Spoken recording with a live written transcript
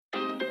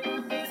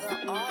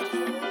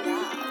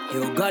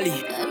Yo, Gully,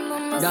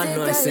 that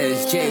noise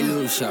says J.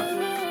 Lucia.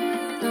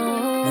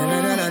 No.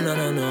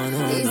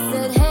 He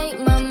said, hey,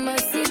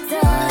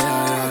 mamacita,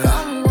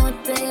 como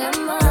te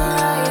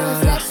llamas?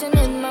 Reflection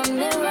in my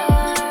mirror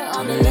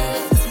on the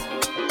left.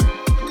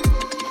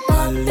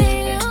 Papi,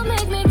 you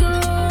make me go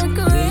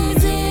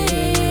crazy.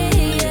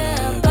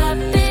 Yeah,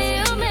 papi,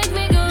 you make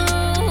me go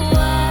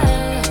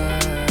wild.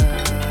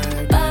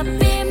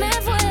 Papi, me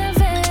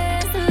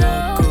vuelves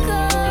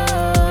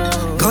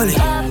loco. Gully.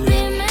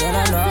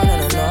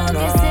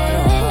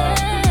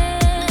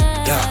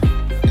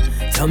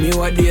 Tell me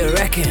what do you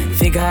reckon?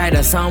 Think I had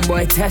a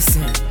soundboy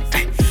testing.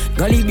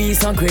 Gully B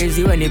sound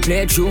crazy when they play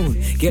a tune.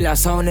 Kill a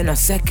sound in a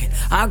second.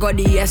 I got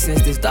the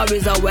essence, this dub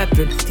is a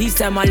weapon. Teach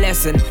them a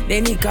lesson,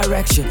 they need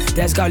correction.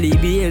 That's Gully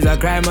B is a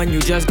crime and you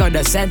just got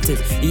the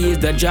sentence. He is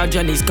the judge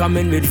and he's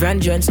coming with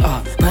vengeance.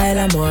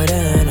 Baila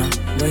morena,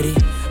 ready?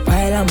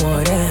 Baila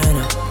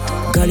morena.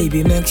 Gully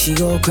B makes she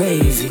go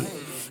crazy.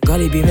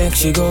 Gully B makes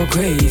she go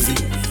crazy.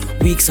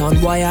 Weak sound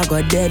boy I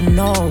got dead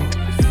now.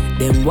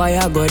 Them boy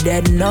I go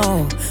dead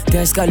now.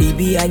 Test Gully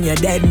B and you're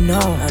dead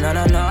now. No.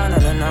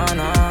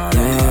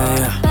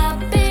 Yeah.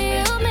 Papi,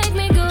 you make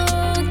me go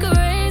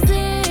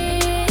crazy.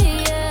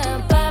 Yeah,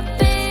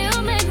 papi,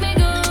 you make me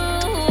go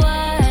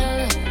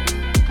wild.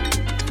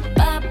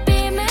 Papi,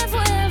 me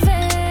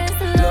vuelves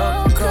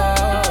loco.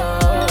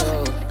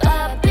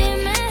 Papi,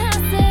 me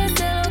haces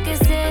lo que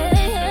sea.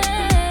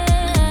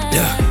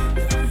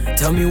 Yeah.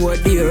 Tell me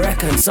what do you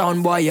reckon?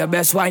 Sound boy, your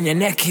best wine your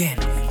neck in.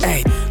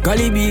 Hey,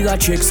 Gully B got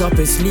tricks up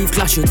his sleeve.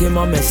 Clash with him,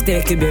 a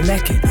mistake he be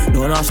making.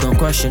 Don't ask no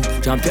question,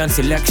 champion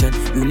selection.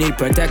 You need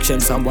protection,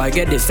 some boy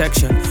get this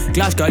section.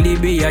 Clash Gully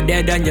B, you're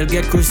dead and you'll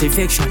get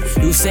crucifixion.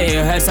 You say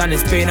your health and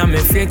it's pain I'm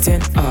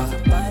inflicting.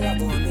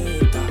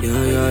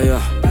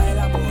 Yeah.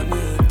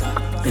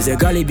 Is a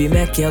Gully B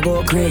make you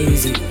go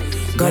crazy?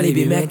 Gully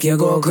B make you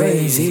go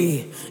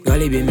crazy.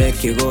 Gully B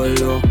make you go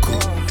loco.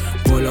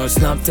 Pull out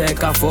snap,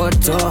 take a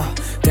photo.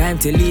 Time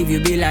to leave, you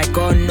be like,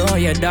 oh no,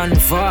 you're done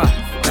for.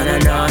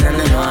 No.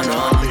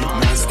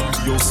 Nice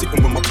studio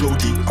sitting with my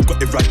bloody. I've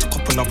got it right to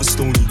cop another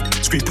stony.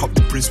 Scrape up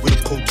the bridge with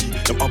a pokey.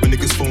 Them other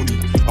niggas phony.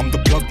 I'm the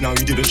plug now,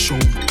 you didn't show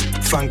me.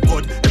 Thank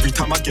God, every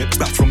time I get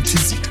back from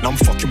Tizzy. Now I'm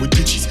fucking with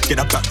digits, get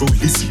that back row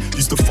Lizzy.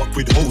 Used to fuck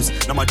with hoes,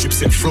 now my drip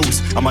set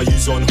froze. And my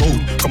use on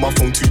hold, got my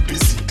phone too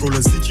busy. Roll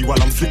a ziggy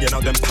while I'm flinging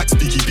out them packs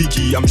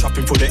biggie. I'm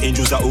trapping for the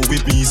angels that are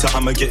with me, so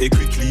I'ma get it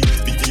quickly.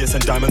 VVS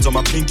and diamonds on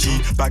my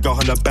pinky. Bag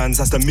 100 bands,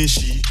 that's the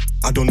Mishi.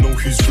 I don't know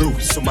who's real,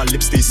 so my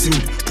lips stay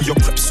sealed. Put your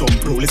preps on,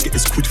 bro, let's get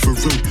this quid for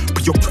real.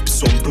 Put your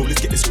preps on, bro,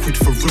 let's get this quid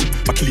for real.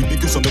 My killy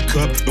niggas on the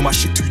curb, know my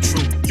shit too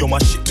true. Yo, my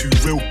shit too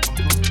real.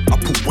 I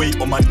put weight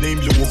on my name,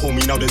 little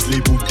homie, now there's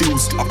label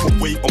deals. I put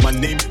weight on my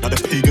name, now the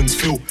pagans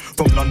feel.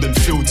 From London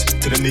Fields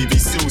to the Navy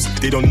SEALs.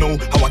 They don't know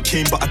how I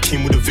came, but I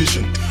came with a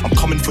vision. I'm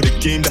coming for the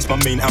game, that's my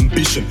main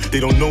ambition. They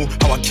don't know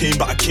how I came,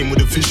 but I came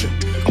with a vision.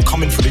 I'm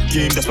coming for the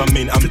game, that's my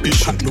main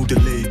ambition. No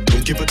delay,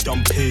 don't give a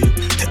dumb pay.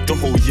 Take the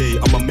whole yay,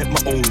 I'ma make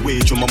my own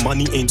wage. Or my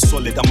money ain't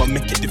solid, I'ma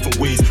make it different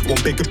ways.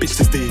 Won't beg a bitch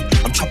to stay,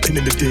 I'm trapping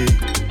in the day.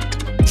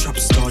 Trap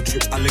star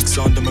drip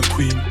Alexander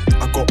McQueen.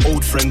 I got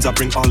old friends, I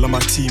bring all of my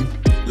team.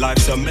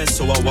 Life's a mess,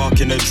 so I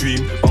walk in a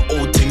dream. But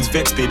old things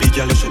vex, baby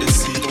girl, you shouldn't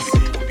see.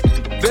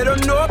 They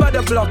don't know about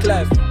the block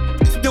life.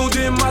 Still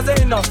doing Mazza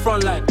in the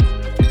front line.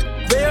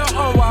 They are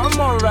on what I'm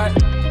alright.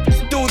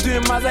 Still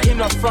doing Mazza in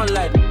the front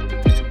line.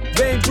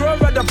 They ain't grow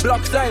at the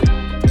block side.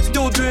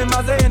 Still doing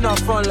Mazza in the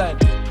front line.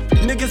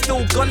 Niggas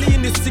still Gully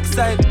in the 6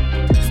 side.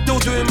 Still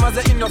doing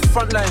Mazza in the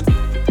front line.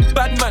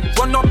 Bad man,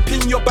 run up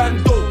in your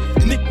bando.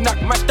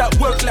 Knick-knack, match that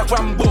work like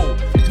Rambo.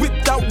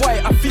 With that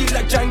white, I feel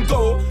like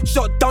Django.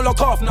 Shut down,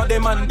 lock off, now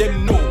them man,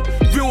 them know.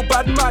 Real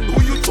bad man,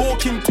 who you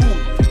talking to?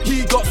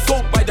 He got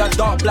soaked by that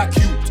dark black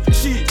youth.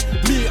 She,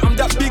 me, I'm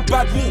that big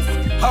bad wolf.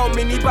 How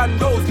many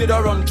bandos did I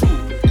run through?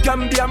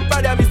 Gambian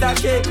bad, Mr.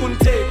 K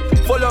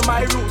Kunte. Follow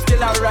my roots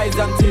till I rise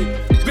and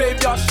take.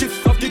 Graveyard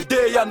shifts of the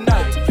day and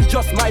night.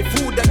 Just my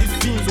food that these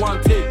fiends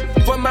want take.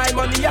 For my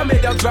money, I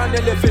made a grand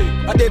elevate.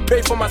 And they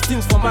pray for my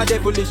sins, for my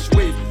devilish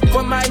ways.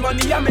 For my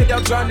money, I made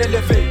a grand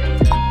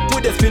elevate.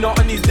 Put the spinner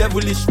on these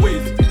devilish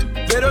ways.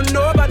 They don't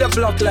know about the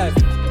block life.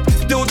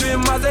 Still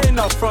doing Mazza in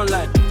the front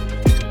line.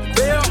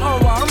 They are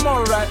on what I'm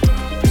alright.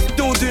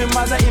 Still doing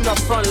Mazza in the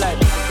front line.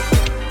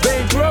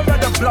 They ain't grow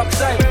at the block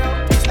side.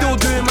 Still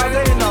doing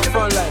Mazza in the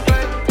front line.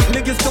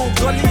 Niggas still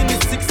Gully in the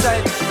 6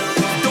 side.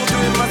 Still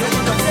doing Mazza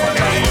in the front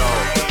line. Hey yo,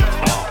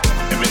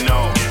 let me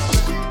know.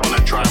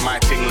 Wanna try my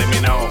thing, let me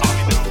know.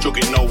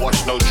 Jugging, no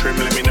watch, no trim,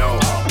 let me know.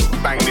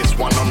 Bang this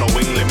one on the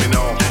wing, let me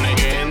know. And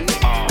again,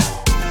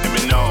 let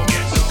me know.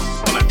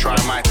 Wanna try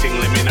my thing,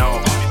 let me know.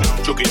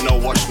 Jugging, no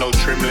watch, no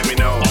trim, let me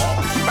know.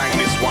 Bang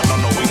this one on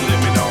the wing, let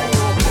me know.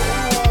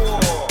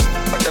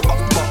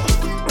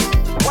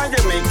 Why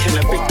you making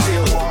a big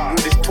deal? You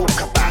just talk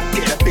about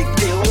get a big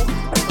deal.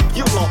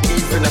 You're not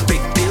even a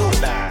big deal.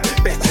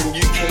 Better in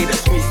UK,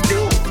 that's me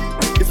still.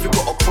 If you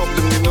got a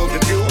problem, you know the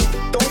deal.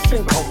 Don't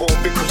think I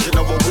won't because you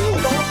know I will.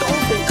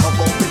 Don't think I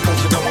won't because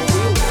you know I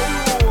will.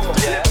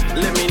 Yeah,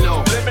 let me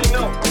know.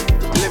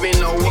 Let me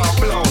know what I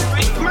blow.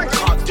 Man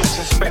can't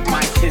disrespect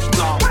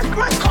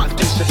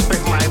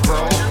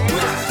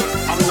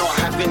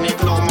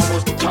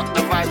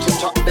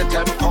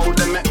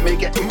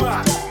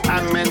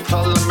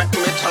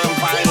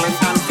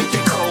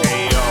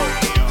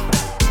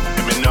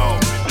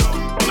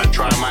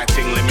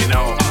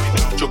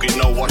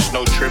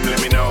watch, no trim,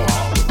 let me know.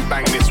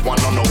 Bang this one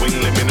on the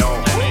wing, let me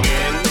know. And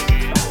again,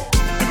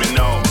 let me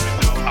know.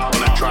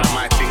 When I try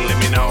my thing, let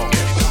me know.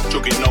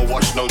 Jug it, no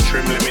watch, no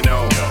trim, let me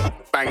know.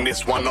 Bang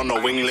this one on the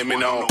wing, let me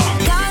know.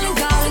 Calling,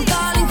 calling,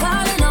 calling,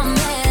 calling on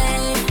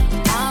me.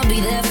 I'll be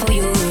there for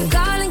you.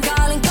 Calling,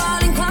 calling,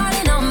 calling,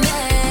 calling on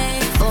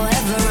me.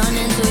 Forever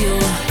running to you.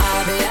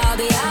 I'll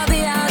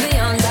be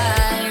on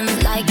time,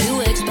 like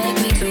you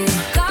expect me to.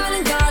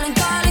 Calling, calling,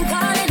 calling,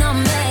 calling on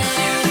me.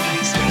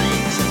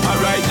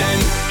 Alright then,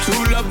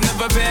 true love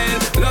never fail,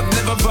 love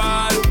never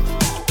fall.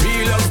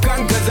 Real love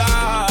conquers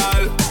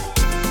all.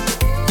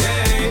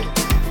 Yeah.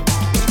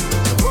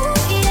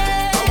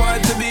 I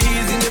want to be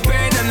easing your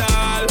pain and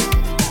all.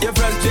 Your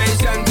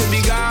frustration to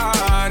be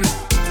gone.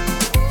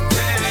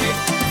 Yeah.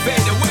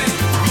 Fade away.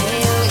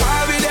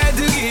 I'll be there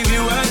to give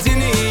you what you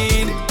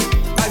need.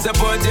 I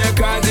support your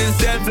causes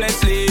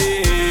selflessly.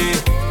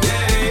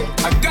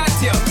 Yeah. I got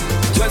you,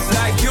 just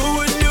like you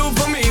would do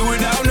for me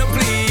without no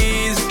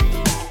please.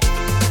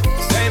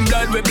 Same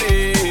blood we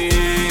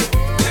bleed.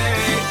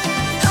 Yeah.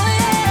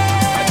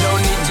 I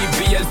don't need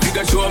GPS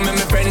figure show me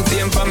my friends,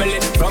 same family.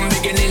 From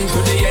beginning to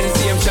the end,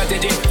 same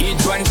strategy.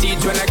 Each one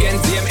teach one again,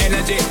 same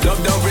energy.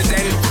 Love don't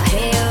pretend. I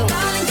hear you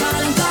calling,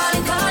 calling,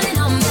 calling, calling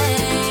on me.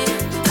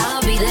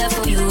 I'll be there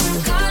for you.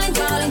 Calling,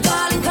 calling,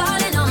 calling,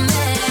 calling on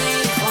me.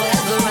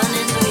 Forever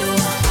running to you.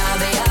 I'll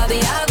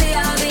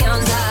be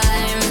on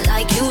time,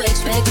 like you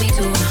expect me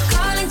to.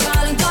 Calling,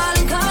 calling,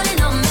 calling, calling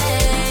on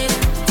me.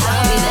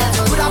 I'll be there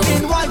for you. Could have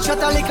been one shot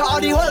of liquor or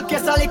the whole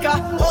case of liquor.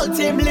 Whole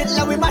team lit,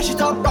 like we mash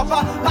it up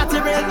proper. Party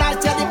real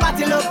nice, yeah, the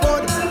party look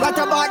good. Right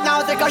about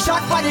now, take a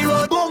shot for the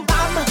road. Boom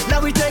bam,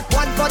 now we take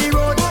one for the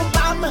road. Boom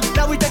bam,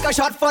 now we take a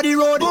shot for the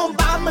road. Boom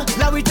bam,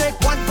 now we take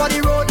one for the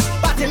road.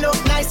 Party look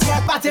nice,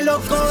 yeah, party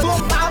look good.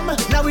 Boom bam,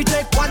 now we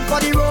take one for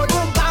the road.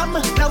 Boom bam,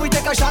 now we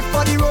take a shot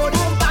for the road.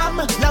 Boom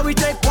bam, now we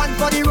take one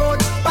for the road.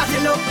 Party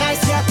look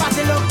nice, yeah,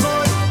 party look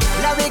good.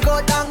 Now we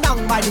go down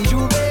by the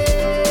Juve.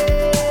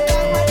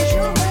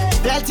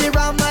 Plenty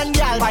rum and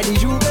gal by the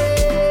Juve.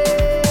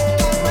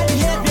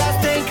 Behavior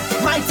stink,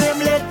 my team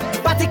lit.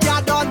 Party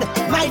car done,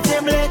 my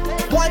team lit.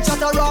 One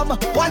shot of rum,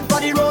 one for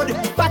the road.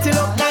 Party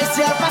look nice,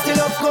 yeah, party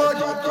look good.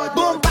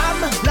 Boom bam,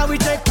 now we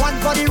take one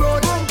for the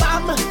road. Boom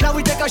bam, now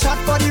we take a shot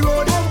for the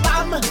road. Boom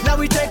bam, now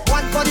we take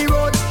one for the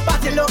road.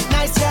 Party look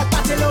nice, yeah,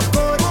 party look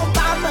good. Boom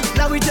bam,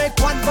 now we take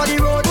one for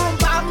the road. Boom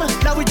bam,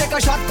 now we take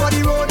a shot for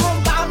the road. Boom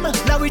bam,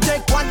 now we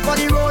take one for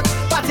the road.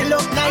 Party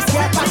look nice,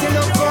 yeah, party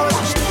look good.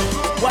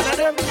 One of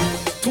them,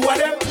 two of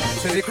them,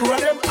 say the crew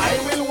of them, I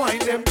will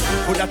wind them.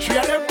 Put a three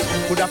of them,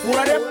 put a four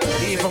of them,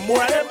 even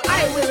more of them,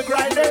 I will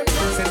grind them.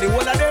 Send the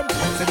whole of them,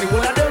 send the whole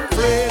of them,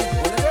 friend.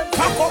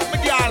 Pack up my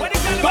girl,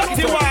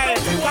 dirty wine.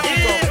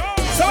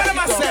 So what am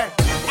I say?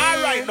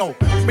 Alright now,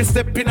 me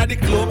step in at the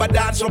club, I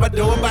dance over the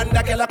door, and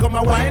the girl come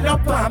and wind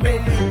up on me.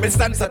 Me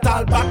stand so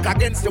tall back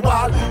against the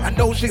wall, and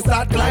now she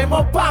start climb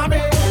up on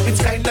me.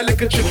 It's kinda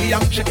little tricky,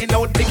 I'm checking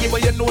out Nicky,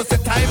 but you know the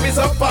time is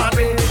up on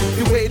me.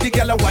 The way the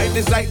girl wine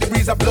is like the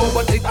breeze a blow,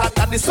 but it hot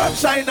and the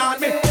sunshine on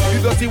me.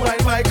 You dirty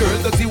wine, my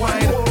girl, dirty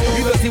wine.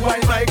 You dirty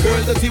wine, my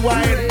girl, dirty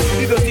wine.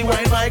 You dirty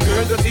wine, my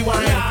girl, dirty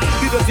wine.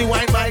 You dirty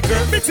wine, my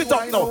girl, mix it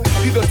up now.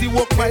 You dirty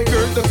walk, my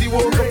girl, dirty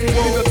walk.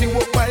 You dirty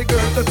walk, my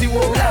girl, dirty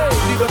walk.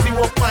 You dirty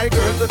walk, my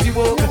girl, dirty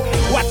walk.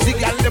 Watch the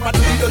girl, them a do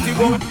the dirty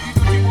walk.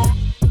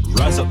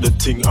 Rise up the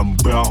ting and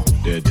brown.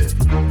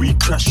 We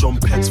crash on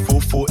pets,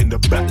 4-4 in the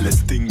back,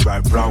 let's thing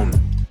right round.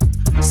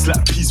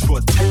 Slap piece for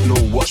a techno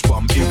watch, but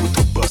I'm able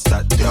to bust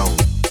that down.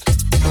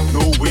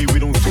 No way, we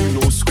don't do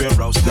no square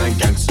routes, 9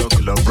 gang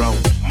circle around.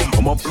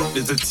 On my block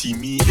there's a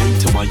team meeting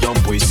till my young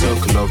boys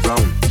circle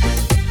around.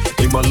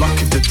 Ain't my luck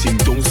if the ting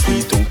don't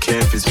sneeze, don't care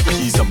if it's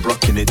peas, I'm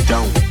blocking it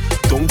down.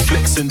 Don't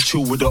flex and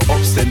chill with the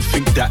ops, then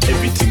think that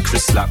everything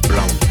Chris slap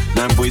brown.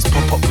 9 boys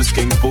pop up with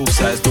skank both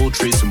sides, no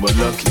trace and we're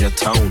lurking your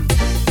town.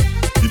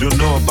 You don't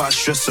know about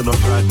stress on a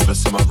ride with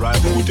us, I'm a ride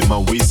holding my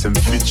waist and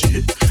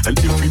fidget. And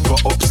if we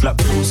put up, slap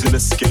pills in a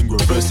skank,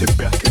 reverse it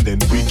back and then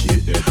wig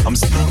it. I'm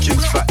speaking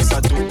facts, I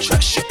don't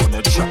chat shit on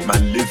a trap,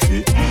 man, live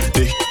it.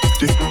 They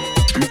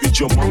booted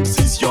your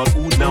mumsy's yard,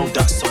 all now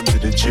that's under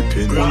the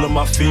chipping. All of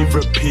my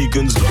favourite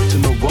pagans locked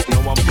in the rock,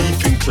 now I'm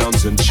beefing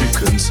clowns and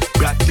chickens.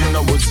 Back then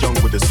I was young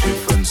with a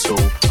swift and so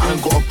I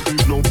ain't gotta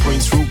prove no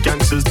points, real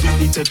gangsters didn't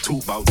need to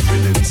talk about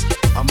villains.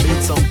 I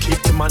made some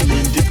cake to my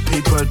name, did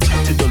paper,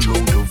 attracted a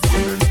load of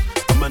women.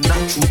 I'm a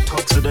natural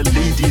talk, so the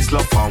ladies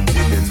love how I'm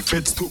winning.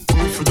 Feds took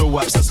both for the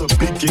waps, that's a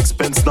big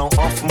expense. Now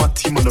half of my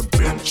team on the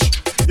bench.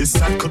 It's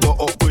sad cause the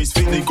up boys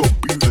think they got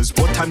booters.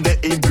 What time they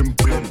ain't been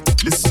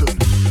bent? Listen,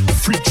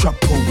 free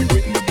trapper, we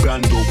went in the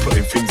bando,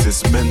 putting things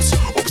as men's.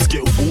 Ops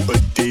get water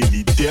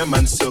daily, dear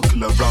man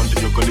circle around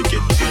and you're gonna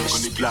get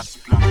drenched.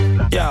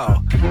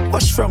 Yo,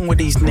 what's wrong with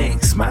these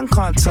niggas? Man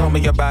can't tell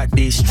me about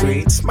these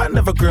streets. Man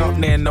never grew up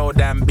near no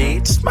damn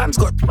beach. Man's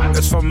got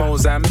buggers from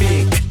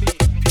Mozambique.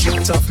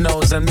 Chipped off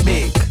nose and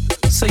big,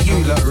 so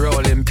you lot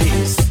roll in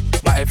peace.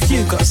 But if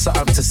you got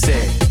something to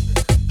say,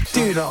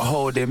 do not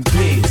hold him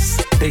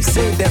please. They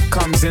say death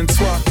comes in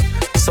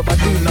twat, so I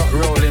do not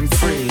roll in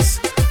freeze.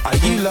 Are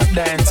you lot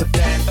down to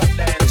dance?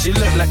 Cause you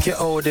look like you're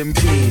holding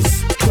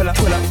peas. Pull up,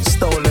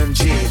 stolen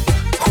Jeep.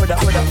 Hold up,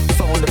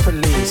 phone the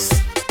police.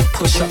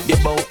 Push up your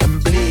boat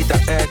and bleed. I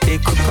heard they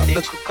cook up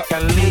the cook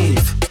and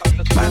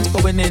leave. Man's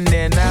going in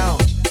there now.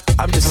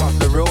 I'm just on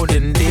the road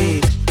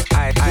indeed.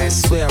 I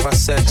swear I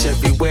search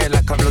everywhere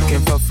like I'm looking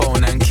for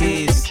phone and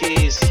keys.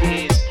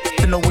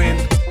 In the wind,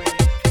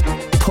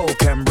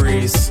 poke and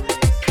breeze.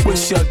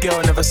 Wish your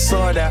girl never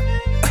saw that.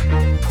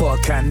 Poor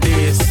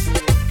Candice.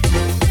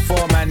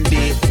 4 man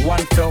deep,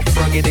 one felt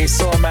froggy, they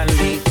saw man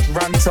leak.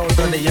 Run told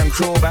on the young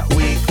crew that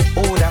week.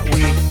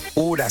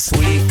 Oh that's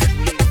weak.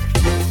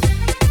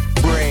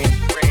 Brain,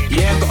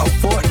 yeah, got a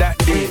thought that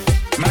day.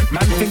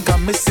 Man think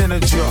I'm missing a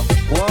drop.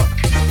 What?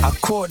 I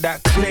caught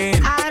that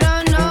clean. I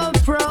don't know,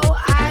 bro.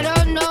 I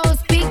don't know.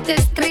 Speak the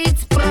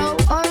streets, bro.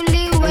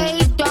 Only way,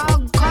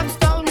 dog. Cops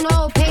don't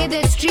know. Pay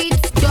the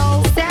streets,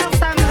 dough. Sell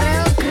some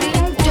real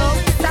green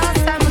dope. Sell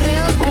some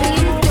real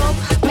green dope.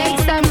 Make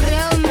some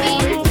real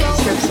mean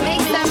dope.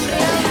 Make some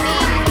real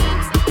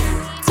mean.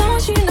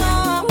 Don't you know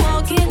I'm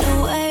walking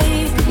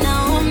away?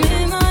 Now I'm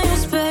in my own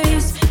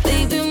space.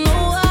 Baby, you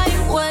know I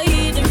ain't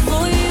waiting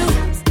for you.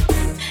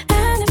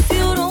 And if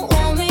you don't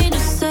want me to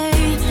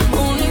stay,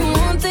 only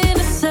one thing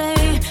to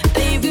say.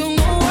 Baby, you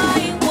know I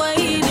ain't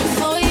waiting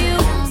for you.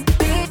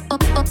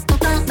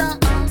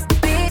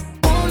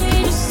 Want me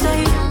to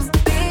stay?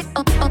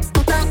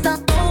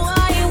 No,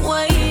 I ain't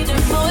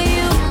waiting for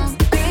you.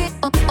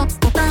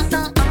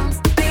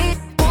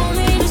 Want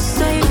me to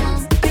stay?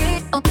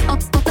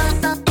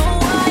 No,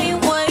 I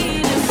ain't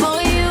waiting for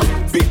you.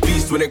 Big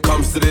beast when it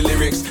comes to the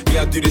lyrics.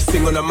 Yeah, I do this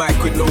thing on the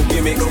mic with no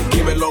gimmicks.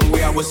 Came a long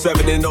way, I was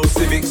serving in those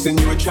civics. And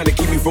you were trying to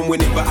keep me from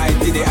winning, but I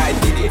did it.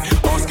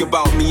 Ask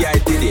about me, I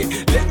did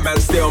it. Let man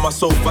stay on my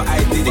sofa,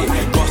 I did it.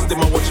 Busted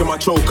my watch on my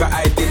choker,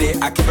 I did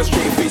it. I kept a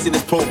straight face in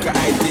this poker,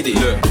 I did it.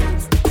 Look,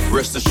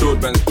 rest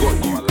assured man's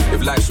got you.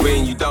 If life's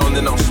weighing you down,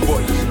 then I'll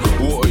spot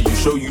you. Water you,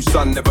 show you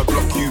sun, never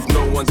block you. If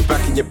no one's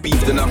backing your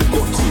beef, then I've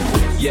got to.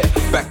 Yeah,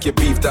 back your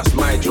beef, that's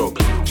my job.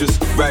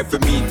 Just ride for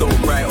me,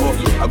 don't write off.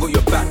 I got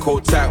your back,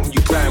 hold tight when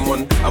you climb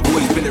on. I've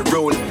always been a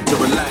road to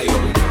rely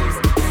on.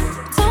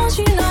 Don't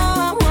you know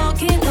I'm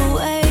walking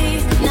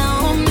away?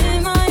 Now I'm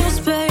in my own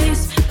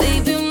space.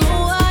 Baby, you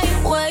know I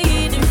ain't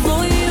waiting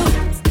for you.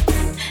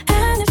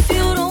 And if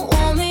you don't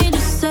want me to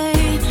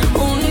stay,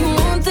 only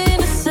one thing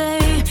to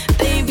say.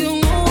 Baby,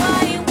 you know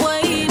I ain't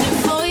waiting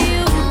for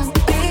you.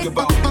 Ask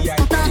about me, I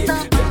did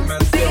it. Let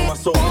man stay on my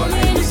sofa,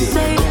 I did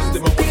it.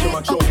 Busted my watch on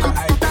my choker,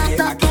 I did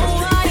it. I kept a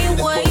straight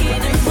face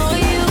in this poker, I did it.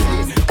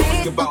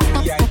 Ask about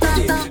me, I did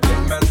it.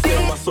 Let man stay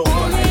on my sofa,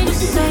 I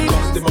did it.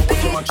 Busted my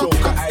watch on my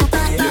choker, I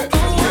did it.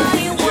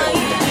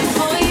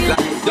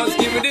 Just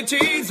give me the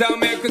cheese, I'll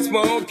make it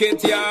smoke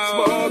it,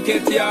 yo. Smoke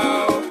it,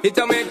 yo.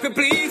 It'll make me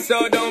please,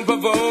 so don't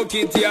provoke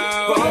it,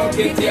 yo. Provoke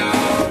it,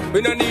 yo.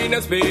 We don't need no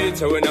speed,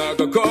 so we're not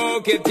gonna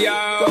coke it,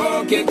 yo.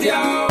 Coke it,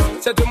 yo.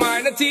 So to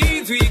minor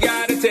teens, we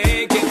gotta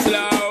take it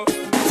slow.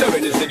 So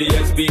when the city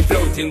SB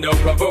floating, don't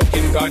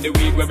provoking. Cause the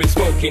weed where we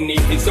smoking,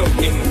 need be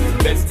soaking.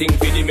 Best thing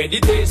for the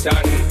meditation.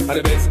 And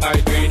the best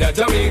high grade at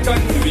Jamaican.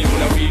 We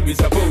wanna weed we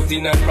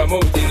supporting and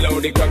promoting.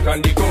 Loud the crack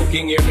and the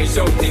coking, hear me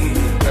shouting.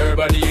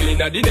 Herbal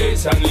healing of the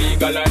nation.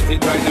 Legalize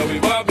it right now, we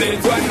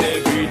wobblings one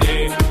every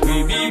day.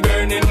 We be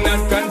burning,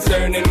 not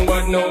concerning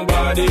what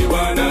nobody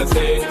wanna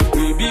say.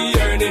 We be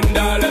earning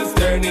dollars,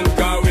 turning,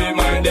 cause we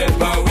minded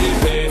how we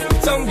pay.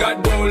 Some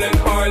got gold and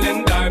oil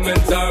and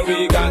diamonds, all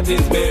we got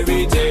is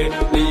Mary J.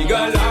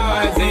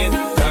 Legalize it,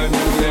 time to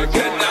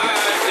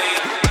recognize it.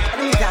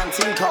 We can't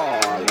think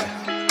all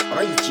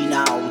reaching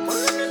out.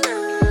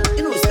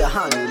 You know it's the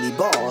Gully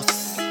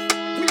boss.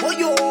 Oh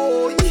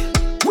yo,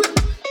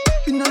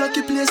 in a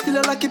lucky place, still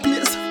a lucky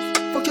place.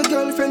 Fuck your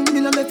girlfriend, me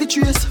no left it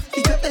trace.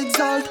 If you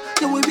exalt,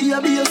 you will be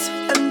a base.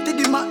 Empty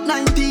the Mac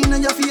 19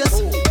 on your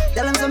face.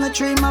 Tell them some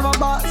dream of a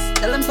boss.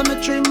 Tell them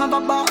some dream of a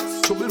boss.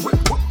 Who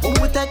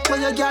we take where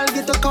your girl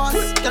get a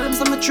cost? Tell them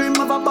some dream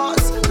of a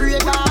boss. Pray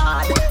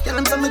God. Tell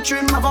them some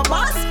dream of a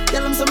boss.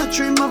 Tell them some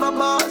dream of a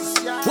boss.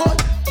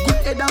 What? Good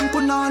head and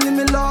put on in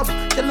me love.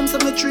 Tell them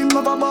some dream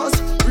of a boss.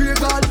 Pray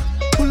God.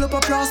 Pull up a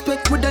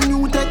prospect with a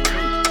new tech.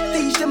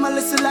 Teach them a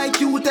lesson like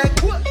you tech.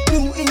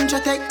 New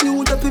intratech,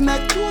 new dopey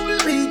mech.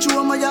 Reach you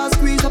on my ass,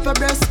 squeeze up your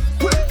breast.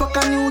 Fuck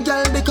a new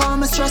girl,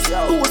 become a stress.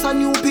 Post a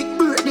new pic,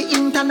 break the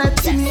internet.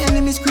 See me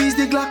enemy squeeze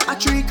the Glock, a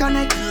tree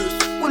connect.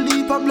 One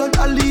leap of blood,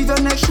 I'll leave your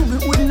neck. Shoot me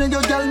within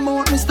your girl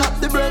mouth, me stop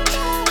the breath.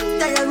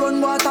 Yeah,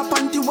 run water,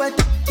 panty wet.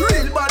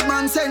 Real bad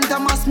man, center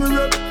mass me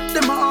rep.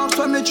 Them a ask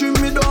when me dream,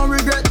 me don't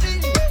regret.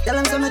 Tell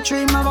them some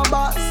dream of a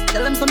boss.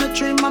 Tell them some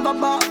dream of a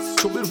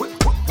boss.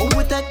 Who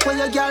we take where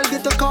your girl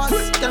get a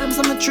cost? Tell them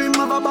some dream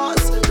of a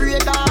boss. Pray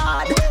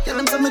God. Tell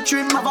them some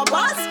dream of a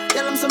boss.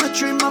 Tell them some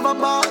dream of a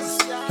boss.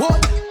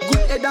 What?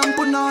 Good head and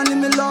put on in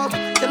me love.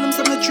 Tell them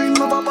some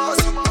dream of a boss.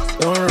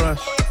 Don't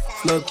rush,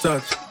 slow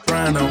touch,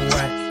 brown and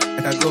white.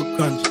 I can go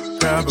country,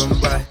 grab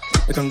and buy.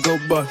 I can go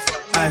bust,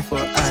 eye for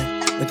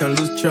eye. I can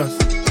lose trust.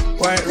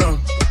 White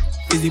rum,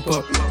 easy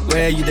pop.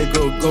 Where you they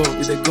go,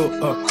 you they go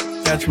up.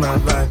 Catch my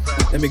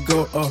vibe, let me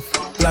go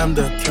off. Blam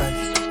the track.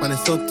 Man,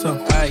 it's so tough.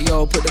 Alright,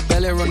 yo, put the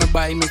belly on the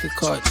body, make a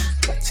catch.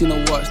 Seen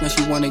her watch, now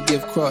she wanna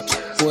give crutch.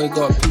 Boy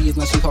got peas,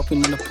 now she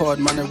hopping in the pod.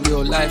 Man, a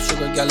real life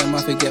sugar gal, and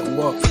my forget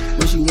what.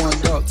 When she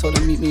want dark, told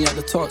her meet me at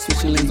the top.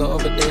 Switching lanes the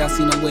other day, I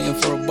seen her waiting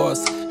for a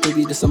bus.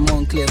 Baby, this a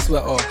Moncler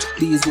sweater,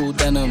 diesel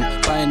denim.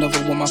 Buy another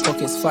one, my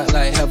pockets fat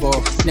like heather.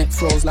 Neck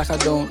froze like I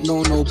don't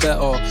know no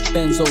better.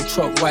 Benzo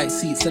truck, white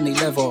seats and they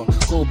leather.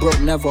 Go broke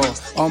never,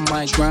 on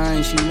my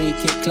grind. She make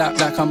it clap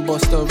like I'm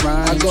Busta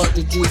Rhymes. I got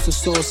the juice, the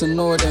sauce and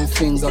all them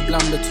things. I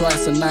blammed her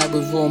twice a night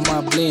with all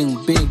my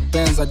bling. Big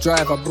Benz I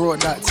drive, I brought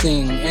that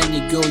thing.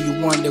 Any girl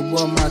you want, they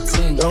want my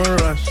thing. Don't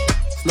rush,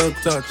 slow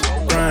touch,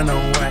 brown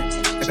and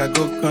white. Like I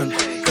go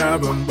country,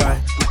 grab and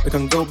buy. We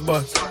can go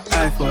bust,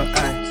 eye for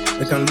eye.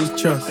 We can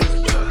lose trust.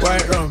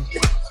 White rum,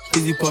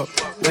 easy pop.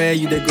 Where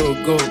you they go,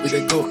 we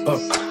they go up.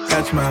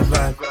 Catch my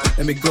vibe,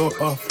 let me go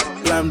off.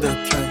 Blam the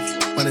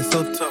tracks, man it's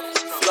so tough.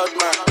 Flood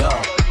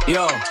man.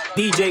 Yo,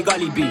 DJ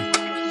Gully B.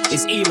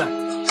 It's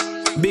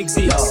E-Mac. Big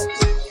Z's.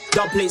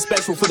 Dub play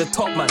special for the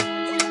top man.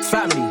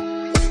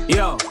 Family.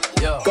 Yo.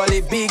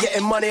 Gully B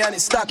getting money and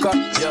it's stack up.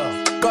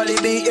 Gully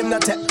B, him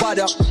not take bad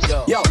up.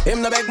 Yo,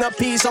 him no beg no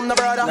peace, I'm the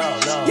brother.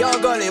 Yo,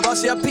 Gully,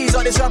 what's your peas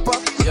of this rapper?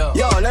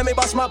 Yo, let me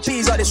bust my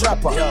peas of this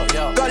rapper.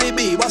 Gully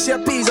B, what's your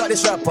peas of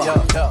this rapper?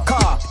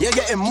 Car, you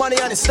getting money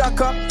and it's stack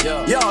up.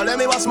 Yo, let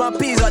me bust my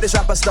peas of this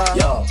rapper star.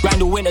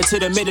 Grind the winter to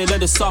the middle of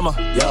the summer.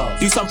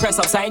 Do some press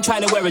ups, I ain't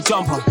trying to wear a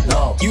jumper.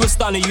 You a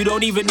stunner, you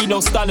don't even need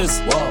no stunners.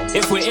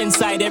 If we're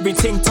inside,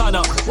 everything turn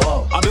up.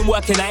 I've been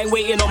working, I ain't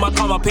waiting on my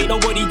come up. Ain't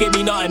nobody give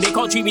me nothing, they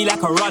can't treat me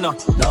like a runner.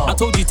 I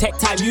told you tech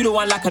time, you the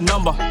one like a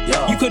number.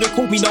 You could've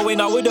called me knowing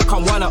I would've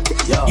come one up.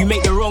 You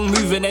make the wrong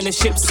move and then the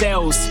ship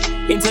sails.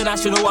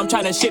 International, I'm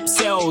trying to ship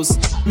sales.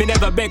 Me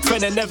never beg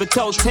friend and never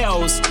tell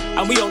tales.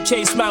 And we don't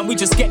chase man, we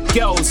just get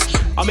girls.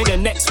 I'm in the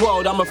next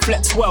world, I'm a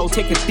flex well.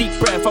 Take a deep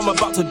breath, I'm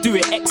about to do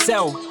it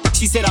XL.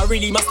 She said I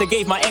really must've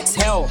gave my ex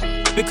hell.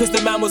 Because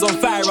the man was on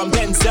fire, I'm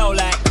Denzel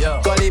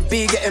like. Gully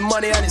B getting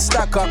money and it's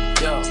stack up.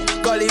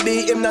 Gully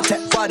B, him not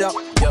take bad up.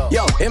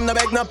 Yo, him no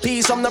beg no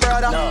peace, I'm the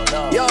brother.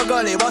 Yo,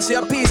 Gully, what's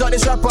your peas of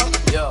this rapper?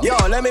 Yo,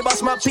 let me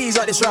bust my peas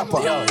of this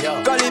rapper.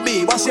 Gully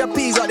B, what's your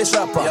peas of this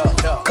rapper?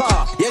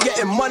 Car, you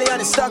getting money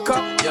and it's stack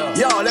up.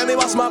 Yo, let me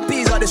bust my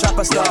peas of this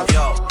rapper star.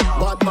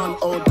 Bad man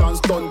out and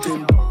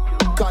stunting.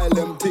 Kyle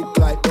them thick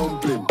like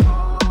dumpling.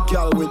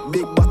 Girl with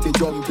big body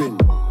jumping.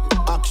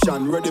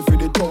 Action, ready for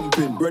the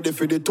thumping, ready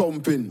for the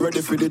thumping,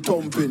 ready for the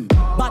thumping.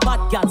 Bad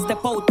girl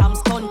step out, I'm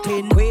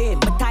stunting. Queen,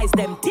 my ties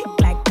them thick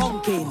like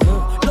pumpkin.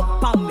 Look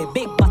pon me,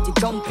 big body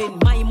jumping.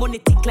 My money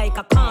thick like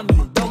a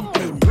caramel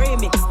dumpling.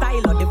 Remix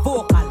style of the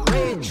vocal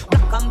range.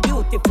 Black and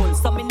beautiful,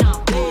 so me now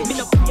play. Me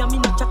no fear, me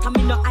no chatter,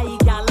 me no eye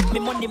girl. Me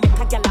money make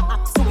a girl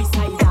act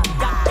suicidal.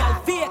 That girl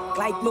fake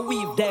like me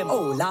weave them.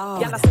 Oh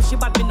lord, girl say she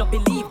bad, me no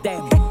believe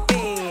them.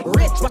 Hey,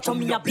 rich, watch how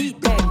me a beat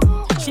them.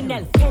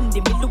 Chanel,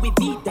 Fendi, me Louis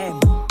V them.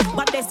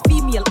 But there's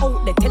female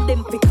out there, tell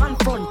them to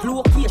confront.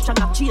 Location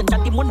a change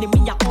and the money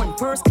me a on.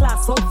 First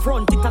class up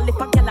front, it a lip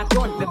a gal a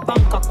grunt. Me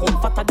bank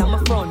account fatter than my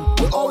front.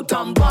 We out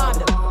and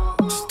bad,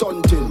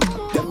 stunting.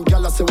 Them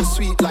gal say we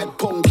sweet like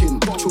pumpkin.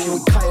 True, we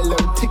Kyle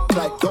them thick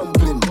like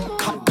dumpling.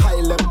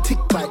 Kyle them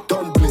thick like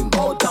dumpling.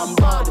 Out and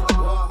bad,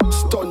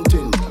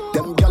 stunting.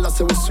 Them gal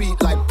say we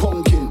sweet like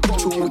pumpkin.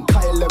 True, we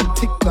Kyle them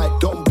thick like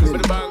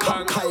dumpling.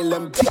 Kyle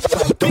them thick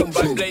like dumpling.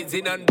 Big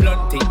blazing and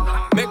blunting.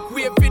 Make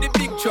way for the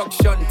big truck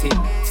shunting.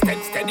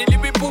 Steadily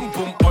we boom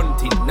boom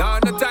hunting. Now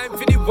no time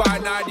for the war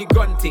nor the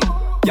gunting.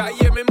 Ya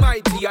hear me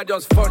mighty, I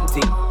just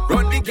funting.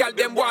 Run the gal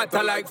them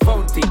water like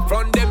fountain.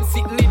 From them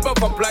sitting it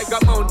buff up like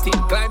a mountain.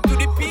 Climb to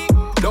the peak,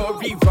 no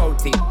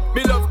rerouting.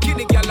 Me love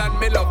kinny gal and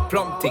me love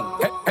plumping.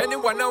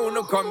 Anyone I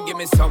wanna come give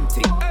me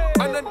something.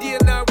 On a day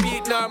now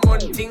week now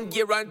monthing.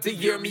 Guarantee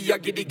hear me I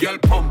get the girl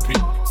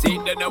pumping. See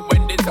then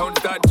when the sound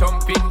start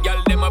jumping.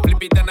 Gal them a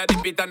flip it and a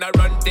dip it and a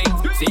run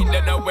things. See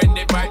then when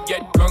the vibe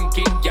get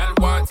drunken. Gal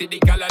want see the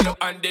gal look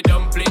and the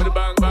dumpling.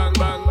 Bang bang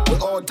bang. We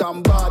out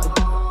and bad,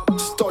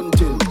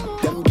 stunting.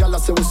 Them gal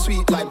say we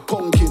sweet like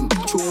pumpkin.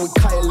 True, we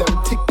Kyle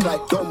them thick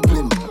like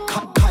dumpling.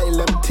 Kyle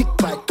them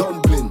thick like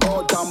dumpling.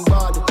 Out and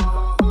bad,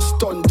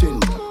 stunting.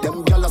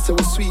 Them gal say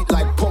we sweet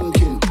like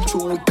pumpkin.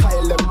 True, we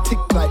Kyle them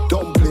thick like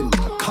dumpling.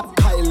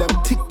 Kyle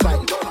them thick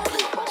like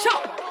dumpling.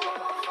 Sure.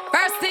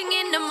 First thing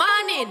in the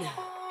morning,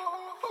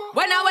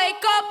 when I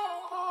wake up,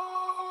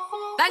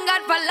 thank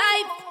God for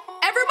life.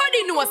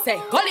 Everybody knows say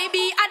Gully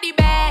B are the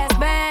best,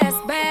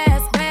 best,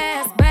 best,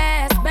 best,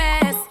 best,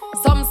 best.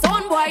 Some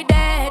son boy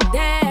dead,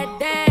 dead,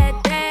 dead,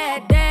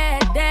 dead,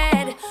 dead,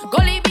 dead.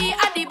 Gully B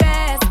are the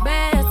best,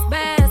 best,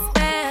 best,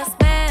 best,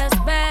 best,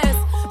 best.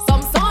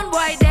 Some son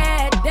boy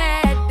dead,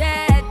 dead,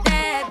 dead,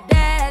 dead,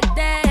 dead,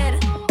 dead.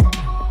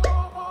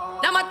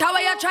 No matter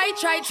where you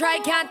try,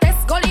 can't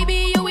test Gully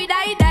B, you will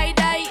die, die,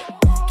 die.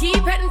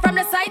 Keep heading from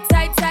the side,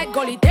 side, side.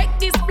 Gully take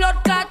this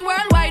blood clot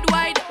worldwide,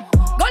 wide.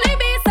 Gully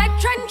B is like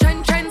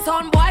trend,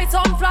 son boy,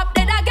 son flop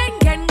dead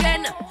again,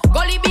 gen.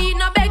 Gully B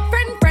no beg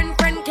friend,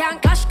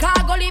 can't cash car.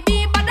 Gully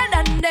B better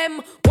than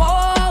them.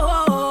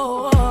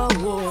 Whoa,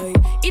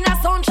 in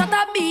a sound shot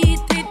a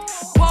beat it.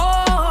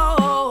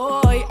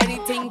 Whoa,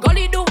 anything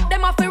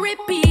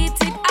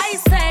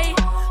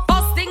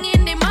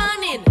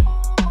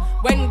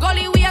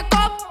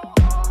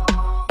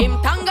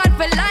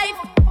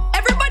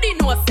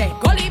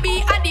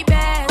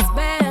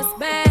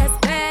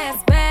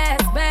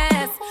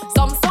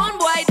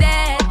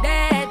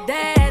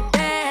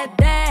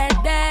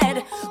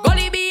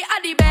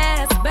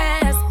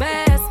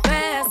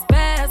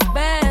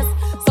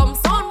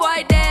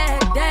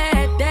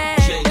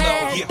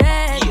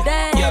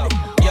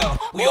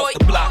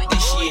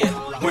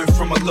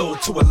from a low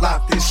to a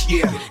lot this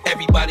year.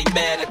 Everybody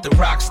mad at the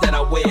rocks that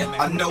I wear.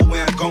 I know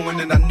where I'm going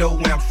and I know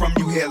where I'm from.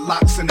 You hear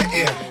locks in the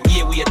air.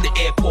 Yeah, we at the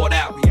airport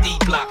out.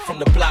 D-block from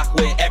the block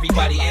where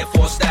everybody Air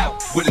Forced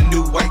out. With a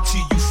new white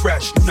tee, you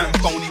fresh.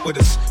 Nothing phony with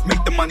us.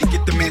 Make the money,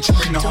 get the mansion,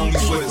 bring the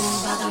homies with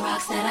us. By the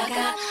rocks that I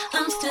got,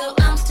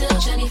 I'm still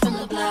Jenny from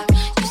the block.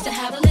 Used to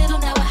have a little,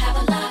 now I have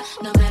a lot.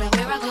 No matter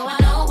where I go, I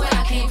know where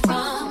I came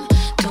from.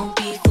 Don't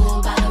be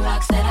fooled by the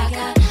rocks that I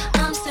got.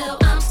 I'm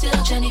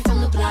still Jenny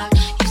from the block.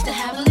 Used to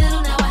have a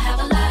little, now I have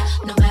a lot.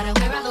 No matter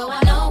where I go,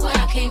 I know where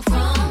I came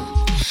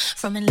from.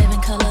 From In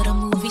Living Color to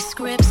movie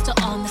scripts to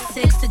On the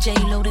Six to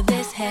J-Lo to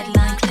this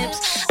headline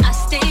clips. I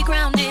stay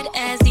grounded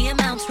as the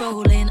amounts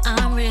roll in.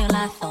 I'm real,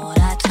 I thought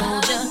I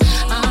told ya.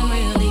 I'm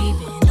real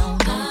even on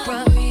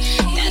Oprah.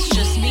 That's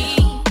just me.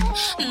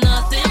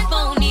 Nothing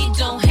phony,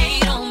 don't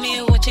hate on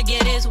me. What you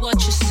get is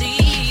what you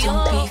see.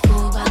 Don't be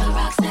fooled by the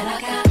rocks that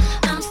I got.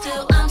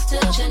 I'm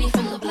still Jenny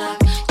from the block.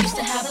 Used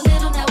to have a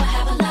little, now I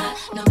have a lot.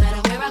 No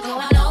matter where I go,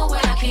 I know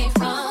where I came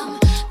from.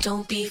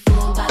 Don't be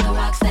fooled by the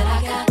rocks that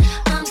I got.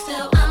 I'm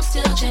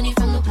still Jenny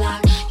from the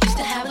block. Used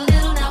to have a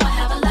little, now I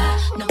have a lot.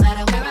 No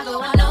matter where I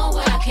go, I know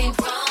where I came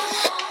from.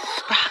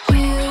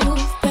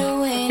 You've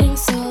been waiting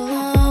so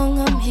long,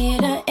 I'm here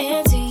to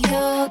answer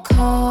your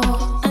call.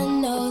 I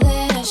know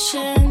that I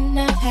shouldn't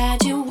have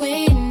had you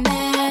waiting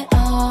at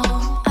all.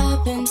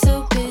 I've been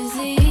so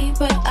busy,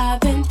 but I've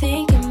been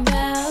thinking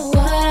about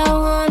what I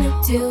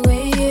wanna do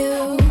with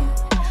you.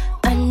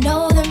 I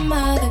know them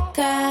other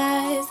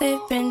guys,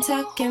 they've been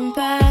talking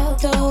about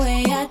the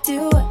way I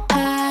do what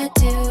I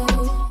do.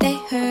 They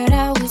heard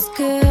I was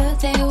good,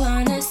 they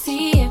wanna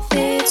see if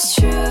it's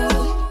true.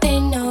 They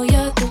know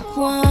you're the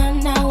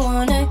one I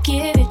wanna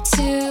give it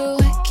to.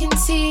 I can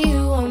see you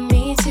on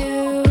me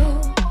too.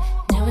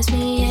 Now it's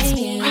me and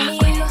you.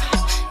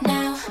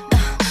 Now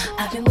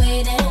I've been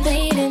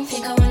waiting,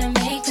 think I wanna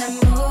make that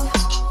move.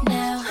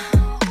 Now,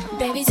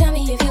 baby, tell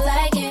me if you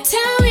like it.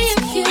 Tell me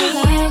if you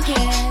like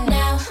it.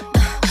 Now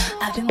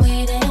I've been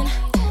waiting,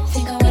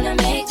 think I wanna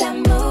make that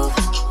move.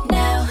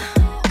 Now,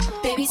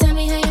 baby, tell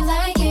me how you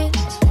like it.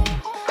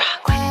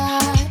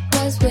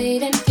 I was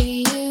waiting for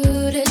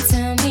you to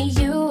tell me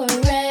you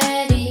were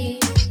ready.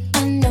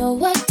 I know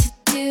what to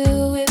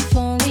do if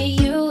only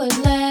you would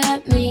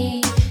let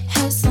me.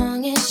 As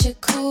long as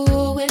you're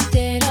cool with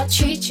it, I'll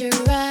treat you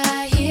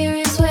right. Here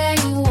is where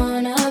you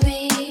wanna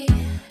be.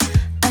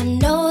 I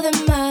know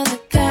them other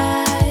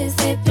guys,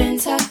 they've been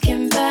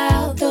talking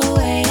about the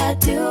way I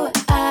do what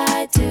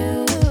I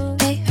do.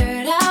 They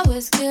heard I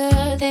was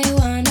good, they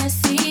wanna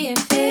see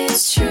if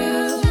it's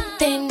true.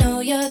 They know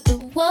you're the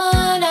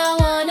one I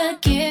wanna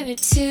give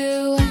it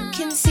to. I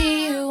can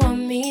see you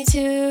on me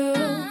too.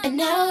 And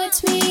now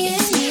it's me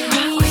and you.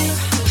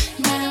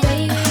 Now,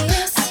 baby,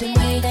 I've been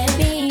waiting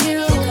for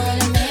you.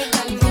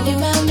 I'm thinking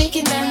about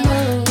making that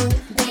move.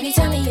 Baby,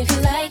 tell me if you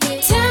like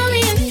it. Tell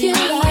me if you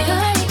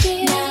like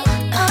it.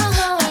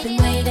 Now, I've been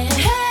waiting.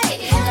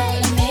 Hey,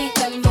 gonna make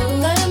that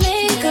move. Gonna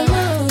make a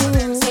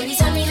move. Baby,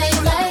 tell me how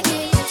you like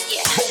it.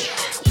 Yeah.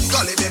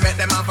 Gully B make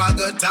them have a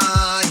good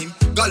time.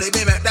 Gully B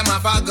make them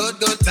have a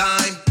good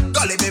time.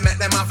 Gully B make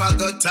them have a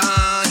good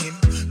time.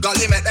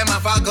 Gully make them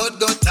have a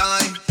good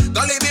time.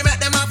 Gully B make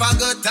them have a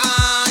good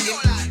time.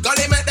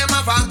 Gully make them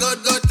have a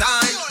good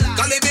time.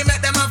 Gully B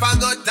make them have a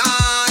good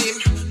time.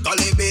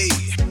 Gully B,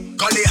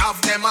 Gully have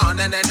them on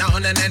and then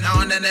on and then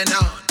on and then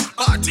on.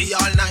 Party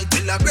all night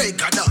till the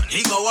break of dawn.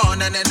 He go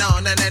on and then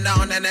on and then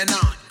on and then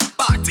on.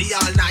 Party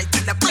all night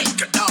till the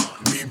break of dawn.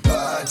 We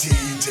party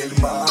till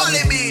morning.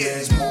 Gully B,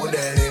 there's more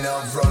than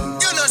enough rum.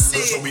 you know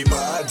see. So we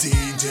party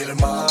till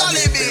morning.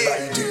 Gully B,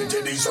 right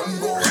till the sun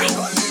goes.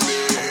 Gully B,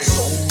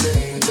 so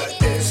then the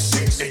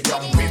S6 they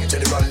jump into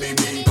the Gully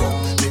B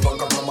come. They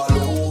fuck up from a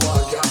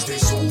lower gas they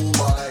so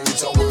high.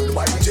 It's a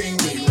worldwide thing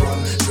we run.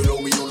 You know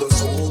we do the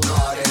so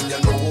hard and you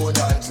know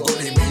that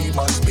Gully B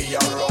must be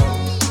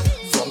around.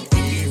 From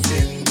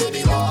evening to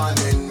the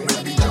morning,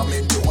 we'll be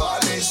jamming to all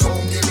this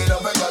song. Give it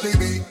up a Gully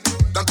B.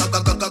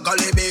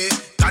 Gully B,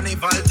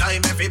 carnival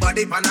time.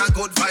 Everybody pan a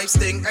good vibes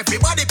thing.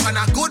 Everybody pan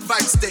a good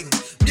vibes thing.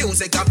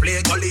 Music a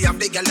play, Gully have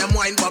the girl them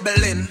wine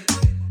bubbling.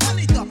 Turn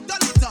it up,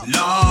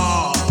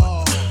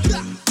 Lord.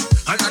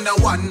 And the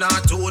 1,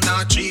 not 2,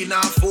 not 3,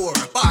 not 4.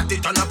 Party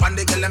turn up and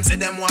the girl them say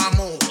them want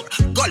more.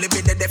 Gully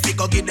B the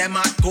figure give them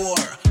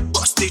hardcore.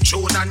 Bust the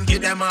tune and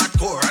give them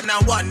hardcore. And the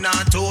 1,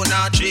 not 2,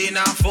 not 3,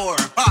 not 4.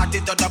 Party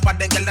turn up and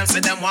the girl them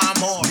say them want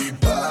more. We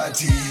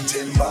party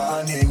till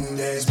morning,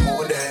 there's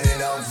more than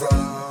enough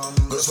rum.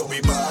 So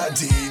we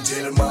party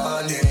till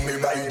morning, we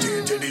ride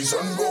till the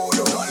sun go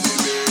down.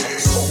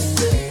 So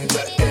then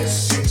the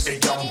S6 they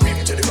jump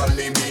into the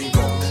Gully B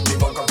come. They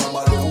fuck up from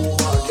a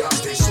lower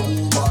gas they so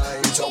high.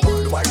 It's a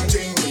worldwide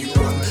thing we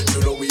run. You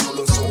know we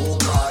all so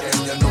hard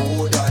and you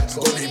know that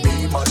Gully B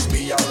must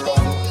be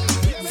around.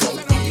 From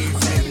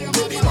evening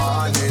to the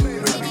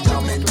morning, we'll be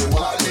jamming to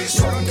all this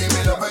song. Give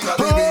it up a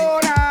Gully B.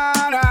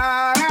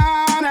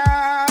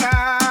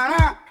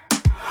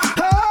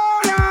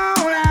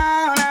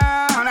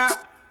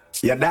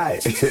 You die.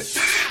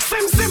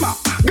 Simmer,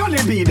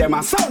 Gully B, B, them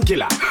a sound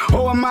killer.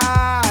 Oh my,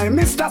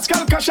 Mr.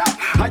 Skull Crusher.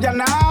 I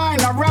and I,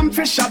 a ram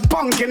fish shot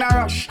punk in a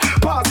rush.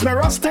 Pass me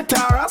rusty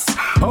taras.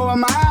 Oh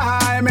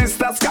my,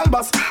 Mr. Skull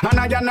Bus. And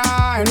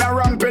I, a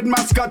rampant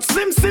mascot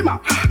Sim Simmer.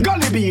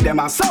 Gully B,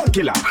 them a sound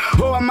killer.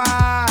 Oh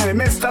my,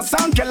 Mr.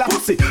 Sound Killer.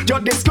 Pussy, you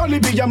this Gully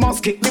B, you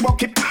must kick the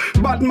bucket.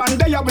 Bad man,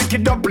 they a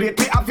wicked up plate,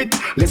 we have it.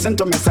 Listen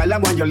to me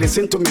silent when you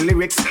listen to me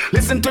lyrics.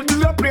 Listen to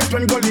the plate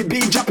when Gully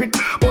B drop it.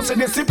 Also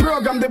this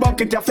program, the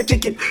bucket, you have to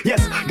kick it.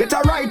 Yes, get a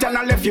right and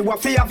a left, you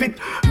have to have it.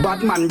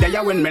 Bad man, they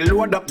a when me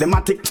load up the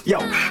matic. Yo,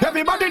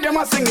 everybody them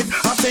a sing it.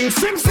 I sing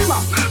Sim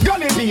Simmer.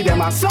 Gully B,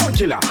 them a sound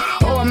killer.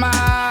 Oh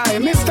my,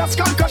 Mr.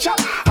 Skull Crusher.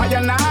 I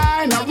and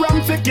I, a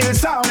rum fi kill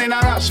sound in a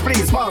rush.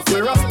 Please pass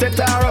me rusty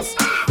taras.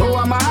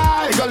 Oh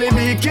my, Gully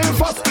B kill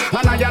first.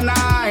 And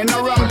I,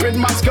 a rampant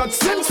mascot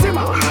Sim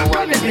Simmer.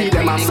 Gully B,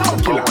 them a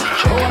sound killer.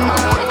 Oh my.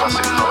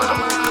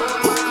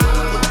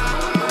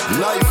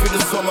 Life for the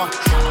summer.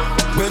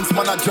 Benz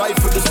man I drive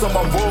for the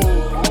summer.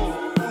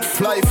 Whoa.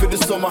 Fly for the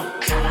summer.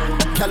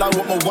 Girl I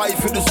want my wife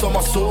for the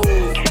summer. So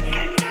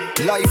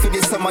life for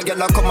the summer.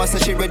 Girl I come and say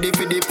she ready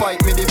for the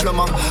pipe me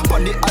diploma.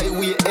 On the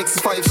highway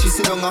X5 she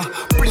sit down.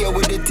 Play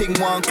with the thing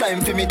one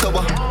climb for me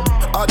tower.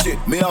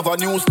 Ajit, me have a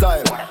new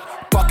style.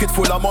 Pocket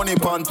full of money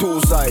pan two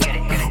side.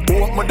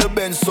 Open the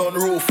Benz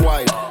sunroof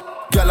wide.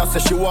 Girl I say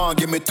she want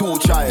give me 2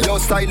 child. Yo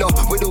stylo,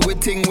 we do we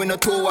thing we no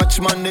toe watch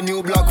man. The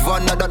new black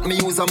van that me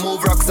use a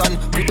move rocks and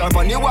put her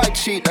on the white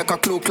sheet like a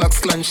Ku Klux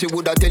Klan. She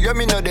woulda tell you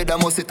me no dead I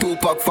must a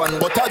 2-pack fan.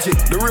 But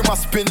Ajit, the rim a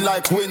spin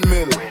like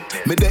windmill.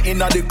 Me the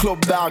inna the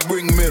club dog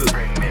bring mill.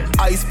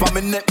 Ice pa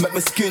me neck make me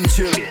skin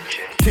chill.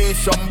 Teach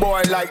some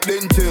boy like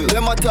dental.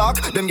 Them a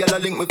talk, them gyal a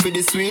link me for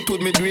the sweet.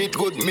 Would me do it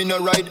good, me no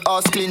ride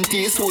ass clean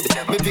Eastwood.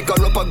 Me pick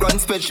her up a grand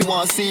spread, she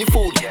want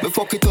seafood. Me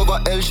fuck it over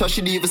Elsha,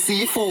 she leave a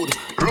seafood.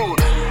 Rude.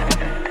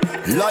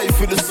 Life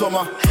for the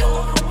summer.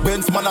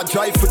 Benz man I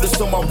drive for the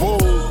summer. Whoa.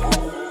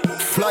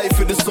 Fly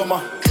for the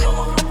summer.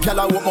 Girl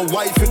I want my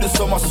wife for the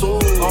summer. So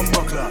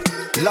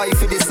life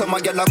for the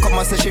summer. Girl I come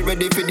and say she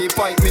ready for the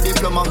pipe me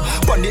diploma.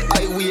 On the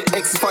highway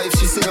X5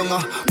 she sit down.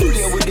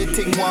 Play with the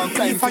thing one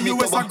climb for me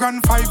US a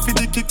grand 5 for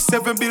the kick,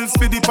 7 bills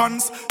for the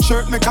pants.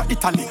 Shirt make a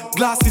Italy,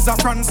 glasses a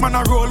France. Man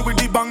a roll with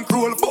the bank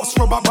roll. Bust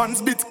rubber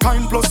bands,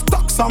 Bitcoin plus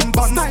stocks and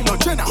bonds. Style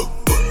Jenna.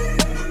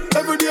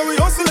 Every day we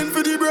hustling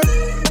for the bread.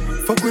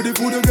 Fuck with the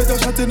food, you get a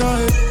shot in our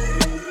head.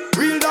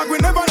 Real dog, we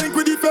never link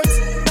with the feds.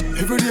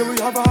 Every day we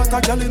have a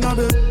hot girl in our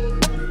bed.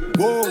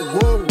 Whoa,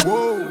 whoa,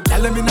 whoa.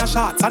 Tell them in a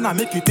shots and I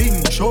make it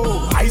in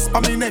show. Ice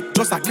pa me neck,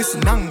 just a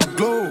glisten and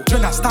glow.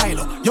 Jenna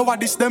style, yo what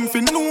this them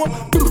fin know.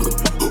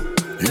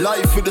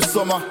 Life for the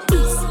summer.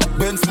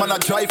 Benz man I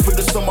drive for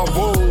the summer.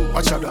 Whoa,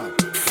 watch out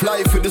that.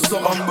 Fly for the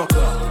summer.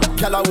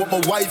 Girl I want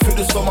my wife for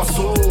the summer.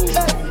 So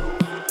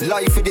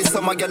life for the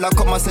summer, girl I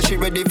come and say she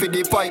ready for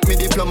the pipe me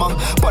diploma.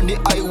 On the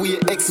highway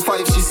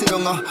X5 she sit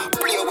down.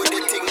 Play with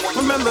the thing.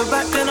 Remember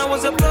back then I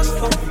was a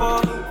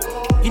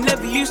 +44. You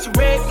never used to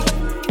rate me.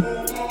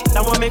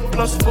 Now I make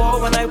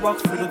 +4 when I walk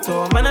through the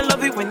door. Man I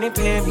love it when they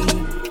pay me.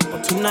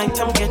 But tonight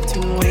I'm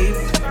getting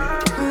wavy.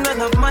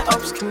 None of my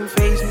ups can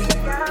faze me.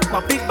 My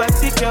big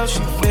body girl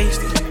she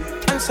faced it.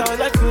 And so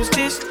like who's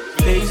this?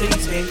 Lazy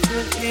taking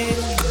a kid.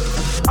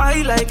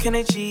 I like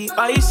energy,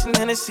 ice and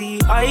Hennessy.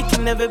 I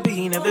can never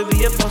be a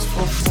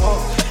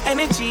 +44.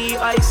 Energy,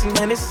 ice and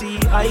Hennessy.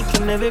 I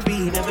can never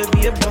be a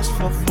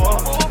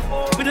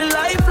 +44. With a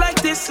life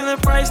like this and a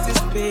price this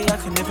big, I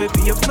can never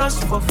be a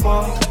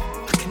 +44.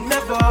 I can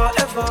never,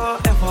 ever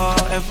be a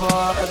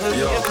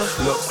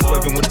 +44. Look,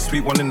 swerving with the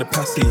sweet one in the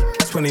passy.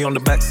 20 on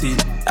the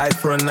backseat. Eye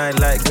for a night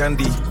like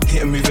Gandhi.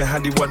 Hit and moving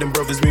handy while them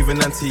brothers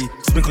moving anti.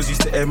 Sprinkles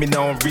used to air me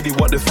now, I'm really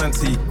what they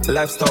fancy.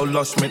 Lifestyle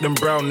lush, make them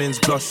brownings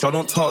blush. I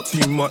don't talk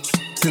too much.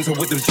 Since I'm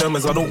with the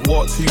Germans, I don't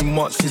walk too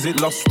much. Is it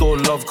lust or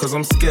love? Cause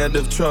I'm scared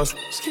of trust.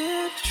 She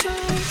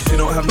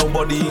don't have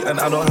nobody and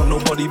I don't have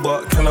nobody.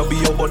 But can I be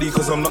your body?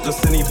 Cause I'm not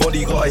just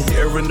anybody. Gotta hit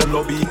her in the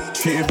lobby.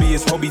 Treating me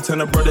his hobby.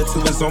 Turn a brother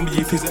to a zombie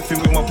if he's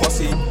effing with my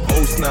posse.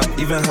 Oh snap,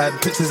 even had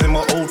pictures in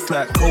my old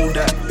flat. Cold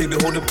that, baby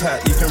hold a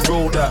pat, you can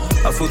roll that.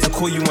 I feel to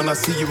call you when I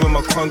see you in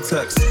my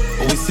contacts.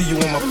 Always see you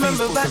on my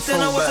Remember Facebook back and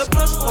then I throw was back. a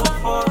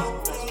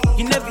 +44.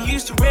 You never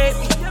used to rate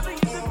me.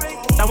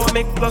 Now I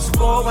make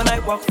 +4 when I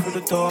walk through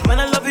the door. Man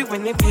I love it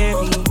when they pay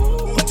me.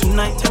 But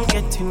tonight I'm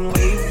getting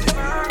wavy.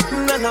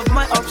 None of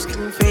my ups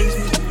can faze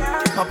me.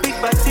 My big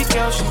body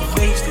girl she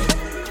faced it.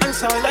 And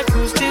so like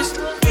who's this?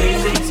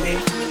 Lazy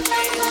taking me.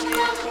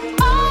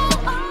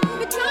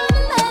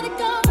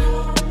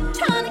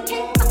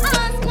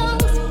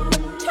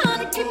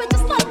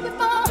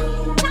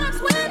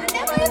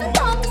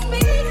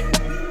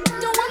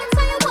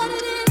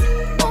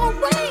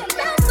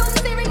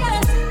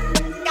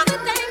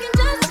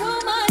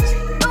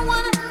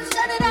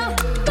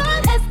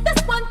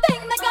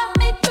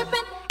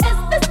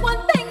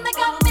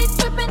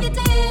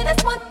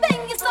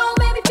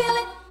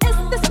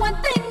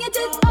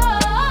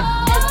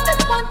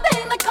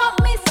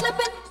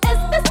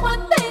 This one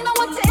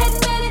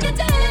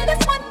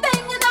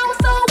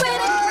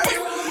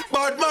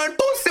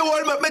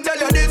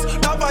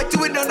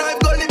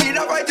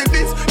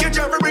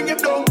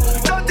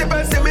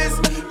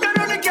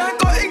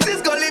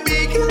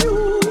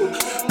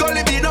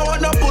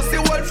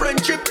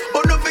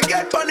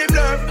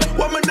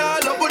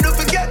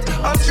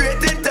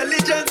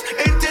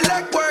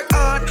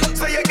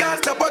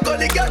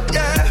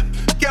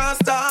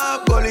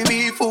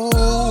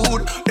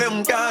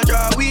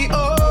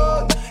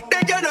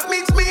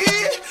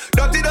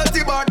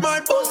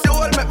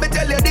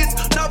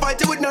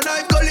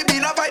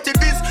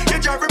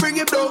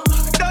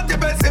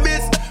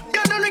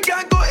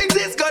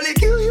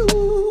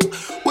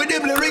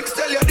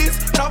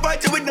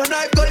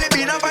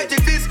in a fighty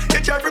fist. You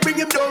try to bring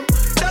him down.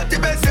 That's the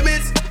best he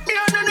miss. Me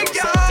on the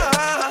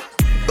car.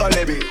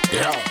 Gully B.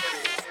 Yeah.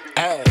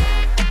 Hey.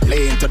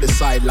 Lay into the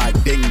side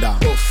like ding dong.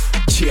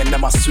 Chain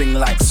them a swing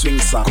like swing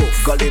song.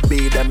 Gully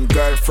B them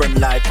girlfriend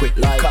like quick.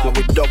 Car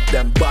we dub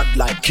them bad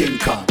like King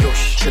Kong.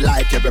 She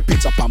like every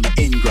pitch up on my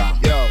Ingram.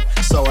 Yo.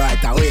 So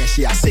right away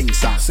she a sing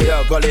song. So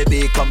yo, Gully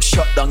B come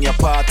shut down your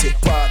party.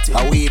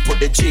 And we put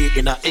the G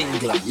in a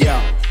England. Yo.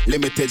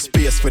 Limited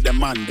space for the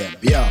man them.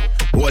 Yo.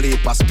 Whole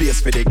heap of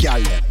space for the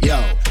gal them. Yo.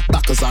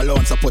 Backers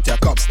alone so put your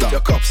cups down.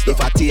 If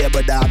a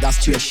table dog that's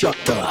straight shut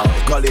down.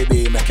 Gully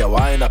B make you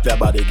wind up your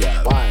body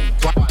girl.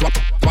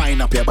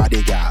 Wind up your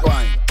body girl.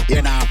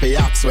 You know have to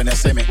ask when you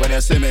see me. When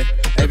you see me,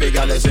 every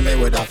girl you see me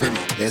with a fin.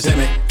 You see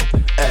me?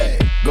 Hey,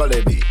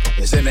 Gully B.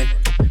 You see me?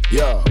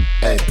 Yo.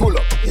 Hey, pull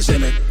up. You see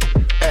me?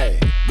 Hey,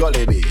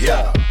 Gully B.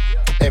 Yo.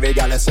 Every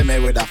girl you see me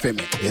with a fin.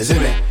 You see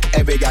me?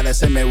 Every girl you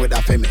see me with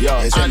a fin.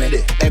 Yo, you see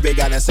me? Every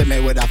girl you see me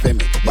with a fin.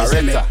 You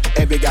see me?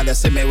 Every girl you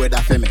see me with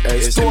a fin.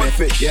 You see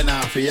me? You know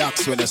have to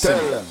ask when you see me.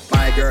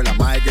 My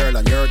girl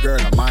and your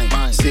girl and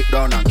mine. Sit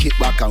down and kick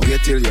back and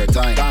wait till your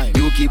time.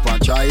 You keep on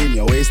trying,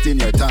 you're wasting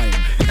your time.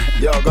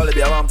 Yo, Gully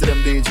B, I want to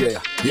them DJ.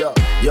 Yo,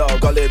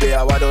 Gully B,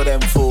 I want to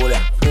them fool ya.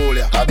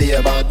 I be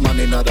a bad man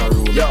in another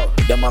room. Yo,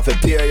 them have to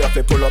pay you if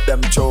you pull up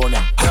them throne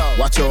ya.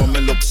 Watch how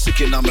me look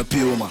sick in on my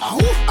Puma.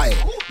 Aye,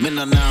 me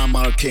no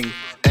normal king.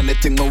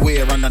 Anything me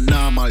wear on a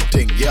normal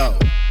thing. Yo,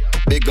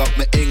 big up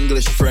my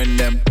English friend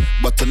them.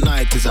 But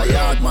tonight is a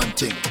yard man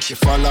thing. She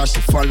follow,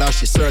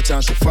 she search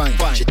and she find.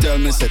 She tell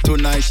me say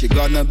tonight she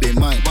gonna be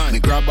mine. Me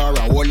grab her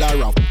and hold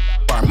her and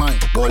her mine.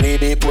 Gully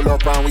B pull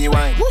up and we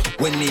wine.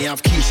 When me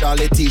have Keisha,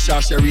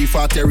 Letitia,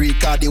 Sharifa,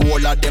 Terika, the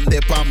whole of them they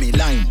on me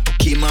line.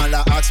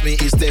 Kimala ask me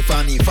is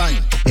Stephanie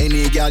fine.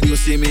 Any girl you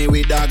see me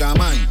with dog of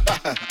mine.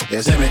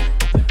 You see me?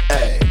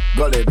 Hey,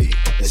 Gully B.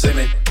 You see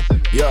me?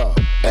 Yo,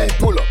 hey,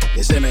 pull up.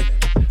 You see me?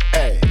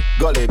 Hey,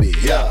 Gully B.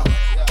 Yo.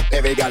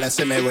 Every girl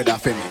see me with a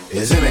film.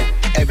 You see me?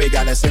 Every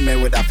girl see me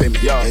with a film.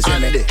 Yo, you see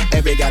me?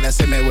 Every girl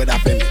see me with a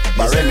film.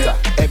 Barretta.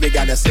 Every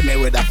girl see me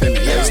with a film.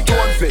 Yeah,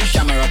 stonefish.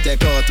 Camera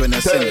take out when you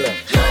see me.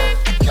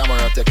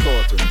 Camera take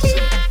out when you see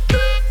me.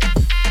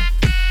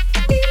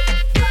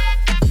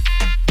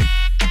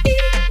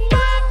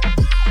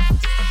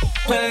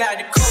 Pulling out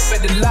the coupe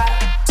at the lot.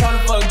 Told her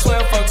fuck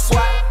 12, fuck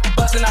swat.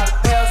 Busting all the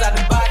bells out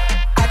the box.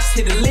 I just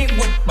hit a lick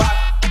with the box.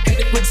 Hit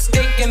it with the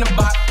stick in the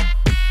box.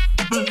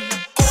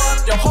 Pour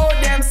up the whole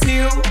damn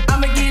seal.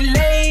 I'ma get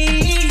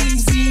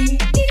lazy.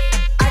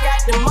 I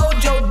got the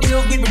mojo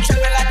deals. We been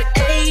trapping like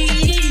the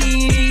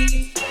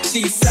 80s.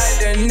 She said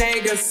the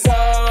nigga so.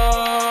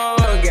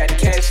 Got the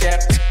cash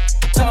app.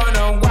 Told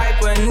her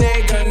wipe a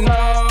nigga no.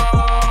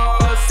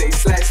 Say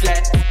slash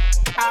slash.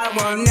 I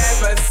won't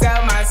never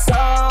sell my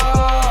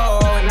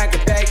soul. And I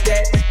can back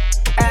that.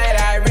 And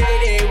I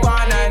really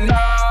wanna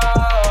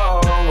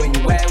know when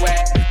you wet.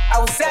 I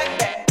was set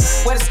back.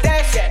 Where the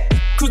stash at?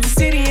 Cruise the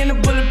city in a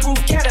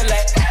bulletproof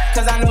Cadillac.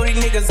 Cause I know these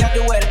niggas have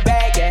to wear the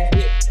bag at.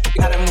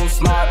 Gotta move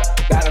smarter,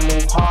 gotta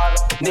move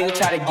harder. Nigga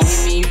try to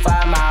give me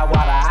 5 mile water.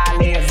 I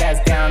lay his ass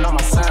down on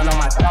my son, on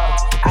my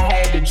daughter. I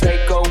had the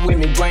Draco with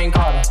me, Dwayne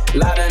Carter.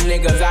 Lot of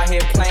niggas out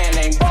here playing,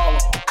 ain't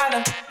ballin'. I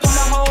done put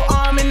my whole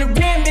arm in the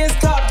rim, Benz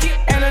car.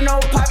 And I know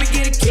Poppy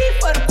get a key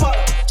for the party.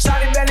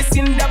 Shawty barely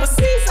seen the double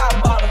C's,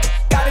 I bought her.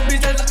 Got a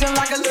bitch that's looking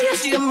like a Leah,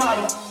 she a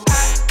model. I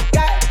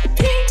got the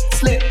pink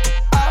slip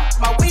off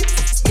my weak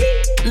ski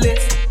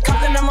list.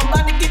 Compton, I'm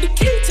about to get the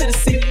key to the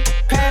city.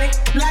 Panic,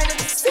 light up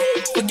the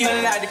city.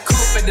 Forgetting out the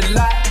coupe at the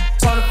lot.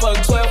 Told her fuck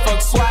 12,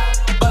 fuck swat.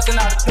 Busting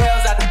all the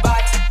bells out the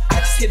box. I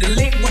just hit a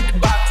lick with the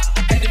box.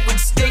 Had it with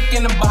the stick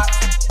in the box.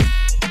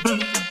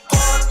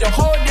 Pour up the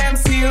whole damn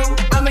seal.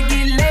 I'ma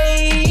get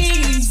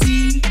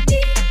lazy.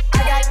 I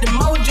got the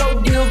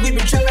mojo deals. We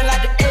been trapping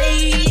like the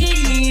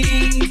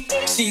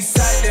 80s. She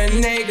said the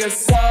nigga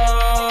so.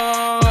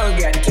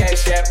 Got the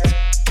cash app.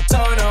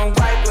 Told him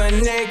wipe a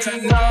nigga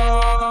no.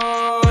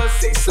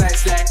 Say slash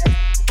slash.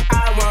 I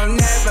won't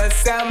never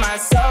sell my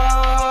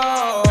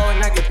soul.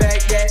 And I can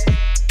back that.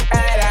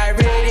 And I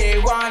really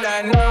wanna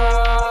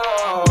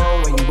know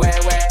when you wet.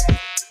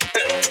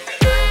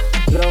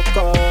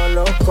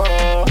 Loco.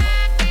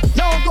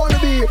 Yo, Gully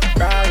B.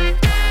 Right.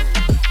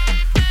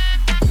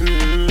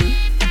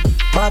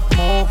 Bad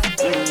move.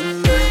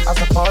 I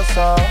suppose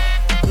so.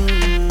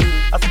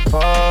 I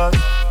suppose.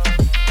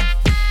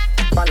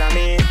 Follow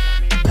me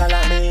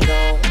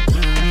now.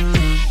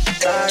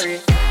 Sorry.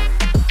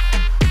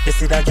 You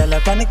see that girl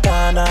up on the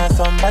corner.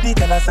 Somebody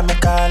tell us I'm a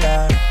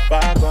caller.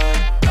 Bad one.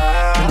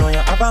 You know you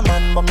have a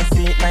man, but me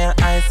see it now your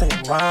eyes say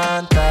you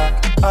want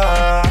her.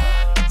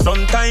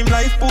 Sometime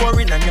life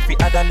boring and you fi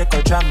add a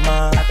little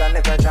drama.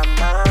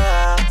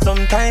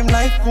 Sometime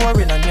life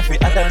boring and you fi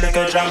add a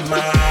little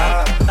drama.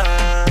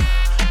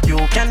 You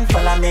can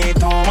follow me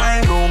to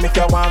my room if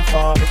you want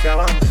for.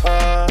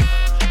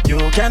 You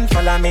can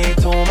follow me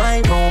to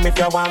my room if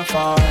you want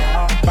for.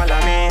 Follow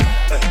me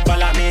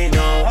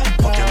now.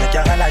 Okay, make you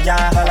holla,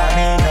 yeah, follow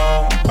me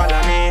now.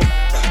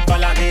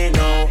 Follow me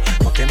now.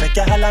 Okay, make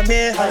you holla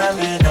me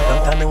now.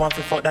 Don't tell me want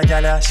to fuck that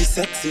gal, she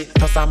sexy.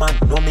 Toss a man,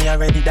 know me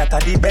already, that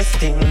are the best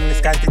thing. The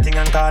sky's the thing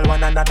and call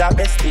one another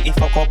bestie.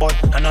 If I go but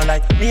I know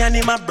like me and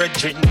him a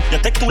brethren. You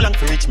take too long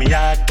to reach me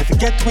yard. If you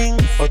get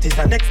wings, but it's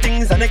the next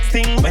thing, the next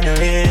thing. When you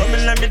ready, come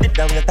and let me did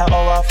that wait an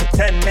hour for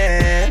 10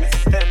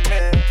 minutes.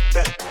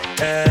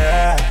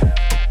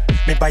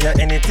 Me buy you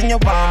anything you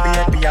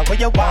want, baby, what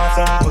you want.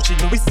 Some Gucci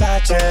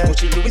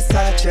Louis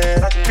Sache,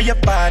 for your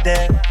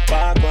body,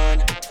 bag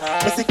one.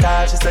 Missy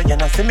call, she say you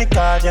not see me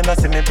call, you not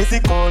see me busy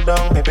cool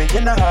down, maybe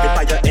you not hard. Me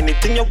buy you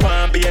anything you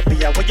want, baby,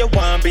 what you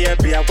want, baby,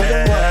 what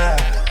you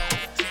want.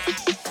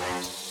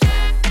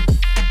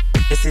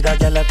 You see that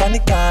girl up on the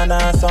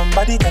corner,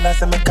 somebody tell her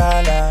say me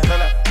call her.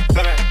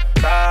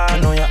 I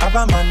know you have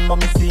a man, but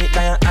me see it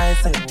now your eyes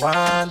say you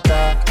want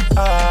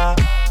her.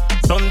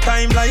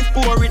 Sometimes life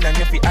boring and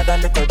if you add a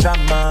little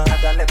drama,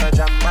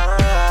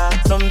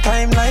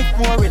 Sometimes life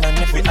boring and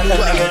if you add a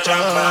little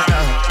drama.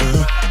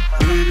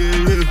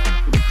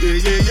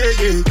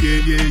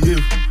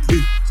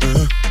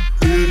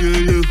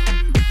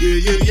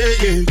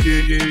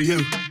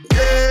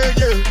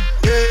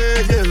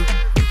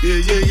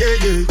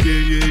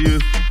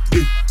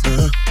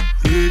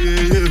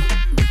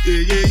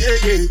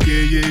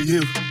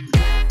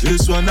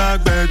 This one I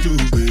bet you,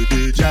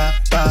 baby, ja,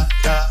 ba,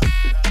 da.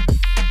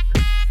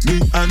 Me,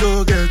 I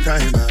no get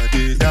time, I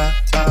did da,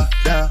 ba,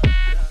 da.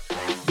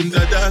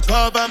 That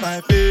cover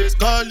my face,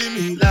 calling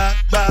me la,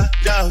 ba,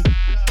 da.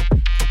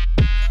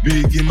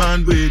 Biggie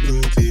man, we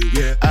don't say,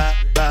 yeah, ah,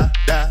 ba,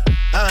 da.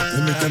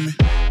 Tell me,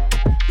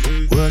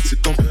 what's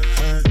it come?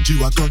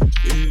 G-Wagon,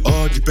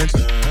 all the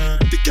Bentley,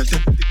 the girl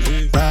them,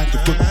 ride the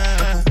whip,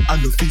 I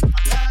no feet,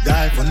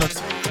 die for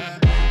nothing.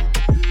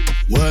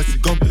 What's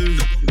it come?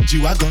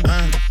 G-Wagon,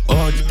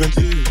 all the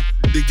Bentley,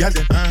 the girl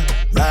them,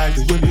 ride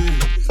the whip,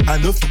 I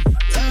no feet,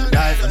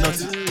 die for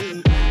nothing.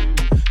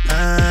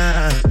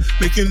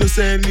 Make you no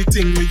say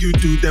anything when you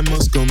do, them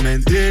must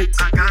commentate.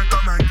 I can't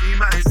come and keep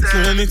myself. So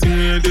anything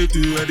when they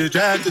do, they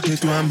try to get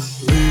to my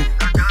way.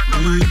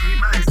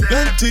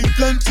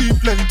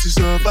 Plenty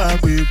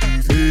survive we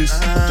face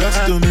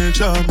just to make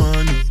sure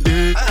money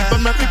day. But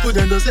my people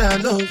then don't say I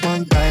know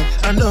one guy,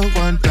 I know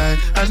one guy,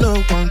 I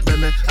know one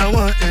payment. I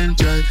want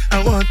enjoy,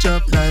 I want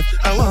job life,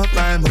 I want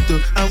buy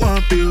motor, I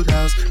want build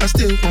house, I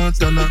still want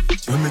to know.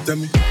 Tell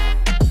me,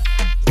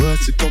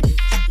 what's it come?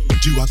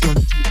 G-Wagon,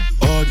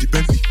 all the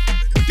Bentley,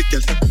 the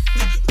girls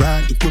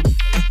ride the whip,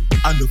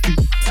 I no feet,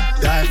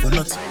 die for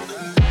nothing.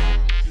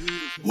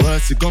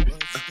 What's it come?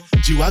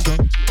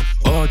 G-Wagon,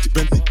 all the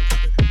Bentley,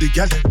 the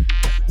girls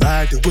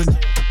ride the whip,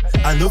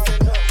 I no feet.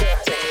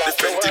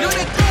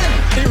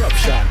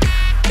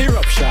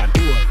 Eruption,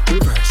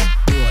 reverse,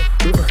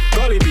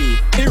 Gully B,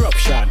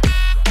 eruption,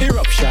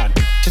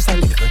 just a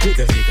little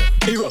jigger,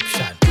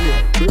 eruption,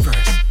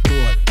 reverse,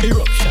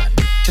 eruption,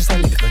 just a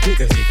little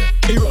jigger,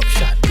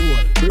 eruption,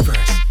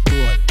 reverse,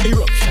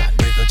 eruption,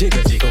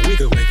 jigger,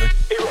 wiggle,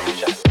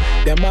 eruption.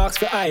 Them marks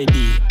for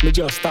ID, me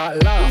just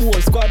start laugh.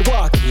 Whole squad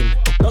walking,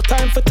 no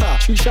time for talk.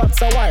 3 shots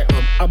of white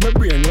rum, and my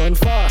brain run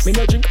fast. Me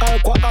no drink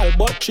alcohol,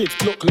 but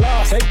chips look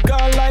lost. Head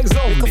gone like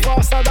zombie, little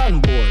faster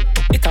than bull.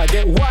 It'll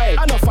get wild,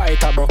 and no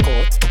fight a broke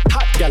out.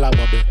 Hot gal a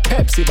bubble,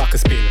 Pepsi back a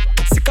spill.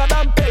 Sicker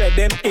than Pele,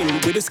 them ill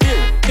with the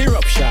skill.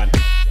 Eruption,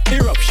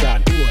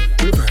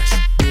 reverse,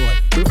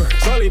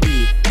 Gully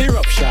B,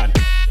 eruption,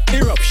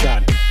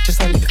 just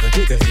a little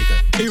jigger,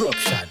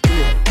 eruption,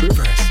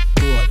 reverse,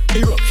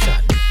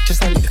 eruption,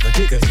 just a little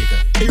jigger,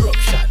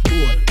 eruption,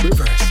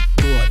 reverse,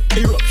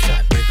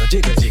 eruption,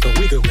 jigger,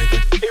 wiggle,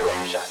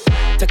 eruption.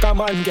 Take a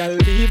man, girl,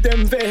 leave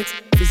them vex.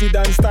 Fizzy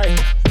dance style,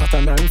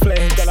 pattern and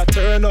flex. Girl, I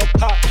turn up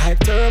hot like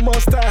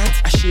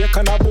thermostat. I shake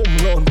and a boom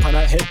round pan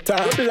a head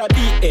tap. Rebel a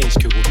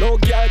DHQ, no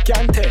girl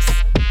can test.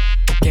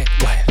 Get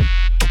wild.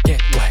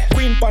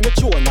 Queen pan the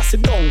throne, I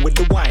sit down with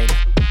the wine.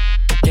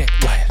 Get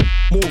wild,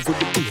 move with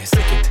the bass.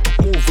 Flick it,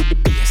 move with the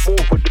bass.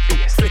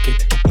 Flick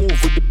it,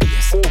 move with the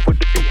bass.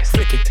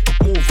 Flick it,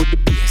 move with the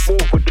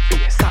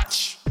bass.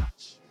 Touch.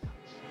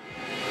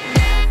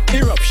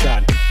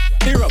 Eruption,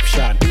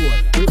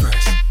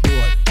 reverse,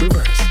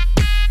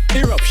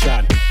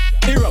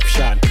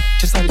 eruption,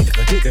 just a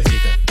little jigger,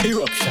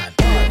 eruption,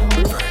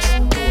 reverse,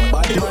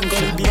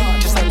 eruption,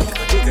 just a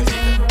little jigger,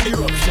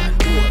 eruption,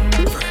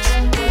 reverse,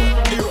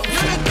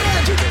 eruption,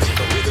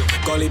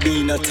 Gully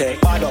B no take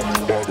bad up.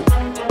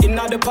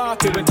 Inna the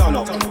party we turn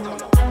up.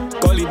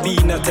 Gully B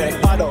no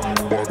take bad up.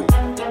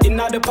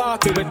 Inna the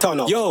party we turn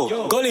up.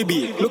 Yo, Gully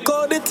B, look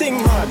how the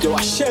thing mad. Yo,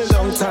 a shell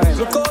long time.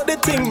 Look how the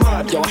thing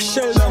mad. Yo, a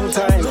shell long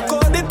time. Look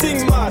how the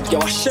thing mad. Yo,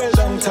 a shell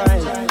long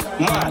time.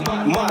 Mad.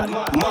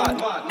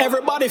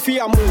 Everybody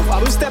fear move. I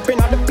will step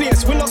in at the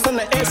place. We not send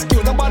the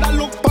excuse. Nobody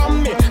look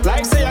on me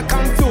like say I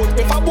can't do.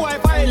 If a boy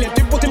violate,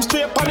 you put him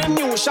straight on the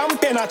new.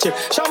 Champagne at you.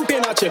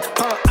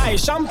 Pan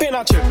ice. Champagne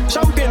at you.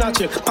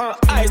 Pan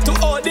ice. To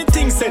all the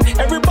things said.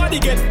 Everybody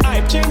get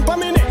hype. Chain pa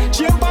me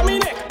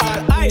neck.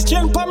 All ice.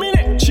 Chain pa me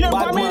neck.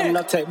 Bad man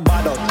not take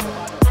bad up.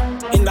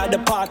 Inna the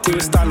party we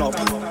stand up.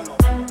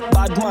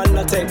 Bad man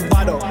not take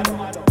bad up.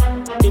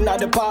 In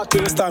the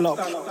parking stand up.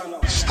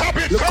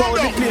 Look how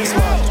the place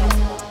mad.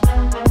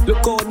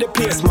 Look how the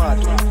place mad.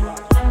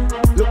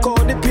 Look how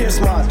the place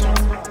mad.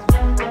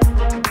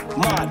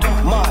 Mad.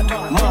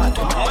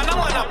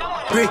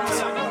 Brick.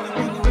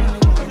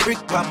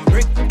 Brick pam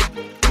brick.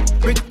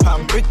 Brick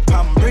pam brick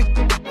pam brick.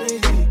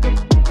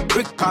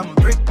 Brick pam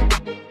brick.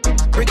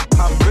 Brick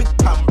pam brick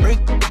pam brick.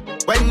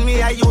 When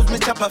me I use my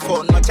chopper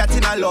phone, no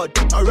chatting a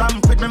lot. I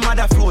ramp with my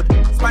mother food.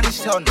 Spanish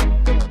town.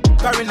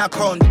 Carrying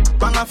account,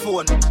 bang a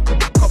phone,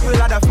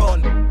 couple other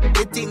phone.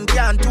 The thing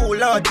can't too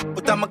loud,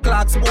 but I'm a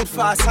clock boot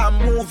fast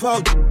and move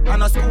out.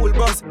 On a school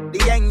bus,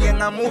 the young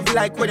I move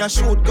like when you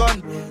shoot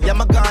gun. Yeah,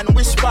 my gun,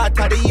 which part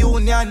of the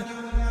union?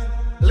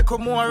 Look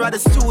more at the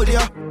studio.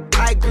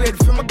 High grade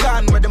from my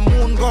gun where the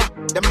moon go.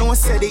 Them no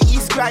say the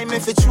East crime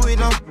if it's true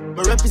enough.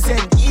 I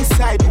represent East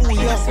Side, ooh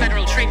yeah. The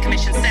Federal Trade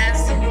Commission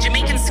says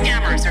Jamaican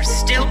scammers are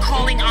still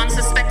calling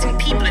unsuspecting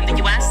people in the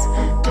US,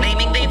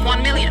 claiming they've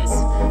won millions.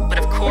 But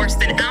of course,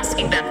 then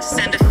asking them to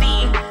send a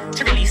fee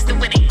to release the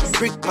winnings.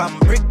 Brick pam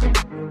brick.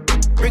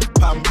 Brick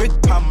pam brick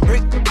pam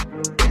brick.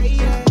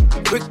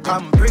 Brick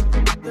pam brick.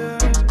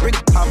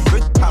 Brick pam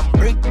brick pam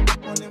brick.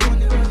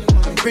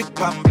 Brick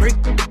pam brick.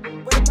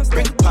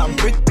 Brick pam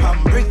brick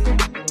pam brick.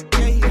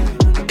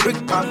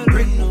 Brick pam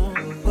brick.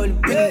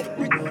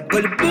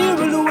 Gully B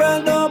really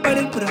well,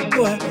 nobody put a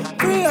door.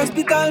 Free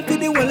hospital for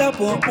the wall of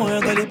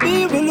poor. Gully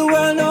B really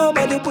well,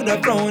 nobody put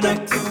a frown on.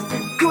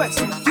 US,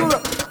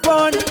 Europe,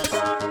 born.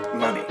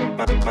 Mommy,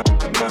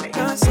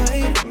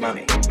 outside.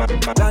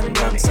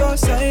 London, so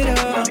side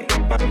up.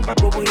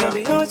 But we have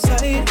it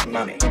outside.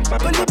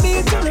 Gully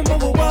B tell them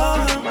over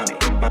one.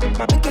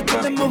 Make it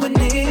tell them over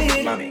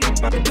need.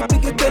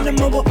 Make it tell them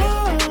over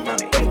one.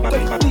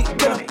 Gully B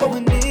tell them over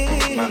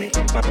need.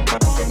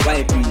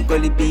 Why breathe?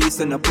 Gully B,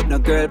 son, I put no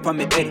girl on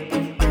me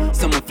head.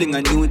 Someone fling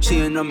a new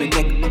chain on me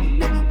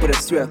neck. But I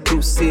swear,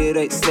 crusade,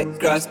 right set,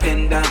 cross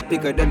pendant,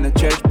 bigger than a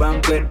church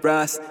banquet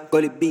brass.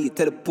 Gully B,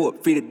 tell the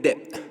Pope, free the debt.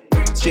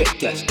 Straight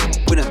cash,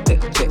 we not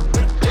take check.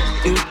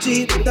 You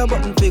cheat with the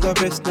button figure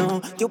press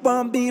now. You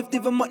want beef,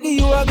 different money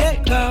you a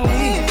get now.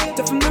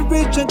 Take from the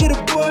rich and get a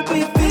poor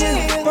beef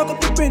feel. Fuck up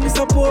the brain,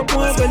 support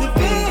more Gully B.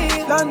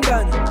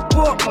 London,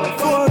 walk more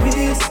for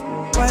this.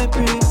 Why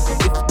breathe?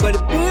 If Gully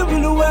B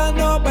really well,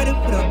 nobody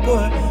put a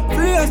poor.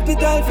 Free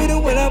hospital for the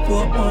well of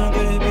poor.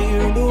 Gully B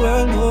really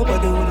well,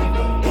 nobody would have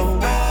gone.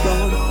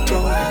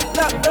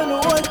 Lock down the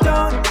whole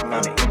town.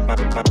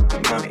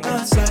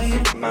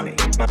 Outside.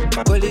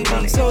 Gully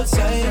B's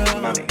outside.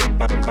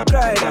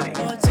 Cry down.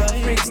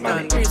 Outside. Brixton.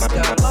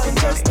 Manchester.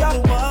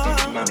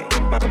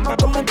 I'ma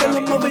come and tell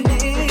them what we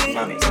need.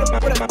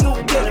 What I do,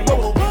 tell them what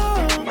we want.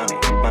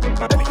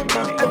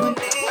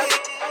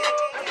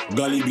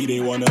 Gully B, they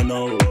wanna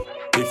know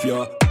if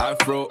you're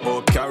Afro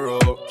or Caro.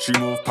 She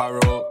move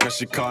paro, cause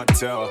she can't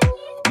tell.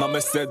 Mama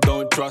said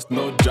don't trust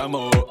no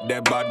jammo.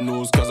 They're bad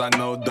news cause I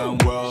know damn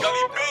well.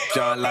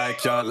 Can't lie.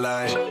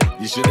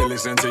 You should've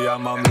listened to your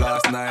mom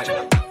last night.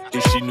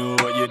 If she knew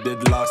what you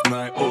did last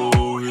night.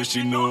 Oh, if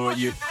she knew what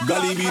you...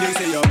 Gully B, they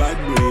say you're bad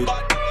breed.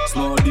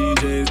 Small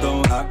DJs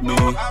don't act me.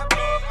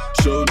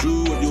 Show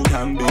you what you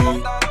can be.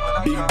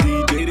 Big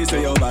DJ, they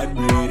say you're bad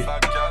breed.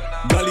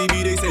 Gully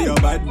B, they say you're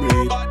bad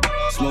breed.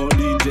 Small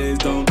DJs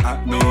don't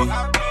act me.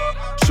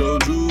 Show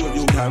you what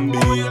you can be.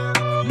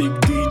 Big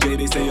DJ,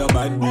 they say you're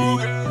bad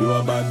breed. You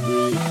are bad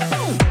breed.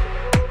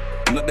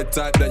 Not the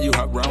type that you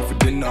have round for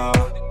dinner.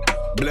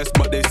 Blessed,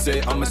 but they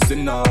say I'm a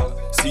sinner.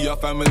 See your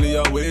family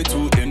are way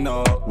too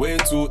inner.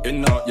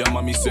 Your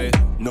mommy say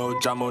no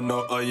jamo,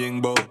 no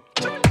oyingbo.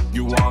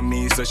 You want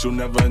me, say she'll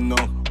never know.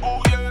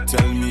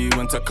 Tell me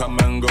when to come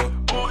and go.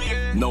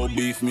 No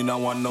beef, me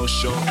not want no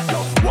show.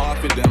 War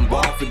for them,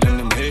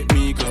 them hate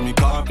me cause me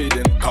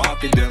confident.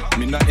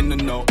 Me not in the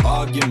no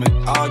argument.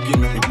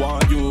 Me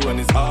want you and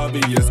it's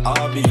obvious.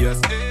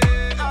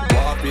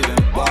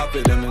 War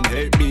for them and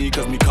hate me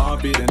cause me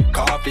confident.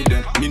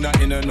 Me not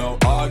in a no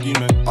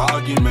argument.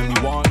 Me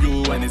want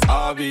you and it's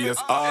obvious.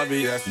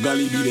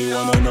 Gully B, they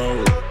wanna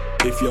know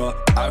if you're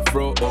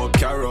Afro or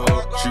Caro.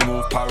 She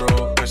move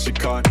paro cause she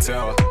can't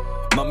tell.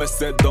 Mama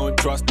said don't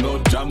trust no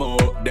jammo.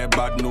 They're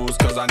bad news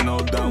cause I know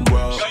damn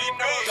well.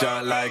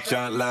 Can't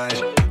lie.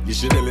 You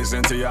should've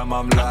listened to your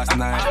mom last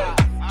night.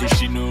 If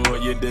she knew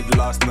what you did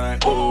last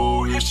night.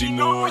 Oh, if she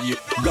knew what you...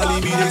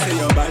 Gully B, they say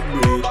you're bad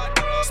breed.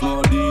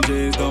 Small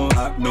DJs don't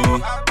act me.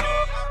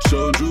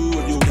 Show you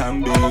what you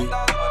can be.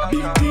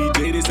 Big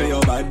DJ, they say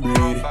you're bad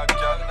breed.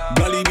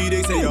 Gully B,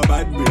 they say you're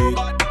bad breed.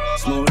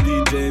 Small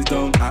DJs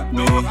don't act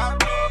me.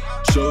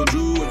 Show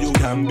you what you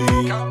can be.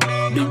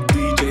 Big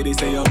DJ, they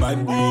say you're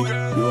bad breed.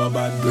 You are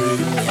bad breed.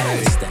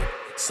 Yeah,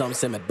 some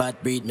say me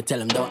bad breed, me tell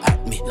them don't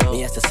act me.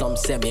 Me as to some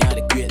say me are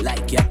the great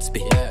like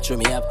Gatsby. True,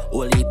 me have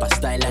whole heap of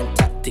style and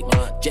tactics.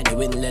 dramatic.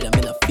 Genuine leather,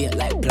 me no feel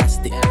like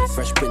plastic.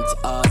 Fresh Prince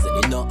of Ours,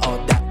 and you know how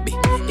that be.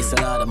 It's a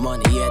lot of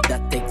money, yeah,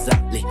 that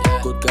exactly.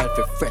 Good girl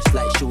for fresh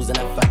like shoes in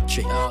a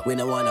factory. We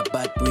don't want a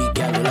bad breed,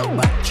 girl, we love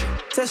battery.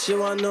 Says she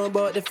want know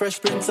about the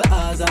Fresh Prince of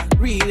Ours.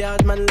 Really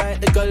hard man like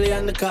the Gully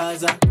and the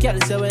Kaza. Girl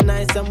say we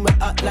nice and we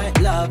hot like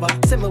lava.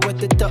 Say me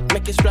wet it up,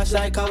 make it splash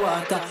like a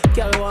water.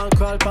 Girl want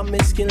crawl from me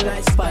skin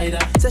like spider.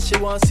 Says she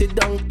want sit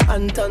down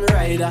and turn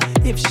rider.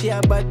 If she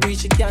a bad breed,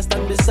 she can't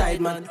stand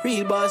beside man.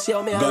 Real boss,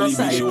 yo, me on the side.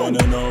 Gully B, she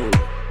wanna know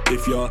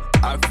if you're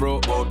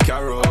Afro or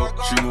Caro.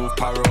 She move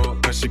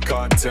paro, cause she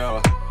can't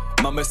tell.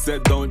 Mama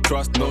said don't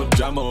trust no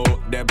jammo.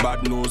 They're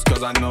bad news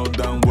cause I know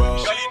them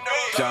well.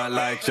 Can't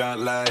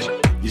lie.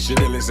 You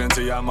should've listened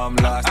to your mom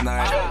last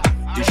night.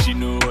 If she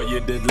knew what you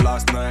did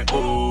last night.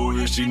 Oh,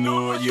 if she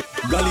knew what you...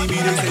 Gully B,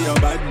 they say you're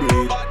bad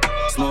breed.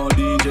 Small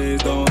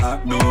DJs don't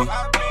at me.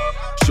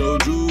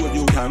 Showed you what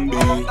you can be.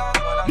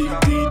 Big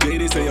DJ,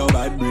 they say you're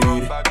bad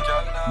breed.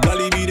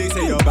 Gully B, they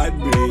say you're bad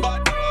breed.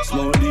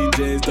 Small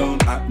DJs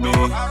don't at me.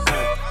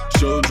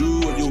 Showed you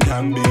what you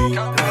can be.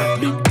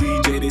 Big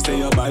DJ, they say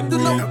you're bad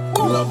breed.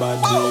 You're a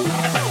bad breed.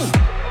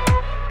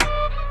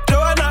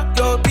 Joanna,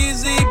 your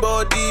busy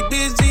body,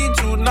 busy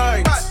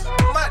tonight.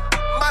 Mad.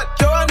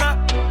 Joanna,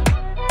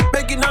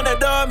 begging on the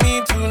door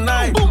me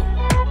tonight.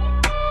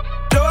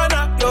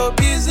 Joanna, your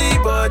busy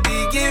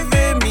body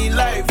giving me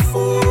life,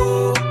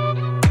 oh,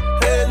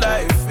 hey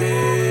life,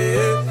 hey.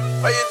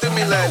 Why you do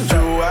me like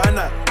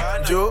Joanna,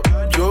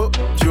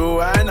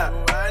 Joanna?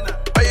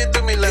 Why you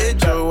do me like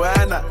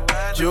Joanna,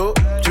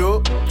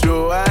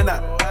 Joanna?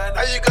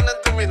 How you gonna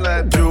do me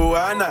like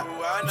Joanna,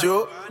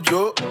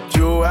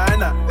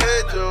 Joanna?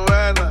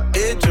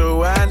 Hey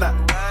Joanna,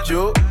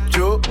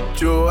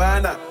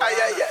 Joanna. Ay.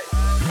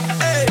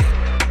 Hey,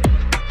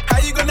 how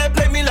you gonna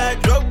play me like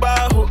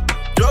Drogba, ho?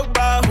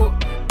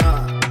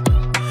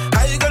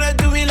 How you gonna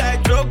do me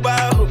like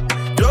Drogba, ho?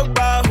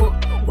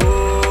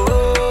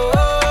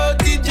 Oh,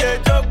 DJ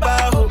Drogba,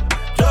 ho.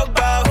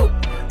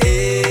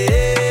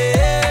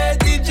 Hey,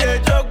 DJ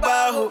Drogba,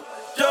 ho.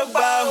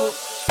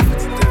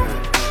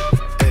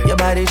 Your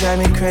body drive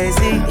me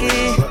crazy.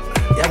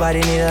 Your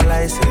body need a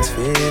license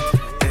fit.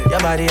 Your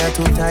body are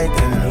too tight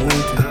and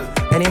neat.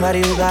 Anybody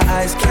who got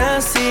eyes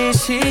can't see.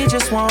 She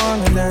just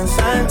wanna dance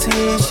and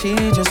tease. She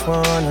just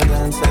wanna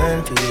dance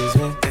and tease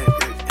me.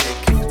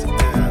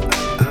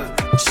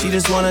 She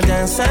just wanna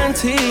dance and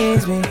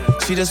tease me.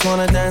 She just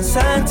wanna dance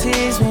and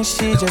tease me.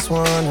 She just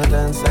wanna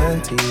dance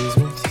and tease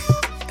me.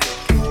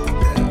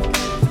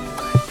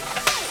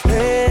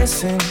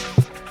 Listen,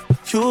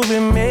 you've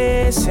been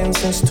missing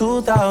since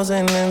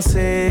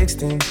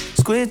 2016.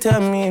 Squid tell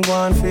me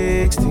go and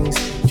fix things.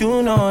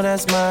 You know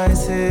that's my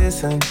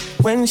assistant.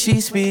 When she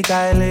speak,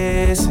 I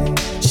listen.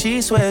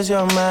 She swears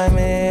you're my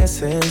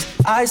missus.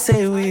 I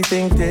say we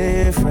think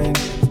different.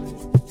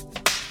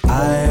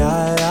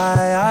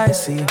 I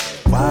see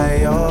why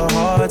your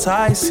heart's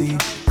icy.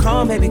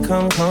 Come baby,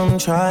 come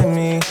try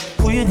me.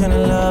 Who you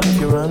gonna love if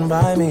you run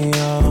by me,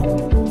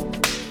 oh?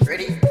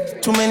 Ready?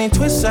 Too many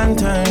twists and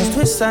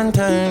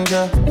turns,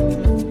 yeah.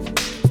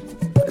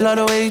 Love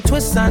the way you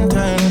twist and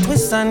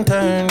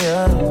turn,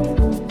 yeah.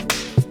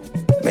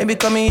 Maybe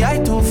call me I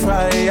too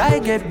fry, I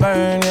get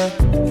burned, yeah.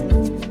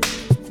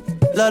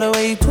 Love the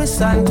way you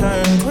twist and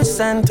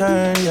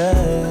turn,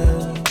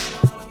 yeah.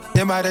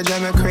 Your body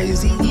drive me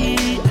crazy.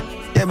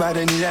 Your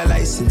body need a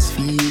license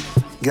fee.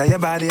 Got your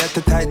body at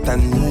the tight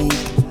and neat.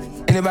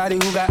 Anybody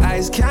who got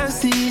eyes can't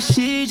see.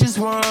 She just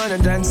wanna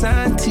dance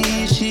and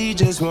tease. She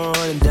just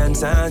wanna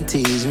dance and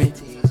tease me.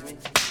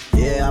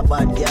 Yeah, a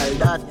bad girl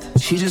that.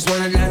 She just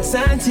wanna dance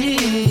and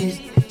tease.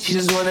 She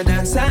just wanna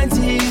dance and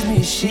tease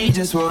me. She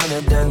just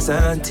wanna dance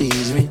and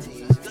tease me.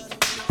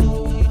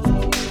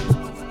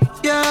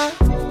 Yeah,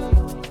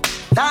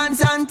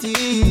 dance and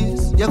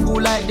tease. You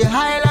cool like the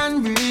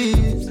Highland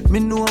breeze. Me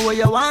know what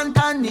you want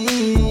and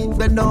need.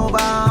 Bend over,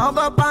 hug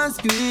up and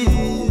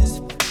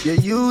squeeze. You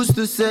used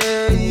to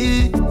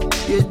say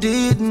you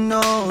didn't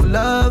know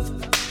love.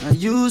 I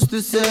used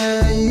to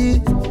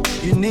say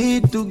you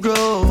need to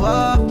grow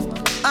up.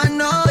 I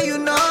know you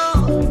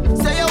know.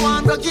 Say you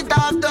want rock it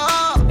off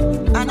though.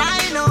 And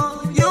I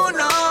know, you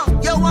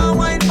want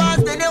wine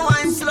fast and you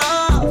wine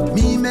slow.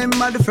 Me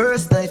remember the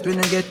first night when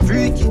you get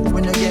freaky,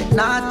 when you get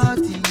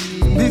naughty.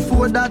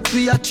 Before that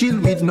we a chill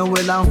with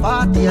Noel and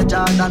party, a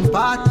Jordan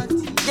party.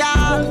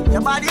 Girl,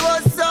 your body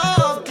was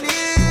so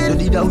clean. You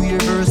did a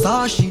weird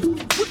Versace.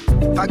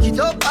 Pack it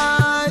up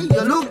high,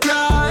 you look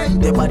right.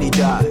 Your body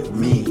drive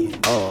me,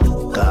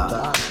 oh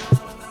God.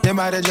 Your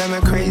body drive me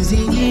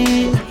crazy.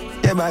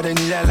 Your body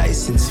need a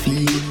license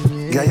fee.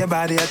 Got your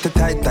body at the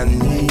tight and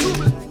neat.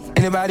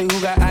 Anybody who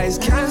got eyes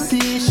can't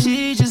see.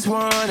 She just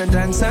wanna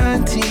dance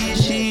and tease.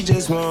 She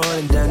just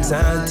wanna dance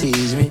and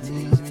tease me.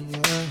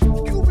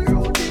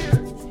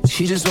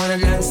 She just wanna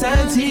dance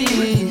and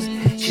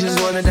tease. She just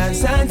wanna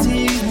dance and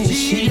tease me.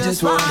 She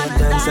just wanna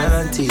dance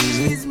and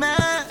tease me.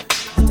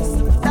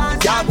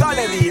 Yeah,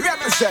 Gully B,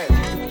 represent.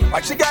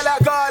 What she got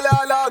a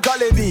call,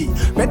 Gully B.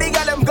 Many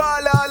gal them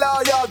call,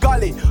 yo,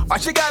 Gully.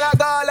 What she got a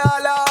call,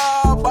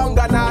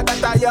 Bangana,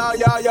 that,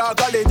 yo,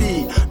 Gully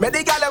B.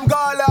 Make the girl them go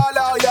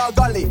la yo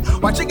Gully.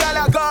 Watch the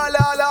girl go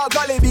la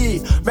Gully B.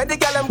 Make the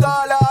girl them go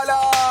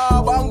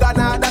la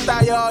Bongana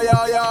that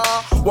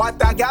yo. What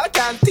a girl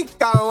can tick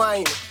and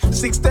wine.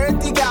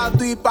 6:30 girl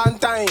do it on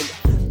time.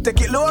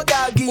 Take it low,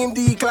 girl, give him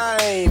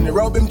decline.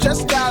 Rub him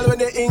chest, girl, when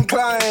they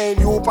incline.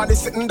 You up on the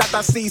sitting that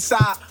a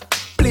seesaw.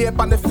 Play up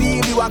on the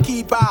field, you a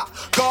keeper.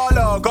 Go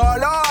low,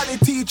 the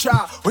teacher.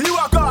 Who you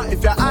a go?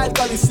 If your eye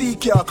Gully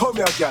seek you, come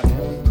here, girl.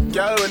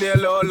 Girl, when you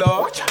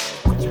low.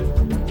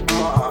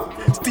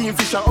 Steam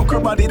fish and okra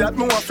body that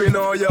me want to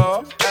know,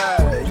 yo.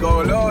 Hey,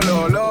 go low,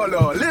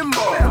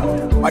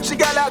 limbo. Watch the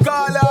girl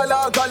go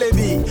low, Gully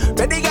B.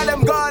 Make the girl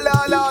them go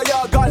low,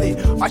 yo, Gully.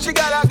 Watch the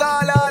girl go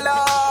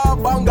low,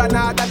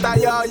 Bongana that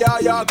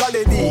yo,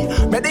 Gully B.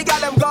 Make the girl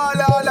them go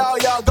low,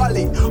 yo,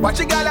 Gully. Watch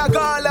the girl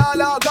go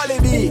low, Gully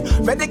B.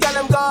 Make the girl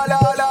them go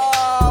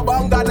low,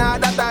 Bongana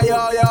that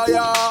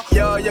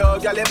yo,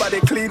 girl, your body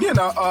clean, you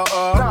know,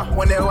 Nah,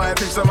 when they want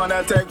to some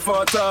man, take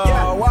photo.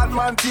 Yeah. One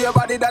man to your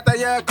body that a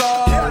year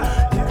call.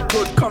 Yeah.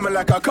 Good coming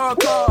like a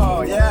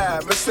cocoa. Yeah,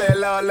 me say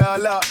la.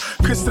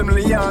 Christian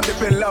Leon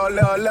dipping low.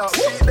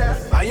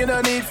 And you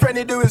don't need friend,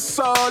 you do it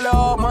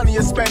solo. Money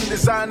you spend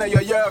designer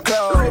your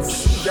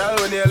clothes. Girl,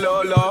 when you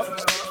low.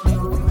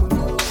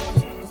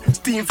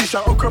 Steam fish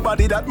and okra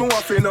body that me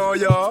want to know,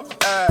 yo.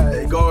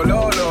 Hey, go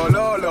low,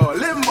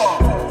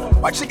 limbo.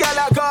 Watch the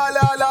girl go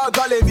low,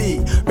 Gully B.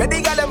 Make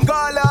the girl them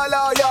go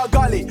low, yo,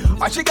 Gully.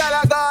 Watch the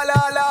girl go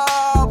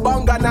low,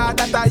 Bongana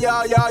that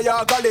yo,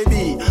 Gully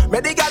B.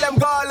 Make the girl them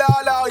go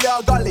low,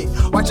 yo, Gully.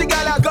 Watch the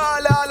girl go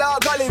low,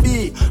 Gully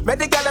B. Make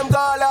the girl them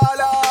go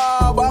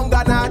low,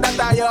 Bongana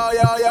that yo.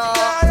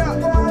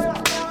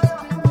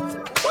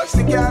 Watch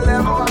the girl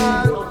them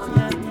man.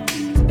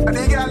 And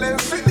the girl them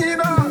sitting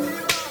up.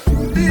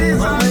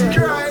 Jesus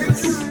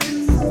Christ.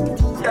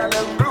 Girl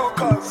them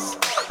glucose.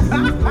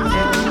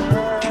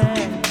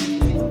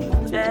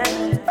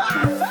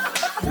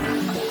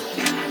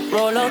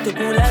 Roll out the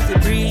pool as a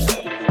breeze.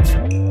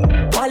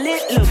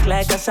 Wallet look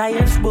like a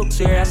science book,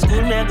 where a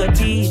school never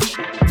teach.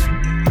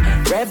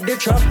 Rev the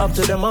truck up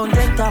to the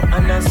mountain top,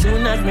 and as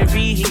soon as me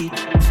reach,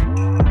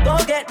 go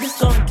get the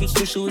sun, kick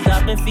the shoes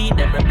off my feet,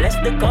 then I bless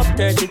the cup,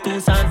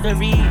 32 songs to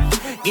read.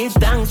 Give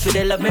thanks for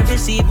the love me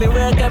receive, me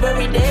work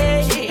every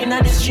day in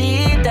the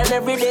street, and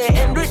every day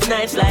end with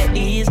nights like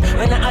these.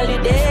 When a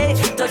holiday,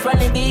 touch on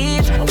the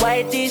beach, a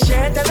white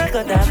t-shirt and a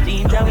cut off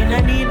jeans, and we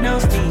not need no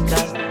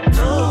sneakers.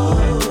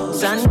 No.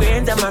 Sun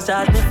grains and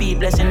massage my feet,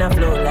 blessing a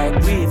flow like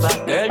river.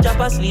 Girl drop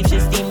asleep, she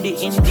steam the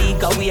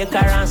indica, wake her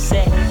and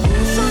say,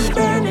 sun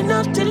burning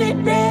up till it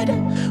red.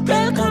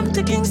 Welcome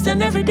to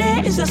Kingston every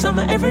day. It's a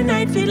summer every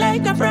night, feel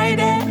like a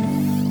Friday.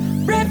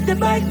 Rev the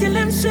bike till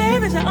I'm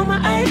save. It's on my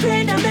high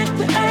grade, I make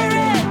me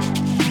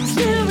irate.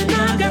 Still we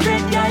not got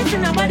red guys,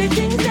 and nobody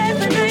thinks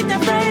every night a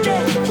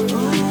Friday.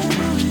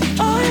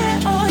 Oh yeah.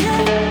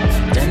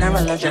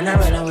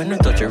 General, when you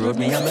touch the road,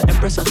 me I'm an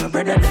empress of my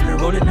brother, then we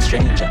rolling a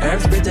stranger.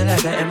 Herbs pretty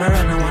like an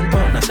emerald and 1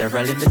 pound. Now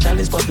several in the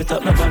chalice, but we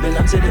talk no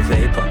Babylon to the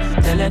vapor.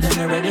 Tell her them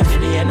they're ready for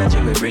the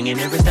energy, we bringing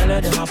every style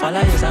of them a follow,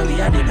 yes, how we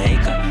are the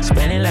maker.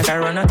 Spending like I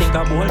run, I think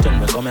of Bolton.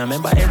 We come and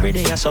remember every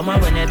day of summer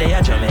when you're there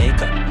at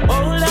Jamaica.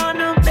 Hold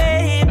on,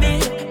 baby,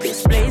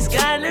 this place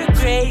kinda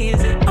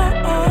crazy.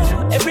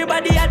 Oh,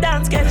 everybody a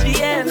dance, catch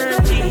the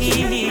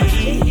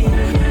energy.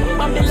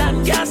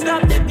 Babylon can't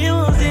stop the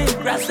music.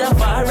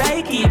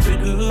 Rastafari keep it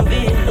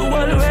grooving. The whole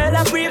world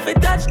a pray for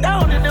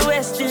touchdown in the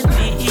West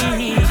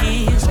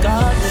Indies.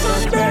 God, the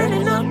sun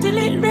burning up till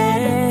it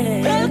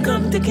red.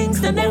 Welcome to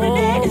Kingston every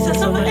day. It's a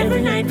summer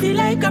every night, feel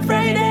like a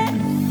Friday.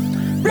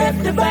 Rep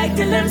the bike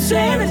till I'm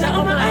swear. It's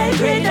on my high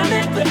grade, I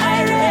make me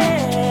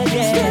irate.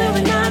 Still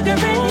we not got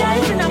red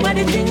lights, and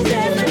nobody thinks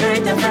every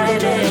night a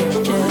Friday.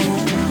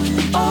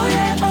 Oh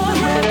yeah,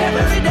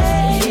 every day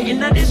in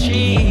the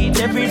street,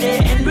 every day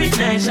end with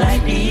nights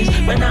like these.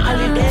 When a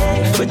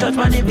holiday, we touch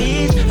on the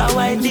beach, a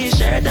white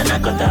t-shirt and a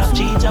cut off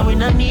jeans, and we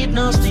don't need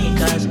no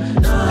sneakers.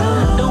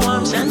 No, the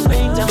warmth and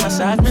springs, I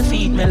massage my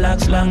feet, me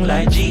locks long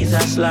like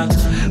Jesus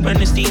locks. When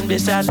the steam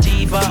this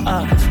sativa,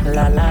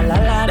 la la la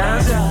la,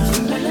 dance, la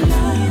la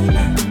la,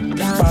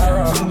 dance.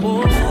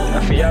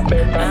 I feel a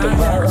bit back to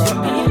Barra.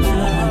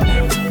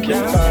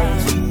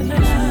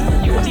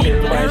 You are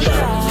still my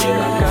shot,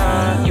 Jerica.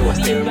 You are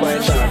still my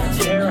shot,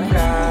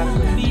 Jerica.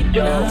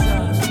 Yo,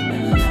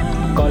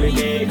 Gully B.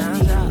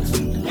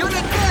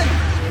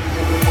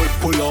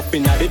 Pull up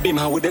in the beam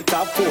with the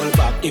top pull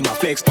back. In my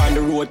flex on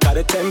the road to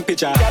the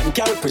temperature.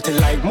 Girl pretty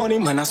like money,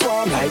 man, I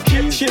swarm like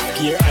cheese. Shift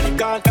gear and I'm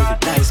gone with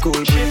the nice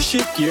cold breeze.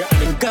 Shift gear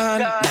and I'm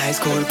gone, nice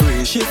cold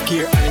breeze. Shift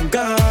gear and I'm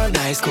gone,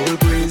 nice cold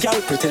breeze.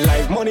 Girl pretty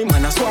like money,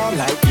 man, I swarm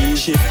like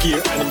cheese. Shift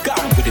gear and I'm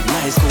gone with the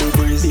nice cold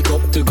breeze. Pick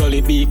up to Gully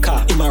B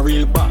car, in my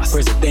real boss.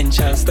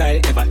 Presidential style,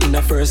 ever in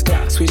a first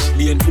class. Switch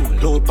lane, full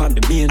load on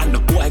the main. And the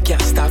boy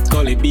can't stop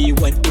Gully B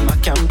when in my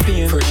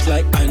campaign. Fresh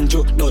like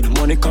Andrew, now the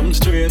money comes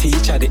straight.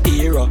 Teacher the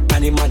era,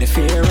 and him the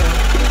fear.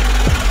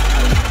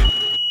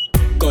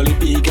 Gully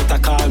B get a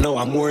call now,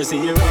 I'm more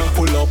zero.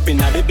 Pull up in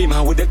the beam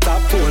with the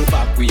top pull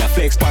back. We a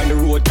flex on the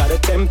road to the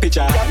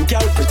temperature.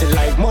 Girl pretty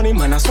like money. money,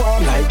 man, I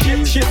swarm like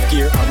bees. Shift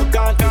gear, I was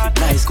gone.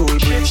 Nice cold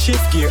breeze.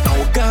 Shift gear, I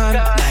was gone.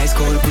 Nice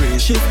cold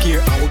breeze. Shift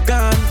gear, I was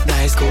gone.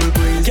 Nice cold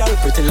breeze. Girl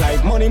pretty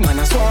like money, man,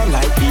 I swarm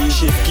like bees.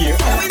 Shift gear,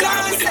 I was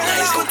gone with the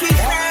nice cold breeze.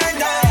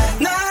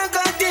 Now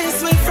got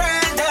this with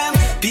friend them.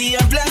 Be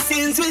a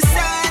blessings we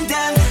send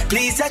them.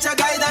 Please touch a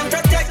guide and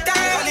protect them.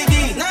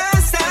 Now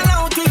stand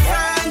out with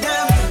friend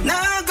them.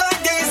 Now got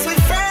this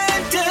with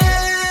friend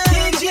them.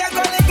 DJ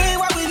Gully B,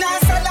 what we not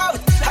sell out.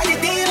 How you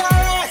deal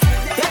alright?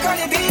 Yeah,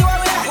 Gully B,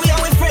 what we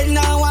are with friend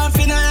now, one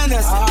fin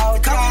honest.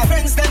 Cause we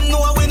friends them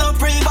know we no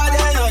pre-bad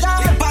energy.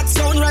 Bad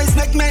sunrise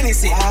make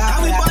menacing.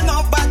 And we burn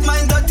up bad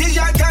mind, dirty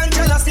I can't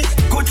jealousy.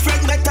 Good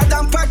friend better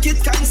than pocket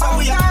cancer.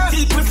 We are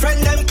people friend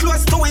them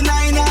close to we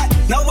nine.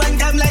 Now when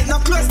them like no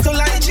close to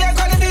line. DJ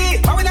Gully B,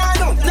 what we not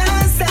do?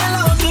 Now sell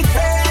out with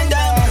friend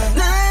them.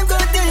 Now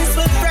got this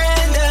with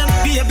friend them.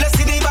 Be a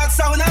blessing the bad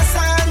sound and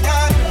sound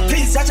them.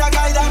 Please touch a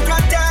guide and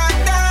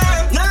protect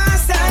them. Now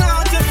sell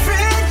out with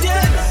friend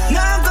them.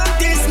 Now got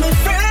this with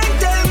friend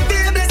them. Be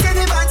a blessing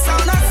the bad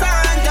sound and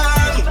sound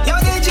them. Yo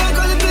DJ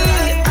Gully B,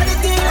 I did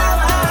the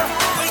love.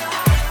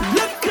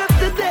 Look at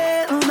the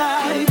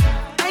daylight.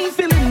 I'm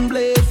feeling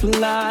blessed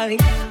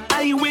like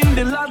I win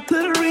the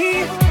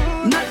lottery.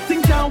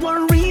 Nothing can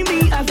worry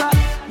me as I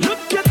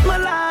look at my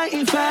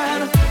life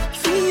and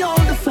see all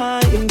the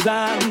signs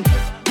I'm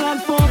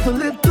glad for the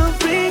little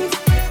things.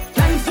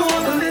 Thanks for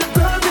the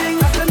little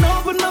things. I can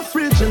open my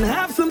fridge and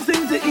have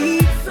something to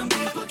eat. Some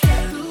people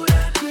can't do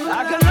that.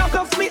 I can lock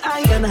off my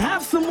eye and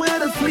have somewhere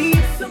to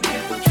sleep. Some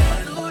people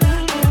can't do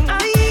that.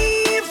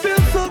 I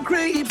feel so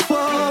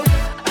grateful,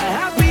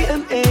 happy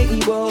and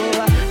able.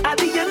 At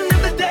the end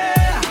of the day,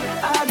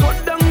 I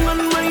got down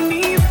on my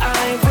knees.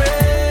 I pray.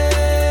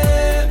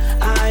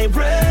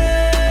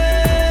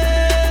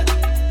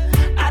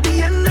 At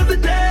the end of the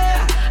day,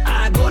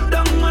 I go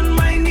down on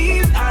my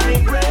knees.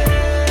 I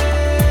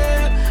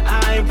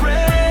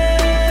pray.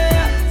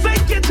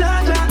 Thank you,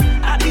 Jaja.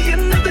 At the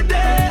end of the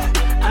day,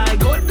 I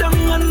go down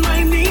on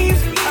my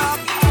knees.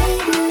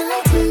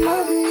 Night and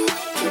morning,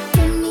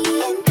 keeping me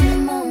in the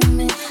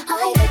moment.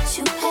 I bet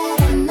you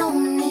hadn't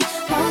known it.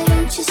 Why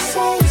don't you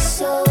say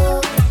so?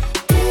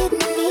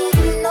 Didn't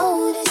even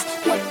notice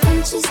what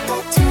punches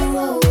got to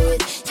roll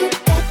with. You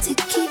got to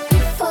keep me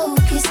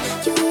focused.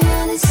 You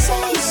wanna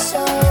say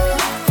so?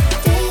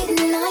 Day and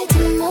night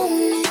and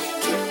morning,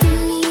 keeping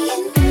me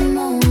in the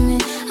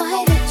moment.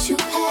 I bet you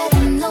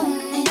hadn't known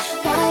it.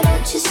 Why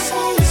don't you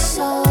say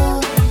so?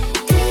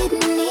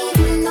 Didn't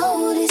even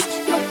notice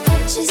what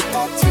punches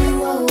got to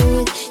roll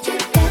with. You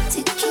got to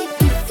keep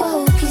me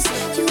focused.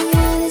 You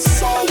wanna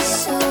say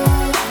so?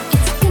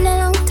 It's been a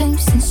long time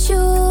since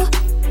you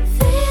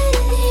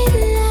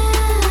feeling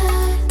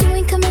like you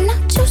ain't coming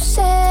out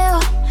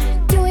yourself.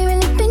 You ain't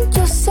really been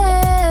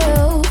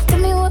yourself. Tell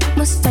me what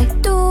must I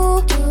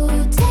do to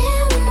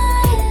tell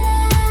my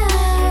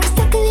life? 'Cause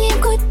luckily I'm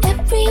good at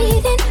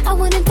reading. I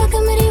wouldn't fuck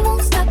him, but he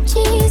won't stop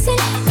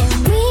cheesing. And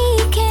we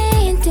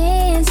can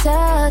dance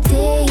all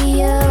day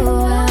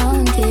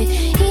around it.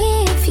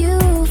 If you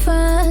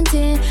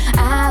frontin',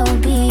 I'll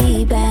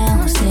be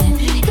bouncing.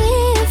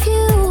 If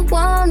you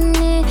want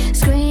it,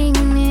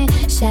 scream it,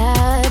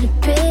 shout it,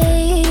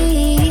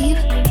 babe.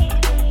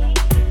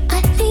 I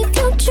leave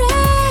you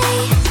dry.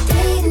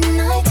 Day and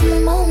night and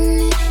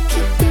morning,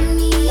 keeping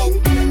me in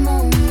the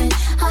moment.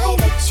 I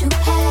bet you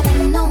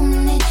hadn't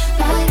known it.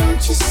 Why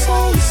don't you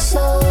say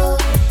so?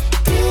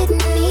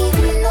 Didn't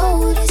even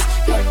notice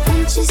what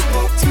punches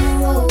got to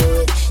roll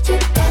with. You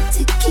got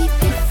to keep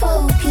me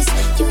focused.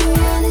 You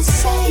wanna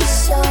say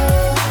so?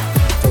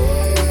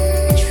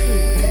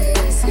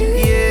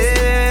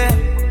 Yeah.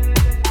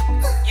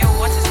 Yo,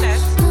 what is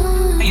that?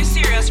 Are you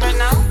serious right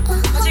now?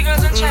 Put your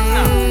girls in check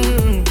now.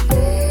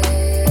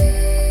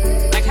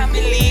 I can't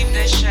believe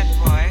this shit,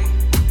 boy.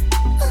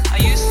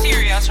 Are you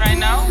serious right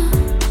now?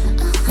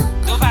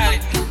 Don't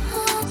violate me.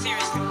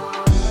 Seriously.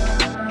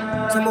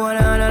 Some boy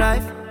on a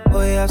life.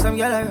 Oh, you have some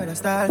girl I rather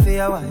style for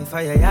your wife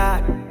for your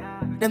yard.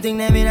 Them think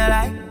them in a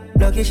lie.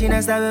 Lucky she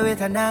not stab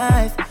with a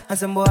knife. And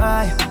some boy,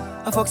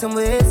 I fuck some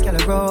ways, girl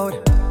a road.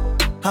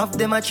 Half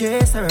them a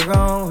chase her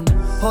around.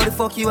 How the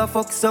fuck you a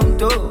fuck some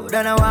dude?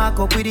 Then I walk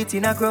up with it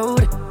in a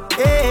crowd.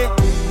 Hey,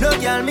 no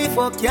girl me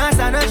fuck, can't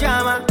stand no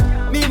drama.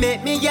 Me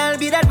make me girl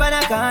be that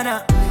banana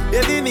corner.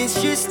 Baby miss,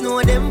 she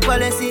know them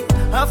policy.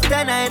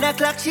 After 9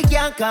 o'clock she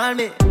can't call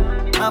me.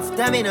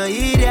 After me no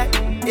hear that,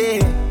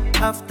 yeah.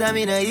 After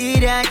me no hear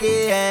that,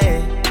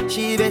 yeah.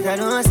 She better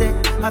know say,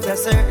 after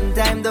certain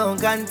time don't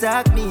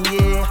contact me,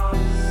 yeah.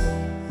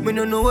 Me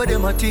no know what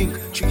them a think.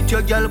 Treat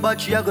your girl but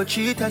she a go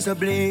cheat as a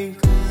blink.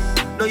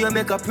 Now you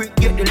make a prick,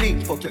 get the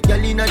link. Fuck your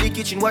girl inna the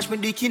kitchen, wash me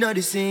dick inna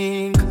the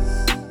sink.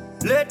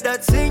 Let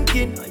that sink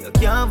in. You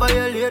can't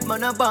violate,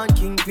 man, a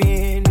banking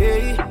pin,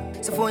 hey.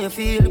 So for you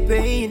feel the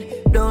pain,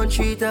 don't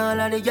treat all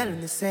of the girl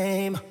the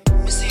same.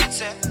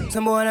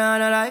 Some boy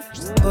on a life.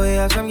 Oh, you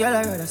have some girl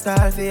I rather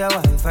style for your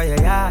wife or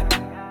your yard.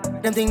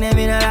 Them think them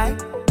in a lie.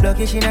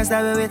 Lucky she not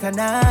stab with a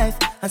knife.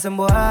 And some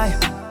boy,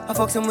 I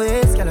fuck some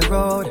ways, girl a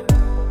road.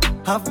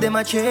 Half them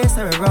a chase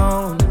her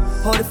around.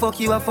 How the fuck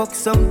you a fuck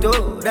some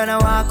dude? And I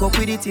walk up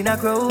with it in a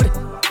crowd.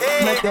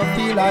 Make you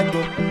feel like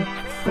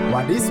though?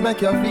 What this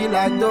make you feel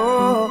like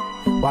though?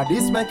 What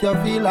this make you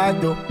feel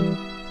like though?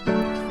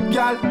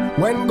 Girl,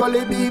 when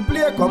Gully B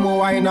play, come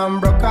wine and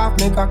broke off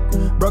me cock,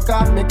 broke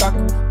off me cock.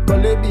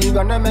 Gully B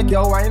gonna make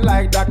you wine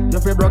like that. You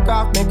feel broke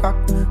off me cock,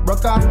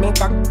 broke off me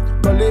cock.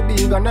 Gully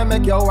B gonna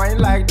make you wine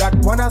like that.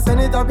 Wanna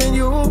send it up in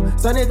you,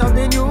 send it up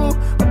in you,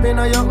 up in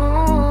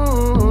your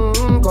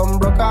come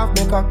broke off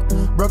me cock,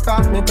 broke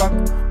off me cock,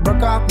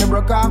 broke off me,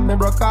 broke off me,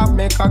 broke off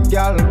me cock,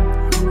 girl.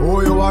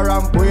 Who you are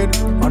ramp with?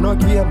 I no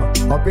game.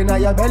 Up in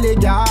your belly,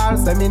 girl.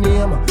 Say me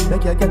name.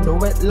 Make you get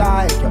wet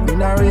like you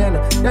in a rain.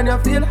 Then you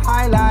feel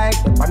high like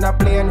you on a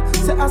plane.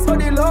 Say I saw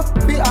the love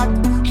be hot.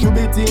 Should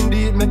be team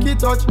deep, make it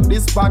touch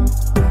this spot.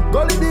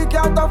 Gully B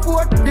can't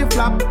afford the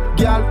flap.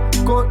 Girl,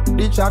 cut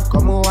the chat.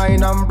 Come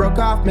wine and broke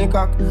off me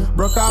cock,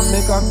 broke off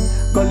me cock.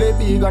 Gully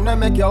B gonna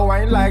make you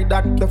wine like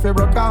that. You feel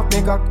broke off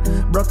me cock,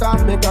 broke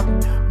off me cock.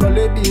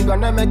 Gully B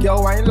gonna make you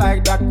wine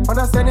like that.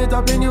 Wanna send it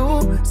up in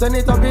you, send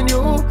it up in you.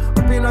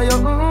 Up in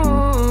your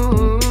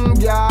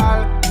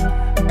girl.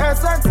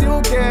 SX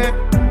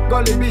UK,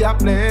 Gully B a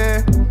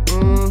play.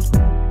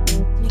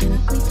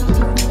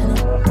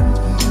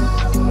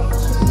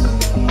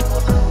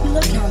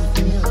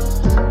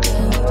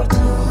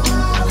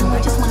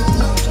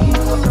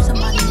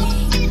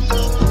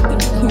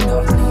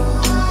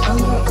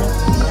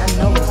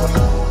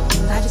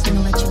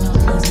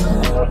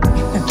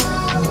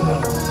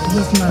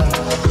 He's mine.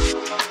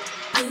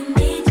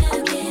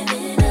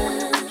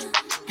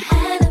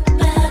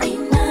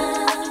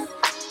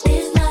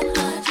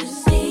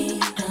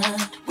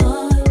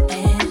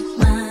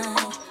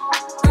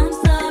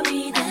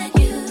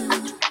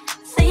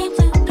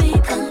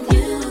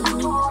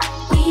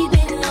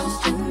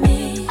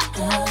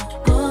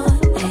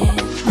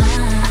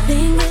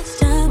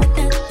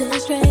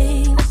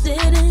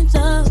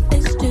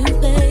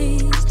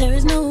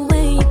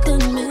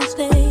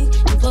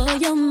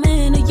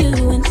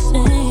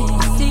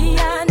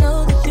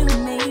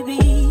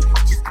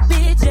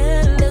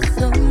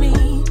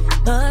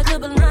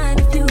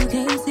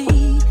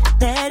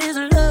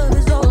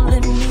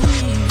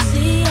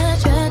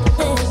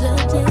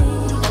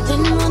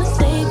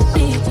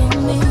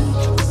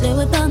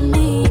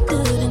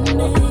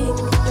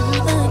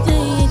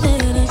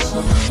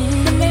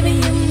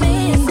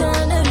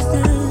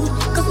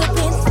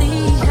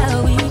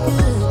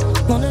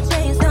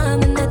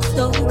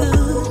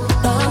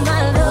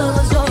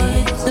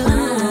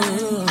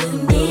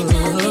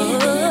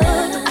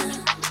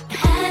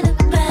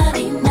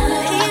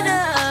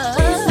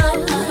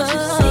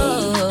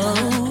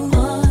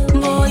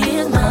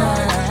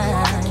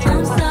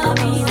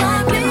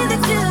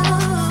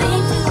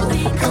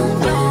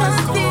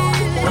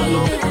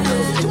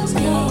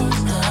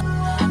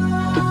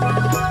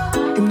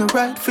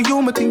 For you,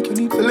 I think you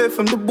need to live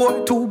from the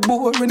boy too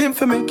boring him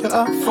for make you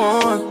have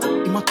fun.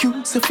 Him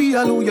accuse you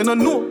feel you know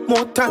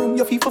more time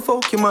you feel for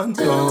fuck your man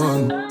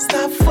done.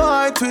 Stop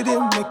fight with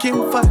him, make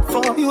him fight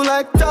for you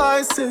like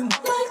Tyson.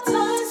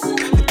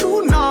 You're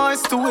too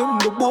nice to him,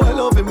 the boy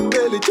love him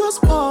belly,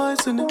 just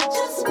poison him.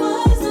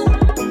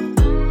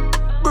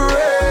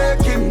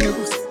 Breaking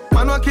news,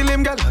 man wa kill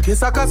him, girl, I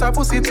guess I cause her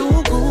pussy too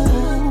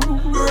good.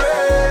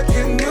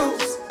 Breaking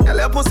news, girl,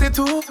 your pussy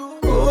too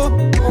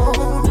good.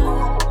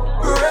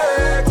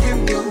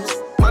 Breaking news,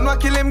 man wa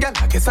kill him, girl,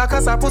 I guess I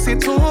cause her pussy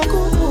too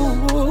good.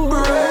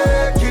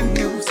 Breaking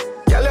news,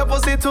 girl, your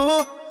pussy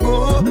too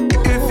good.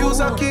 If you's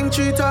a king,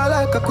 treat her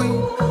like a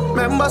queen.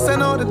 Remember,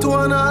 send out the two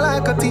and her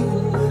like a team.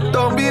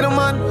 Don't be the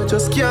man,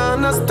 just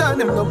can't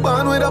understand him. No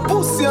born with a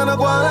pussy and a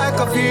go on like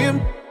a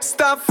film.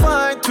 Stop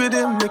fight with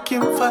him, make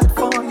him fight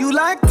for you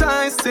like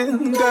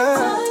Tyson,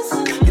 girl.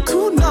 You're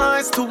too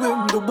nice to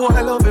him, the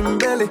boy love him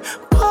belly.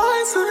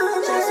 Poison.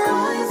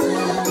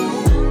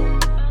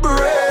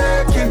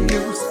 Breaking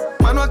news,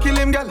 man wa kill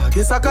him, girl, I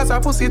guess I cause her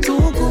pussy too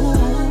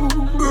good.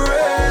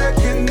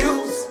 Breaking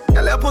news,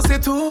 girl, your pussy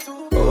too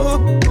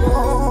good.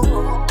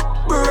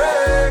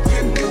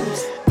 Breaking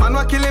news, man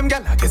wa kill him,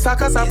 girl, I guess I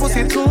cause her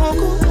pussy too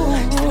good.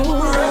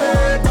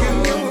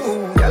 Breaking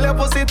news, girl, your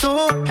pussy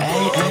too.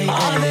 Hey,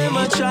 all them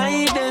a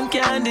try, them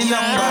can't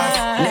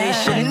deny.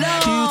 Nation,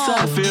 youths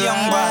are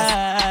feel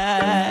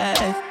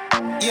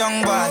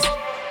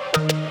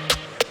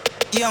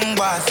Young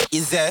boss,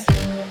 is there?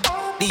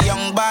 The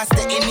young boss,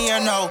 they in here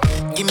now.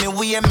 Give me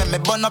way, make me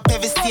burn up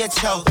every stage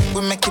show.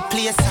 We make it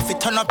place, if we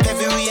turn up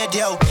every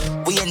radio.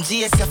 We in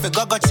GS, if we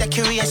go check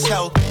your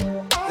ratio.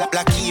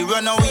 Like he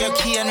run away, your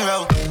key and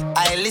row.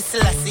 I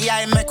listen, I see,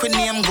 I make with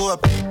name go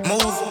up.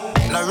 Move,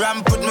 no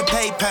ramp with me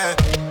paper.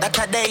 That's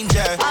a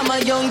danger. I'm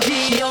a young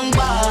G, young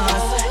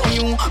boss.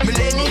 New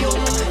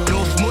millennium,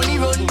 enough money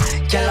run.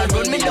 Girl, I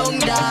run me down,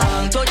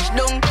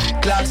 touchdown.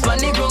 Claps on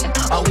the ground,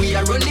 and we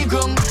are run the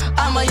ground.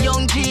 I'm a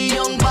young G,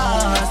 young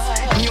boss.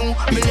 New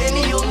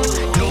millennium,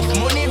 enough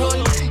money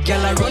run.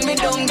 Girl, I run me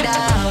down,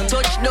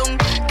 touchdown.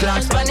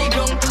 Claps on the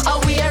ground,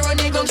 and we are run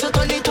the ground. So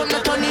turn it down.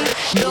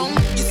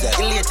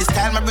 The latest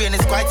style, my brain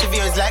is quite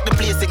severe. It's like the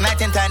place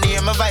igniting time to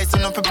hear my voice, so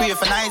I'm not prepared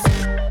for nice.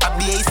 I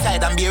be east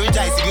side and be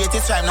rejoice. The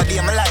greatest rhyme, no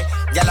day my life.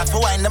 Y'all have to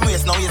wind them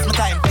waist, now waste my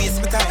time,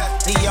 waste my time.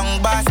 The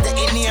young boss, they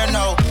in here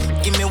now.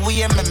 Give me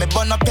way, make me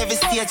burn up every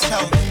stage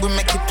show. We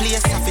make it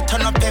place, have it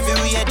turn up every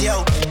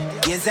radio.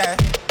 Yes, sir.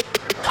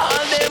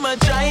 All them a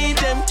try,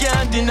 them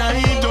can't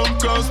deny. Don't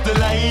cross the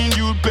line,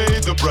 you pay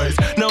the price.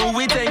 Now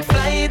we take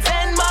flights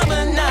and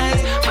mama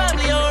nights.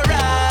 Family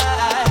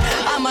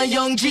alright. I'm a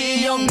young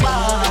G, young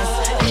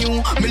boss.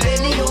 New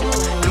millennium,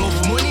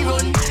 enough money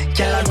run.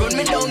 Girl, I run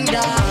me down,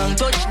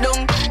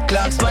 touchdown.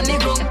 Clocks on the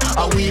ground,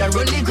 and we are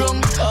run the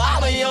ground.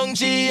 I'm a young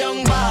G,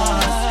 young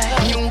boss.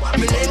 New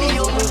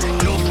millennium,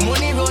 enough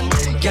money run.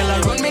 Girl,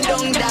 I run me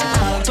down,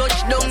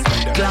 touchdown.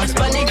 Clocks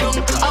on the ground,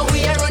 and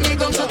we are run the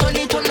ground. So turn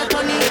it.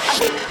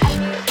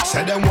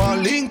 Say them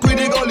want link with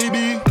the Gully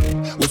B.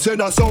 We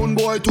send a sound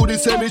boy to the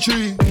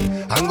cemetery.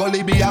 And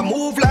Gully B a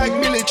move like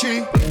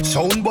military.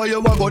 Sound boy you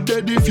a go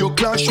dead if you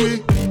clash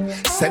with.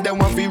 Say them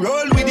want fi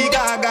roll with the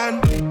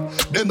gargan.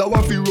 Them don't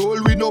want fi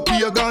roll with no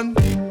pagan.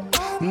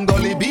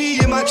 Gully B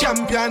him a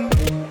champion.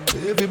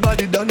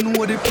 Everybody done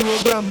know the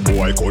program.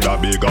 Boy coulda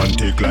big and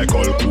thick like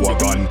Hulk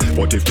Hogan.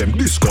 But if them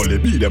this Gully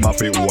B, them a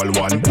fi all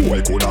one.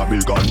 Boy coulda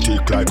big and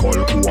thick like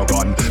Hulk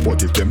Hogan.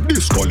 But if them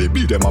this Gully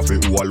B, them a fi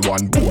all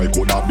one. Boy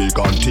coulda big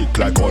and thick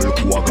like Hulk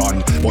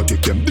Hogan. But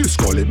if them this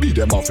Gully B,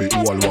 them a fi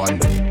all one.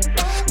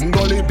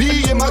 Gully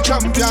B him a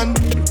champion.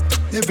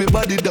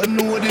 Everybody done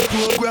know the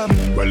program.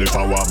 Well, if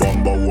I want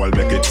bumbo wall,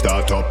 make it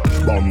start up.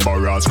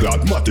 Bumbo ass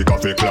clot, matic a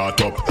fi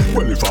clot up.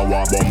 Well, if I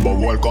want bumbo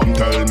wall, come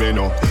tell me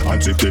no.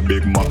 And if the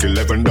big Mac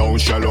 11 down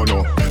shallow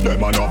no.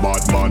 Them a no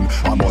bad man,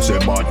 I must say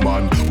bad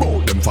man.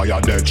 Bout them fire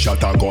dead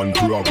shot a gun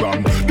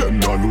program. Them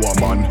no know a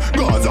man,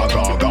 Gaza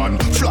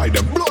gargan. Fly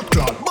them blood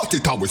clot, but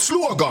it a with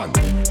slogan.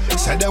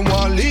 Say them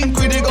want link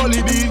with the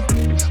Gully B.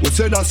 We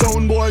send a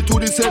sound boy to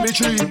the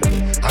cemetery.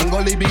 And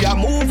Gully B a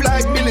move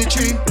like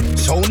military.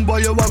 Sound boy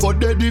you a go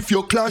dead if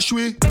you clash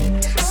with.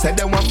 Say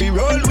them want fi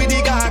roll with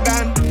the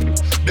gargan.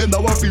 Them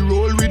don't want fi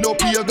roll with no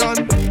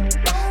pagan.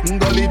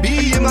 Gully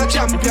B him a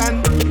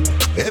champion.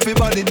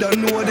 Everybody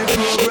done know the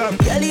program.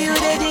 Girl, you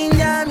the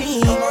ginger me.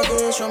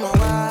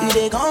 You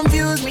they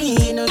confuse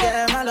me. No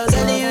girl, my love.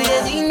 Girl, you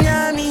the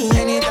ginger me.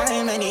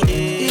 Anytime, any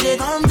day. You they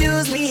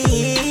confuse me.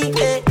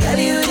 Girl,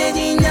 you the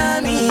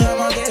ginger me.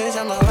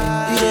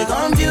 You they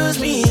confuse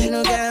me.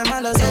 No girl, my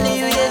love. Girl,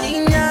 you the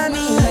ginger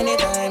me.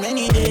 Anytime,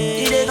 any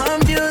day. You they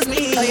confuse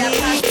me. Oh yeah,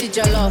 party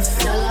jollof,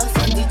 jollof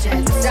on the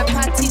jet. The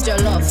party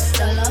jollof,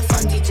 jollof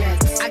on the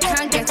jet. I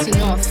can't get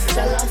enough,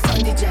 jollof on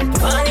the jet.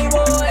 Funny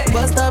boy,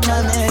 bust up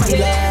my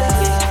nebula.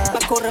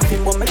 Bakora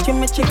fimbo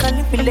mechi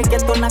kalipile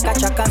geto na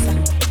kachakasa.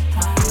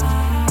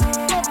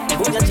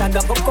 Bunya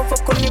chaga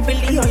boko ni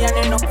bilio ya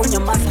neno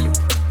kunyamaza.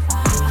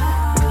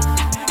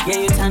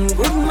 Yeah, you turn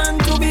good man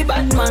to be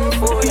bad man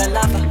for your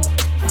lover.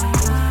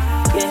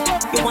 Yeah,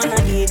 you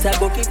wanna eat I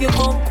go give you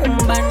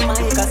kumban my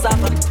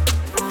cassava.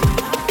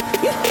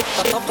 Yeah,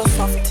 patoto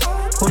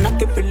soft, una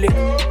kepele,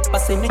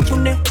 pase ne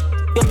chune,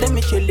 yo te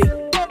michele,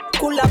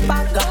 kula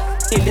baga,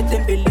 ile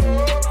tembele,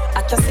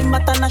 acha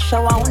simata na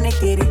shawa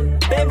unekere.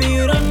 Baby,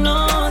 you don't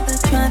know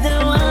that you're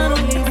the one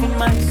who live in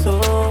my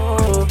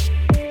soul.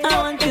 I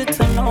want you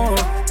to know,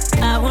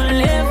 I will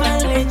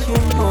never let you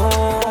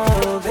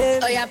go,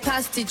 baby. Oh yeah,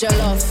 pasty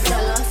jollof,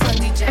 jollof on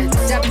the jet.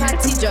 The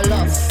party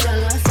jollof,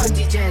 jollof on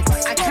the jet.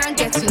 I can't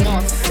get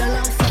enough,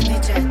 jollof on the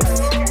jet.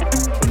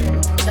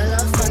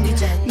 Jollof on the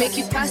jet. Make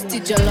you pasty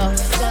jollof,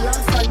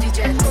 jollof on the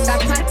jet. The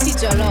party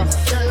jollof,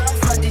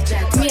 jollof on the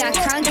jet. Me, I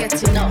can't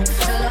get enough,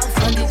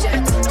 jollof on the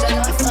jet.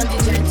 Jollof on the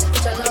jet.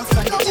 Jollof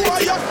on the jet.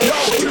 Yo,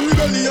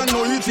 rebellion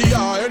no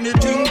ETR,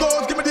 anything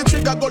goes. Give me the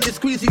trigger, go the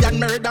squeezy and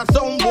murder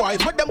some boys.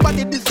 But them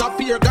body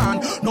disappear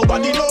gone.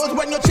 Nobody knows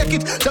when you check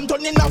it. Them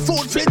turn in a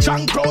food flitch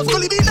and cross.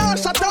 Gully B now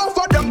shut off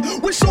for them.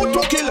 We shoot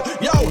to kill.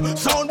 Yo,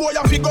 sound boy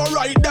a figure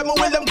right. Them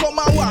will them come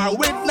a war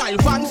with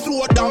knife and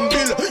sword and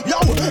bill. Yo,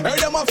 hey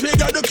them a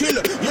figure the kill.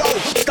 Yo,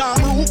 Star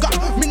Ruka,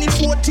 mini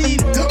 14,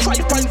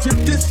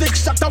 5.56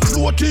 shot of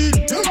floating.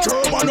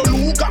 German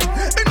Luga.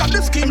 In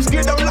the schemes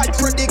give them like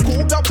Freddy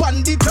Cougar on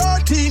the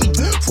 13.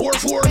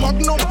 4-4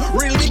 Magnum,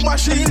 real big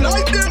machine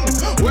like them.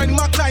 When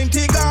Mac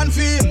 90 gone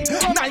fame,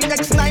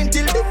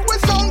 9x90 lick we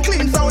sound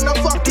clean, sound and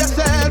fuck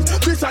yourself.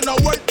 This ain't a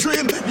wet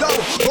dream. Yo,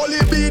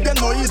 Gully B them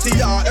no easy,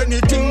 yeah.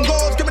 Anything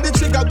goes. Give me the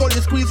trigger,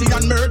 Gully squeezy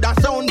and murder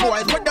sound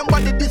boys. When them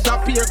body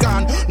disappear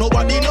gone,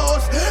 nobody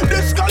knows.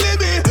 This Gully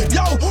B,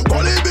 yo,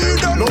 Gully B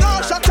them no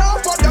shut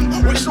off for them.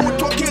 We shoot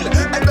to kill,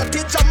 and the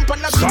kid jump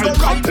and the kid go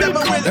right them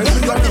well.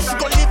 Yo, this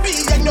Gully B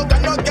and you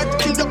gonna get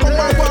killed. You come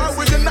a war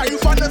with the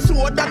knife and the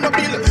sword and the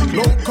bill.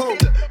 Loco,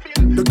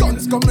 the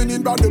guns coming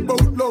in by the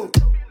boatload.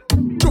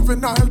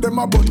 Juvenile them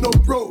about no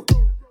road.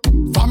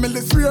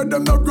 Families fear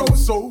them no grow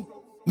so.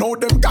 Now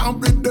them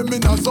can't bring them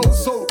in a so.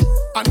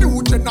 A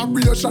new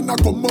generation a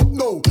come up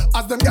now.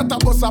 As them get a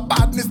bus of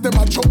badness, them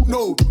a choke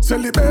now.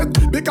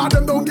 Celebrate because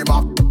them don't give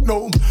up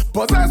no.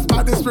 Possessed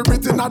by the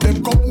spirit in a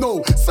them cup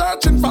now.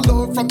 Searching for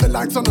love from the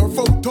likes on her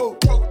photo.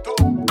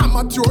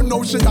 Amateur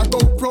now she a go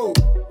pro.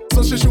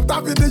 So she shoot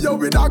a video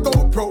with a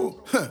GoPro.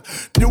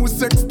 New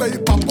sex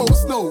tape a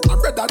post now. I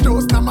read a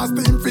dose, now my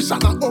steam fish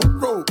and a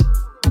okro.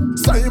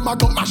 So him a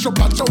go mash up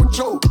a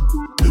chow-chow.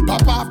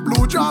 Pop off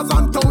blue jaws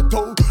and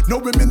toto. No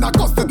women a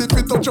custody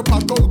fi touch up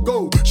a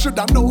go-go.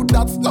 Shoulda know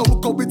that's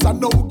loco, it's a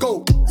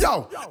no-go.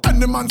 Yo,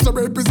 any man so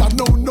rape is a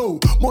no-no.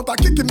 Mount a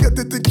kick him, get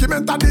it, him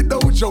enter the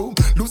dojo.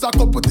 Lose a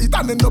couple teeth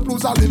and end up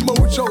lose all him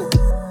mojo.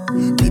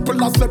 People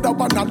have said that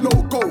one a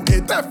loco. Hey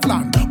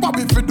Teflon,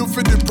 Bobby fi do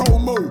fi the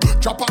promo.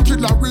 Drop a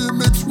killer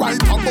remix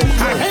right about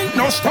now. I ain't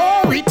no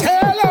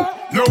storyteller.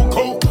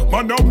 Loco,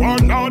 man a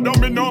warlord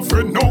and me no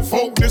friend no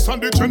foe. This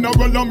and the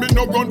general and me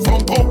no run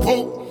from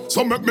popo.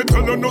 So make me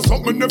tell you know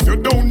something if you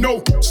don't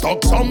know.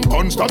 Stock some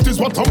guns, that is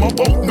what I'm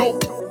about now.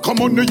 Come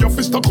on, your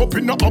fist stuck up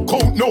in a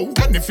account now.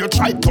 And if you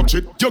try touch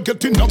it, you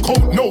get in the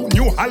count now.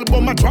 New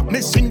album I drop, me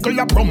single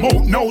I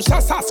promote now.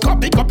 Sasaska,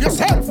 pick up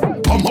yourself,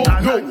 come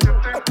out now.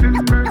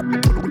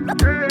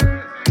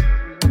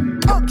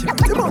 Okay,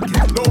 come on,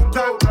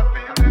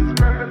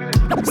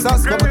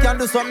 Saska, we can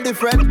do something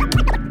different.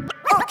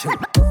 Okay.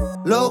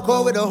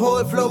 Loco with a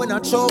whole flow in a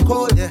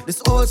chokehold. Yeah.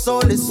 This old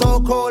soul is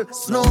so cold,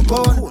 snow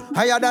cone.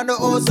 Higher than the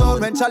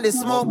ozone. When Charlie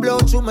smoke blow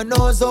through my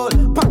nose hole.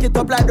 Pack it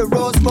up like the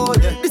rose bowl.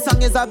 Yeah. This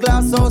song is a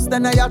glass house,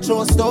 then I a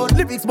throw stone.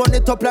 Lyrics burn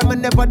it up like me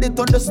never did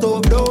on the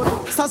stove down.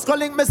 Saska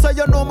link me so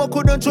you know me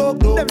couldn't choke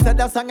though. Them said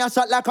that song a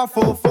shot like a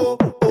fofo.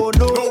 Oh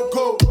no.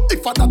 Loco,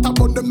 if I not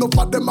about them, no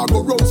for them I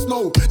go roast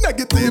now.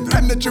 Negative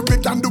energy we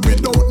can do we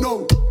don't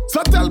know.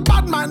 So tell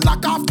bad man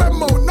lock off them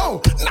mouth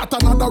no. Not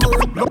another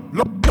word.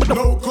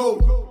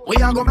 Loco. We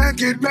are gonna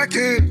make it.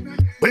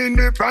 Win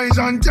the prize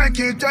and take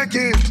it.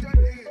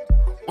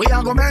 We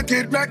are gonna make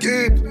it.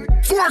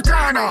 Four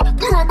corner,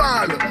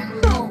 global.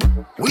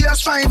 We are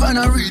strive and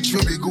a reach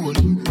for the goal.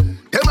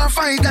 Them a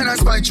fight and a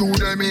spite through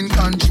them in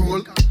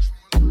control.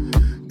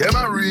 Them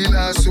a real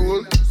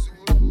asshole.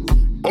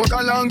 But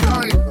a long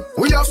time,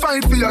 we a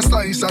fight for a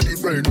slice of the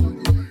bread.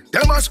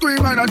 Them a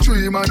scream and a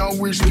dream and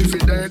a wish we fi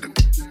dead.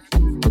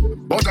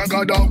 But I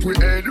got up with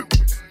head.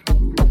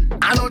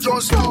 I know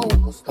just now,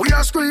 we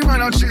are scream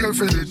and a cheer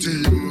for the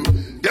team.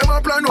 Them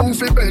a plan out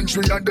for bench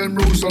we and them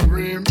rules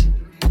supreme.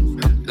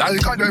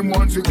 Like a them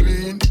want to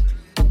clean.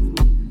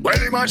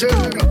 Well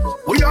imagine,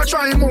 we are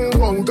trying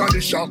move out of the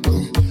shop.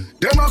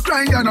 Them a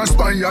cry and a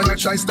spy and a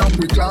try stop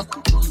we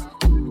clock.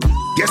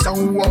 Guess how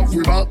we walk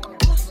we back.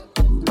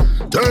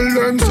 Tell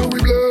them so we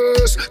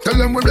bless. Tell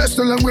them we bless,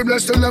 tell them we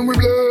bless, tell them we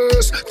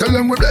bless. Tell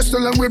them we bless,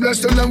 tell them we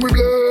bless, tell them we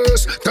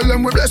bless. Tell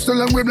them we bless, tell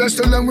them we bless,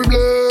 tell them we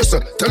bless.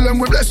 Tell them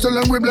we bless, tell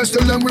them we bless,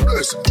 tell them we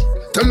bless.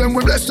 Tell them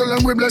we bless, tell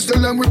them we bless,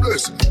 tell them we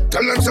bless.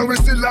 Tell them so we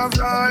still have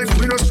life,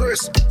 we no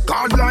stress.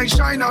 God light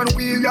shine on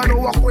we, ya no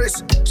walk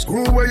west.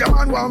 Screw where your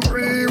man want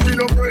free, we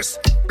no press.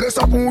 Bless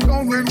up who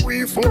down when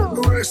we for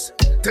the rest.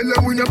 Tell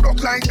them we no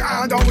block like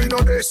that and we no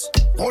this.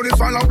 All the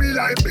follow we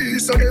like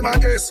peace, so them a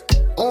guess.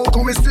 Oh,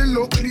 come we still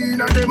look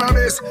clean and them a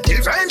mess.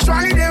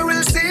 Eventually they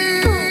will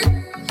see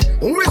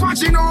who is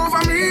watching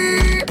over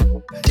me.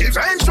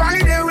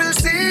 Eventually they will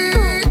see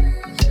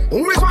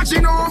who is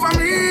watching over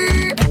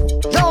me.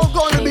 Yo,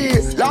 Gully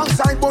B, long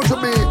time both to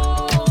me.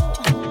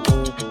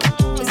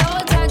 It's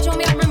all time to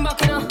me, I bring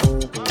back, you know.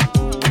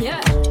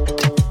 Yeah.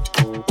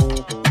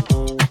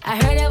 I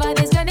heard about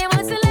this girl, they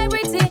want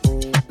celebrity.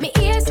 Me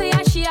ear say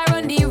she a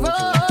run the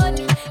road.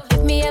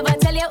 If me ever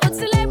tell you who's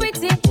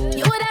celebrity,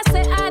 you woulda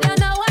say I don't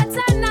know what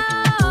I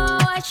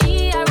know.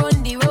 She a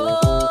run the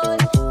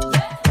road.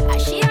 Yeah.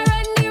 She a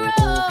run the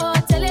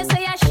road. Tell her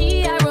say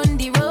she a run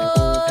the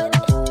road.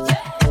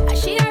 Yeah.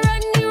 She a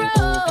run the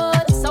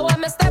road. So when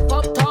me step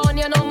up town,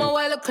 you know me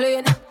well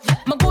clean.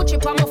 My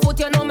Gucci on my foot,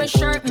 you know me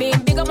shirt mean.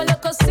 Big on my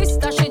little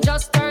sister, she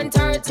just turned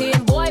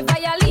 13. Boy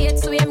violate,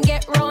 so him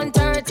get round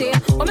 13.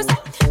 When me say,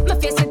 my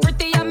face is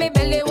pretty and my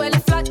belly well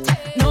flat.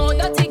 No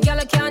dirty girl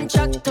can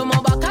chat to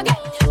my back again.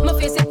 My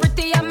face is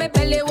pretty and my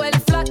belly well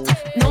flat.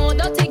 No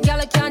dirty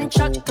girl can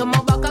chat to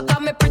my back. I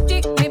got me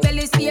pretty, my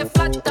belly stay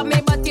flat and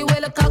my body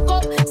well cock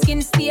up.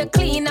 Skin stay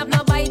clean, have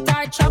no bite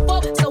or chop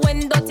up. So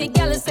when dirty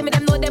girl see me,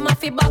 them know them have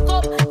to back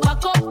up,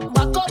 back up,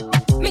 back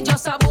up. Me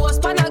just a boss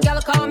pan a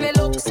girl call me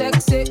look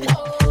sexy.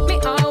 Me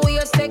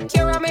always take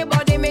care of me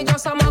body. Me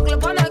just a muggle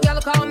pan a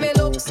girl call me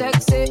look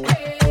sexy.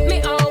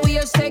 Me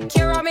always take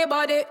care of me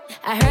body.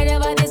 I heard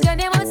about this girl,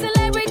 they want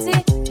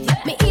celebrity.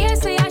 Me ear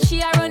say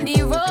she a run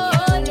the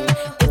road.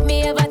 If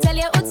me ever tell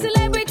you who's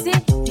celebrity,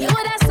 you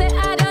woulda say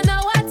I don't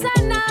know what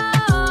I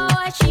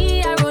know.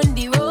 She a run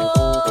the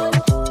road.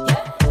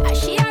 Yeah.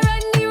 She a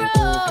run the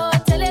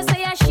road. Tell her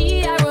say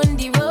she a run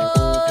the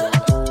road.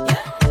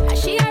 Yeah.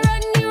 She a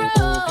run the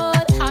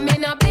road. I'm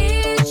in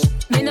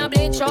a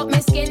bleach up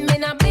me skin, me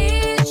no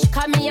bleach.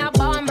 Cause me a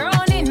born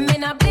browning, me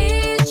no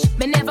bleach.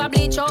 Me never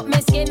bleach up me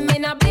skin, me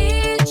no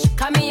bleach.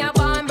 Cause me a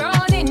born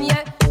browning,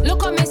 yeah.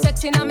 Look how me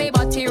sexy na me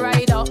body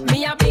ride up.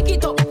 Me a pick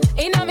it up,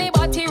 inna me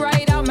body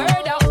ride up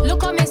murder.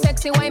 Look how me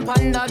sexy wine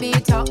panda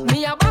beat up.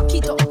 Me a back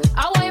it up,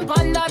 I wine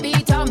panda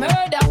beat up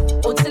murder.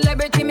 Old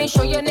celebrity me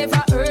show you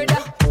never heard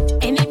of.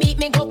 Any beat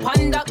me go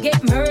panda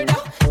get murder.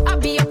 I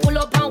be a pull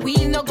up and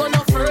wheel no go no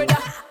further.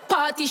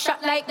 Party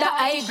shot like the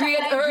high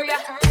grade herb.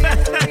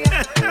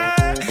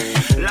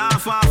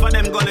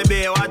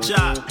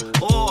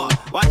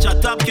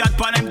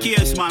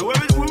 man.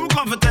 We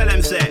come for tell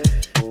them say.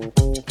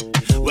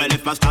 Well,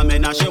 if my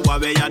stamina she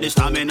worry, ya the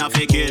stamina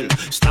fi kill.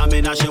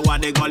 Stamina she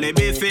want the Gully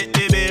B fit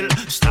the bill.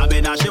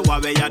 Stamina she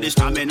worry, ya the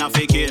stamina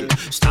fi kill.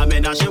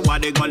 Stamina she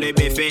want the Gully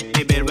B fit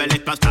the bill. Well,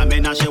 if my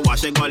stamina she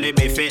want the Gully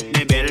B fit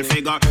the bill.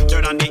 Figure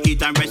turn on the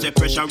heat and raise the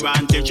pressure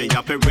until she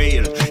up a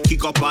rail.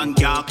 Kick up and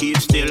can't keep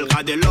still.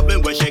 Cause the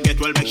loving when she get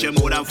will make she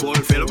more than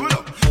fulfill.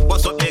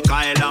 Bust up the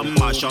Kyle and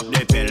mash up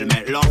the pill.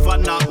 Make love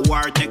and not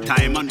war, take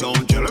time and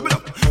don't chill.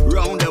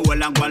 Round the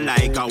well and go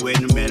like a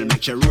windmill.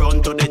 Make she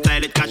run to the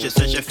toilet cause she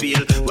says she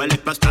feel. Well,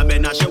 if a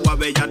stamina she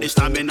worry, ya the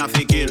stamina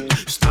fi kill.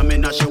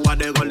 Stamina she want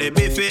the Gully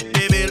B fit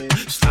the bill.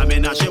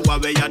 Stamina she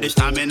worry, ya the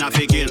stamina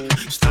fi kill.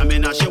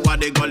 Stamina she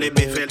want the Gully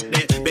B fit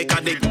the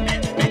because the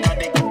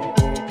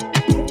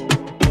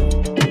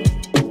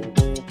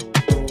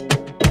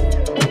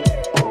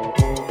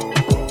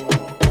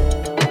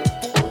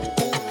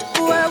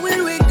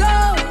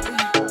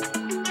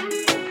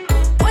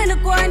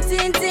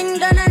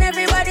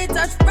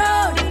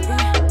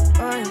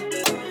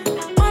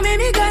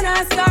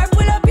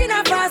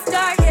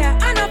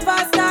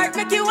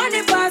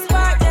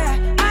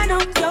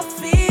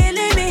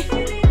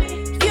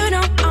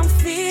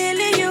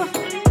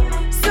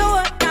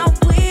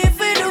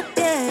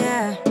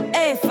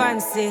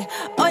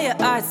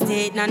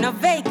now no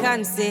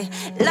vacancy.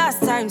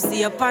 Last time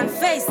see up on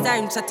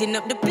FaceTime, chatting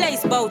up the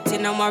place, bout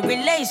in our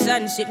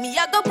relationship. Me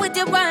I go put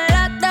you on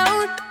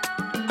lockdown.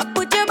 I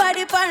put your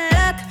body on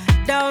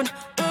lockdown.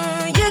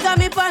 You got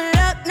me on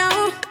lock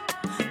now.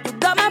 You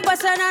got my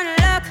person on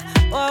lock.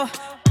 Oh,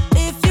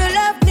 if you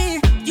love me,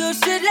 you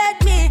should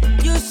let me.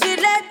 You should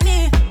let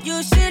me.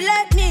 You should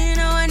let me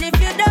know. And if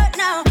you don't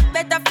know,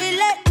 better feel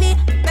let me.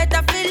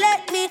 Better feel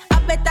let me. I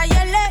better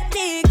you let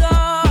me go.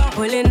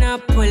 Pulling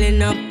up,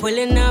 pulling up,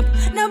 pulling up.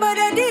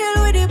 Nobody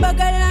deal with the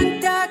bagel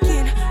and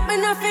talking. Me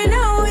nothing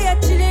know we are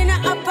chilling in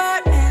an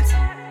apartment.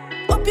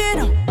 Hope you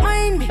don't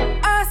mind me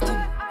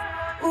asking,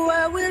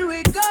 where will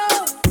we go?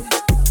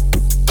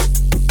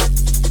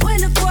 When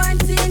the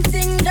quarantine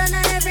thing done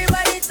and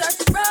everybody touch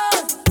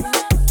road.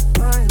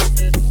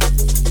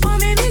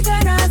 Mommy, me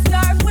gonna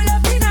start, pull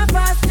up in a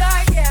fast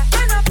car, yeah.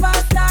 And a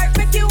fast start,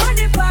 make you want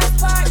the fast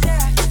part,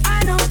 yeah.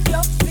 I know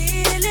you're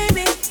feeling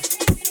me.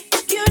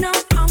 You know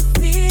I'm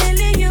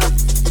feeling you.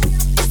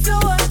 So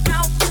what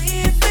now,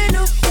 we feel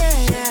up,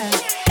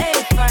 yeah.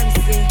 Hey, fancy,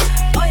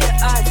 oh your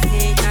heart say,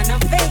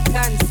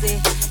 now no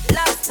vacancy.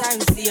 Last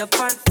time, see up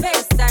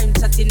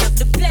on FaceTime,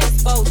 chatting up the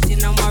place, bout in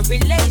our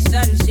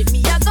relationship.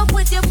 Me, I go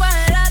put you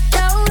on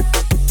lockdown.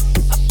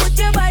 I put your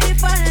body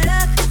on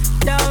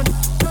lockdown.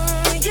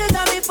 You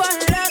got me on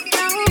lockdown.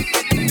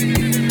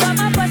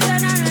 Got my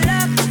person on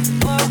lock.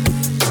 Oh,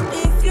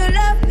 if you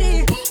love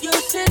me, you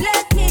should let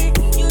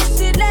me. You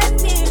should let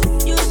me.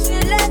 You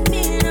should let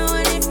me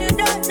know. And if you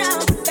don't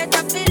know, better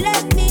feel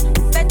let me.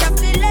 Better feel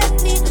let me. I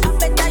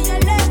better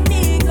you let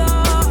me go.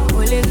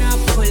 Pulling up,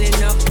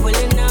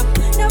 pulling up, pulling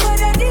up.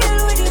 Nobody deal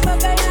with the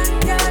bagel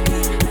and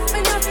talking.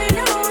 Me nothing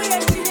know we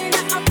are chilling in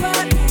an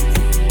apartment.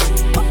 Okay, don't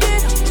mind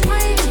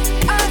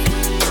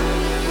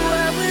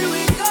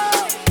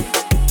me.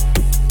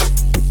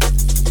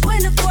 Where will we go?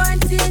 When the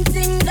quarantine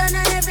thing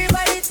done and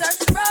everybody touch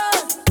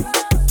road.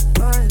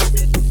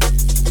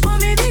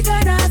 Mommy, we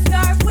gonna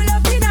start, pull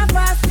up in a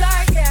fast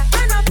car, yeah.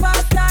 And a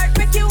fast start,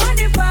 make you want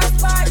the fast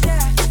part,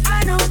 yeah.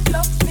 I know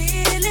you're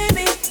feeling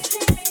me.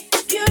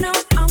 You know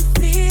I'm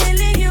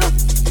feeling you.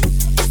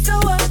 So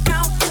what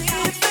now, we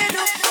feel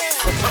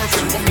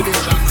Perfect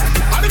combination.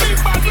 And the big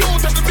bad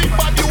youth and the big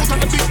bad youth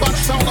and the big bad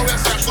sound of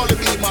West Gully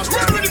B, man.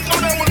 Run with it now,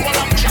 they will while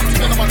I'm chatting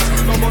to them, man.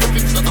 No more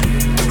things set up.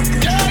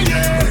 Yeah.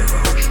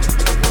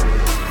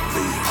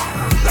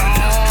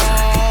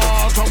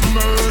 Lord of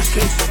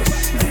mercy.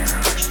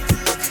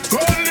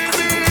 Gully B.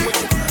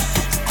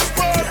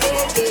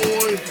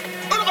 Boy.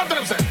 What about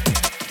them say?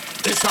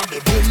 This are the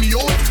boom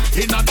youth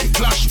in a the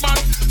clash, man.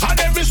 And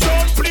every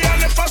sound play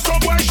and left us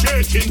somewhere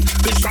shaking.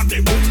 This are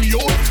the boom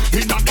youth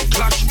in a the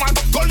clash, man.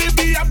 Gully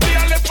B a play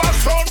and left us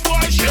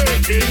somewhere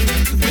shaking.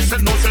 This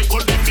is no say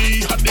Gully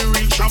B had the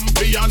real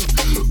champion.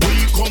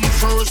 We come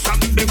first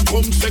and them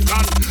come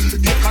second.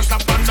 Here cause the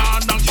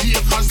banana,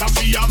 here cause the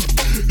fiam.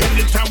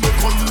 Anytime we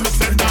come, we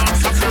say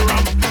dance a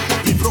ram.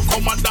 People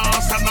come and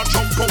dance and a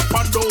jump up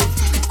and down.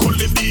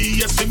 Gully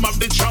B, yes, him have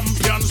the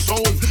champion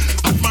sound.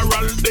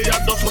 Admiral, they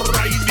are just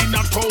riding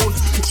a town.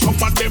 Some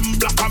of them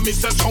black and me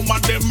say some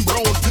of them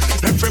brown.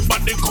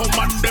 Everybody come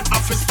and them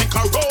have to stick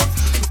around.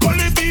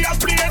 Gully B a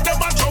play,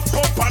 them a jump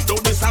up and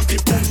down. This a the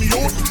boom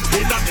youth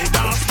in a the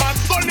dance man.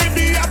 Gully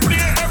B a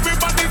play,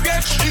 everybody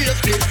get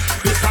shaky.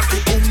 This a the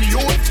boom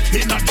youth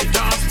in a the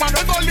dance man.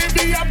 Gully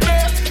B a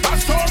play, a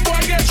sound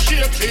boy get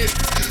shaky.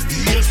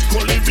 Yes,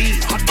 Gully B,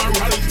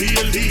 Admiral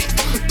Bailey.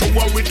 To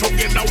what we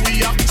together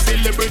we are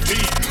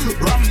celebrity.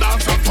 Ram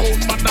dance a town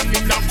man and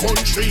in the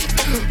country.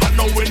 I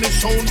know when the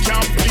sound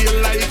can't play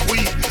like we.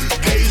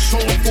 Hey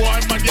sound boy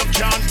man you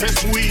can't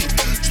test we.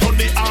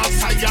 Study art,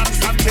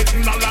 science and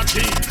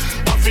technology.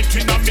 Have it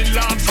in a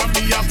Milan for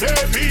me a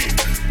baby.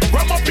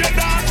 Ram up your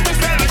dance, me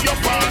say your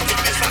party.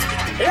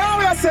 Yeah,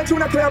 we are say say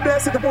tuna clear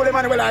blessing to pull him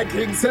anyway like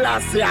King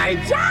Selassie.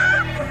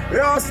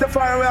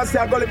 Rastafari, we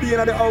say Gully B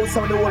in the house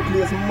and the whole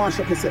place mash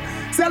up.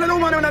 Say the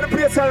woman in the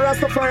place and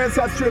Rastafari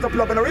say straight up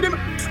love in the rhythm.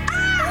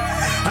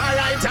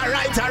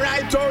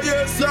 Alright, oh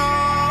yes,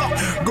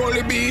 sir.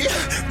 Gully B,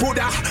 put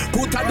a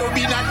dub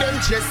in a them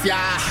chest,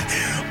 yeah.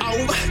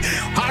 Oh,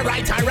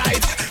 alright.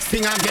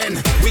 Sing again,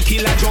 we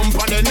kill a jump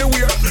on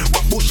anywhere.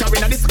 What push her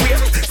in the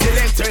square?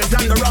 Selectors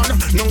on the run,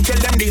 no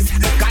tell them this.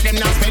 Got them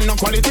not spend no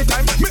quality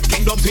time.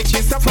 Making dubs which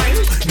is a fine.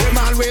 Them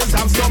always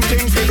have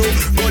something to do.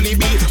 Gully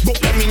B, book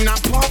them in a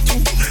part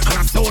two.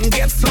 And a sound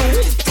gets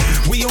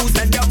through. We use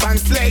the dub and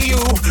slay you.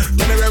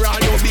 Tell me where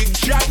all your big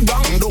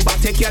shotgun. Do I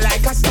take you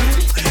like a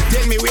stone?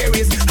 Tell me where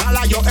is all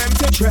of your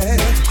empty tread.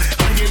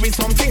 And give me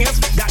something else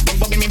that don't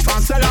bug me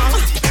for so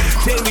long.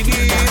 Tell me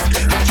this,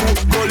 that you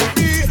Gully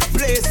B,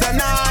 place a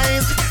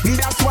nice.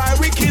 That's why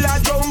we kill a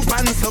jump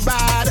and so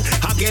bad.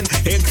 Again,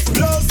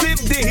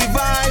 explosive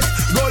device.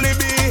 Gully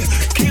B,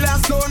 kill a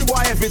stone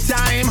boy every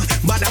time.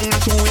 But I'm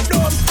not showing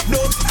dubs,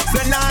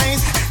 so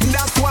nice.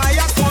 That's why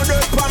I found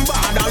up on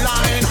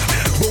borderline.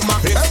 Boom,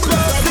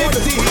 explosive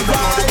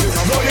device.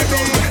 Gully B,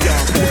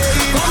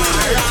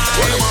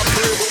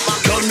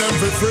 done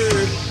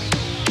everything.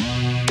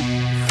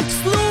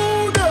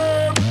 Slew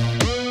them.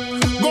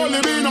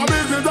 Gully B no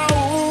business a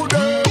who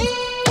them.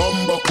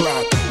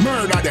 Bumbleclad,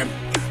 murder them.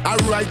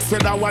 Alright,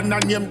 said I want a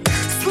name.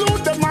 Slew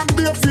them and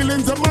their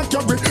feelings of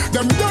mercury.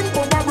 Them done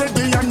for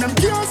already and them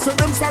can't say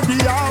them sorry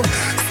out.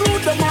 Slew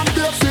them and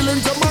their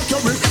feelings of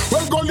mercury.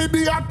 Well, Gully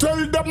B, I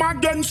tell them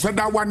again, said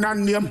I want a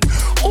name.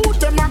 Who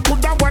them a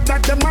coulda what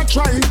that them a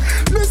try.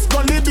 This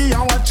Gully B, I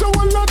watch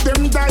all of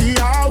them die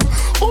out.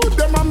 Who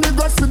them a me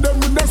go see them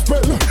with the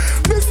spell.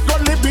 This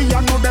Gully B, I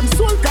know them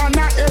soul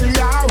canna hell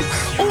out.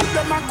 Who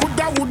them a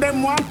coulda who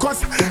them want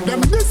cuss.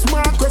 Them this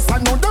Marcus, I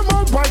know them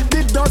all by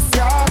the dust,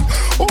 yeah.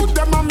 Who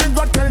them a me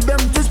go tell them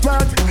to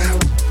spread.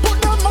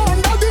 Put them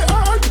under the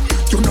earth.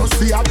 You know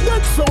see a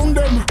dead sound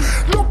them.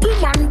 Look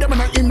man them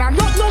and in a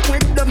not no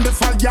with them. The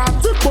fire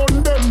to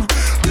burn them.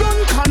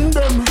 Don't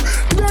condemn.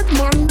 Dead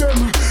man them.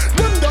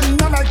 Them don't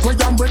know like we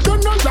am. We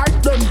don't know like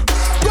them.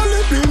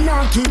 Gully B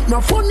not keep no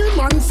funny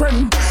man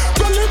friend.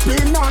 Gully B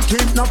not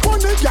keep no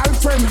funny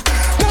girlfriend.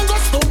 Never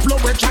stop low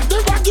we chat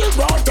the baggy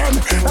about them.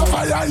 The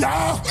fire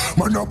yeah.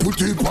 Man I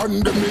put it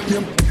on them with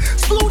them.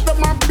 Slew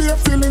them up their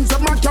feelings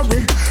of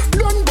mercury.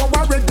 Don't go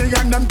already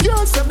and them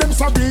can't say them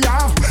sorry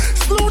yeah.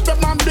 Slew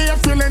them up their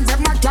feelings of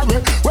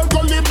mercury. Well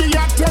Gully B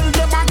I tell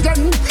them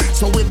again.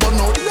 So we burn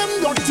out them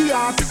dirty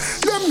heart.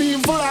 Them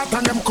evil heart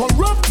and them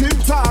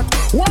corrupted thought.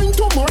 Wine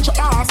too much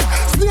ass.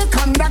 Snake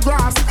on the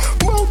grass.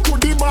 Move to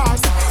the boss.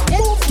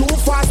 Move too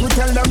fast. We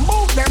tell them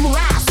move them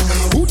ras.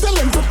 Who tell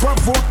them to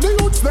provoke the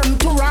youths them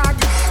to rock.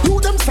 You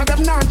them say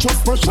them not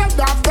just push it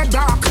off the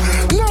dark.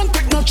 None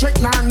take no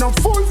trick now no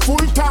full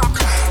talk.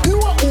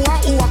 No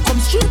who come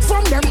straight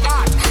from them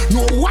heart.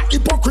 No what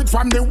hypocrite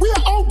from the way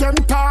how them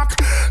talk.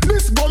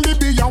 This Gully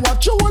B I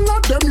watch you all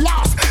of them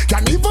last.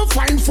 Can even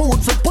find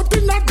food for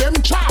putting at them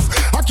chaff.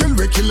 I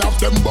we kill off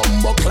them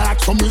bumbleclad.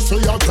 So me say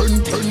a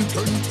 10.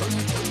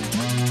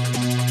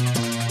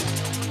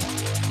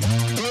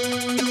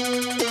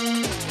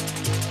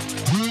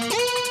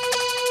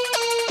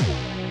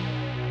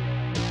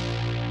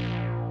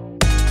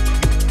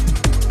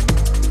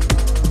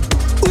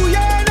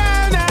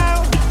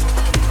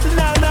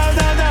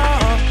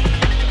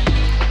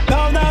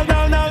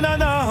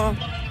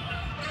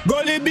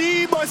 Gully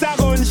B bust a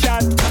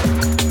gunshot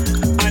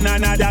and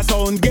another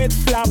sound get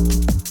flap.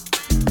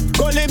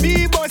 Gully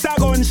B bust a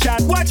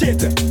gunshot, watch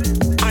it,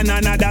 and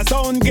another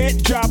sound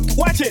get dropped.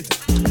 Watch it,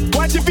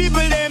 watch the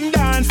people them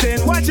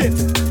dancing. Watch it,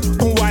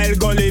 while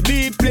Gully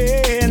B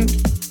playing.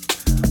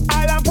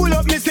 I'll pull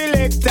up me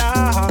selector.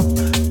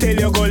 Tell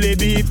you Gully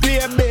B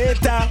play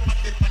better.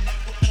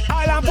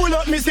 I'll pull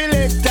up me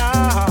selector.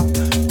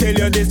 Tell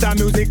you this a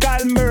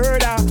musical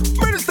murder.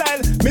 Murder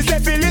style, me say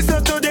fi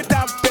listen to the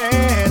top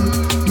 10.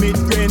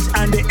 Mid-range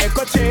and the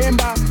echo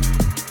chamber.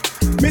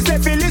 Me say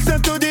fi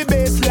listen to the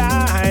bass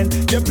line.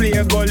 You play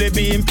Gully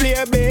B and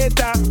play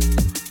better.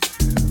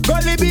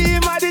 Gully B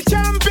him a the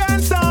champion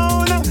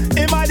sound.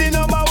 Him a the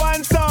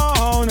 #1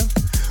 sound.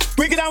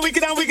 Wicked and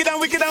wicked and wicked and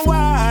wicked and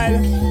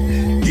wild.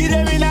 Give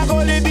them in a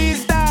Gully B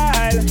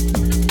style.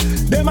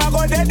 Them a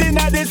go dead in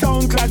a the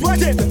sound clash.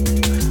 Watch it.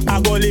 A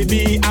Gully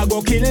B I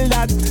go kill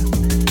that.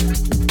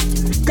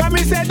 Come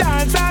me say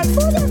dance all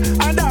full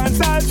and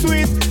dance all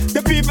sweet.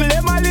 The people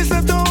them a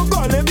listen to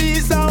Gully B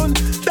sound.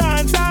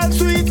 Dance all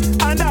sweet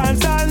and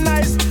dance all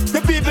nice.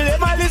 The people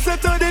them a listen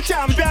to the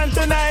champion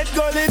tonight.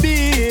 Gully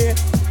B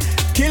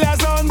kill a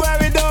sound boy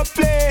we don't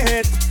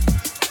play it.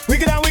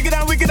 Wicked and wicked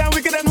and wicked and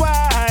wicked and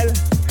wild.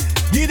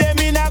 Give them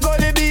in a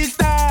Gully B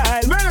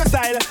style. Murder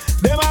style.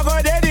 Them a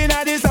go dead in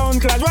a the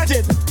sound clash. Watch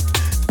it.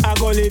 A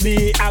Gully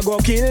B I go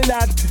kill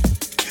that.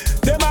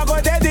 Them a go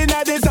dead in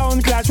a the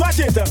sound clash. Watch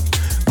it.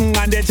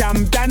 And the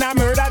champion a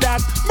murder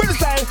that. Murder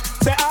style.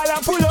 Say all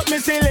a pull up me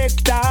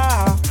selector.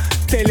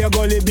 Tell you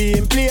Gully B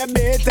and play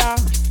better.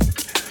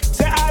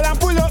 Say all a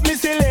pull up me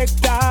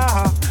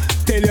selector.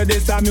 Tell you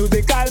this a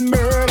musical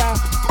murder.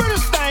 Murder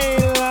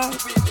style.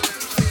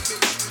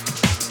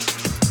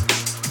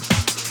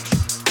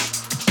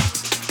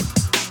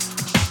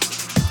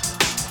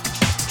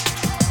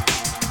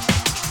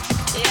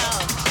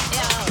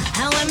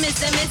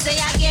 say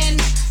again.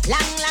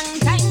 Long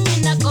time me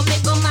no come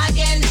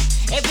again.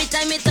 Every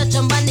time me touch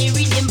on body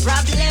reading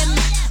problem.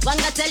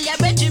 Gonna tell your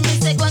bedroom, me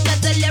say gonna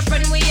tell your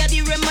friend we are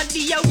the remedy,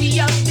 yeah, we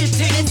have the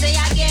thing. Me say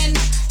again.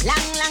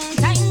 Long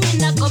time me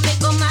no come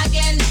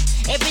again.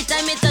 Every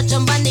time me touch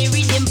on body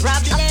reading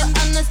problem.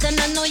 Understand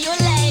I know you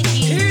like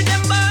it. Hear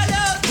them ball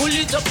up, pull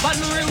it up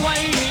and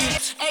rewind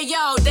it. Hey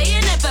yo, they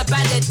ain't never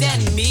better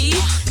than me.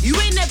 You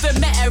ain't never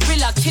met a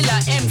real killer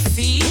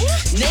MC.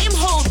 Name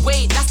hold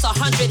weight, that's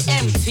 100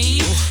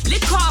 MT.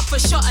 Lick off a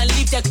shot and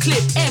leave the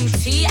clip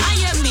empty. I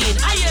am mean,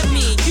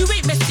 you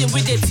ain't messing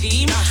with the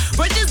team.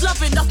 Brothers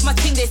loving off my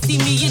thing, they see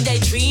me in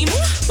their dream.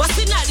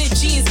 Busting out the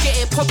jeans,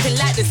 get it popping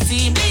like the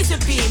seam. Laser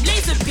beam,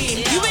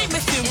 you ain't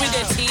messing with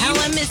the team. I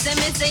want me say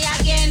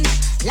again.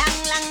 Long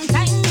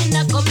time me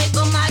no come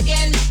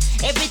again.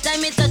 Every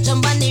time me touch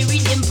on body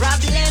reading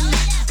problem.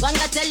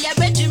 Gonna tell your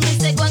bedroom, me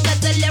say gonna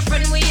tell your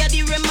friend we are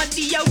the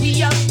remedy, yeah, we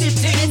have the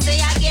thing. Me say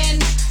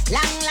again.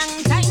 Long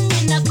time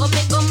me no come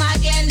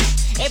again.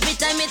 Every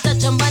time me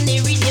touch on body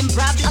reading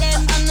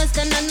problem.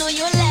 Understand I know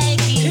you like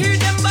it. Hear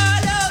them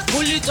ball up,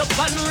 pull it up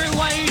and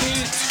rewind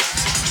it.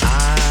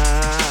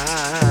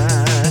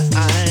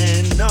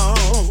 I know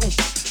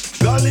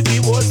Gully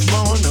B was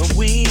born a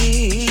winner.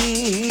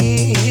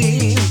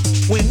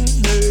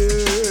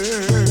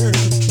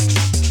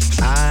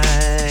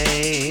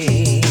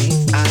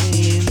 I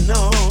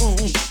know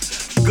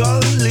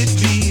Gully B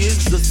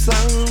is the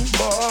sound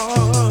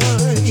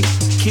boy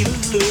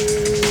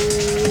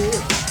killer.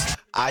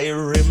 I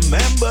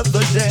remember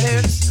the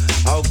dance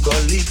of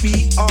Gully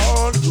B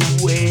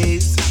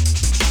always.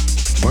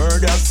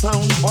 Murder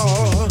sound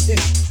boy,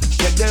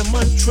 take them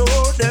and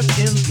throw them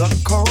in the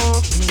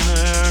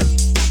corner.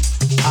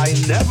 I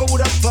never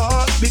would have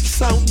thought big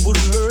sound would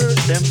hurt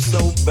them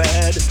so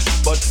bad,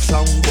 but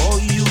sound boy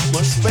you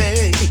must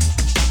pay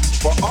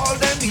for all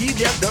them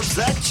idiot dubs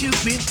that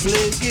you've been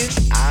playing.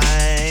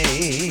 I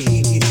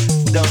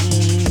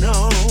don't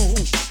know.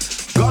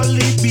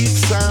 Gully B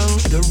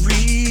sound the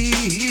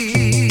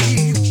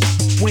real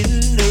winner.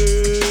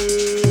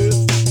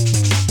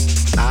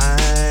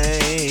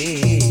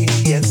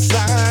 Yes I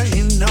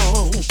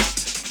know.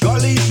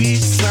 Gully B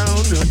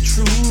sound a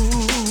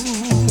true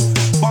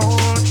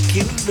born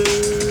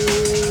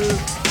killer.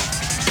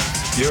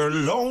 Your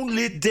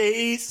lonely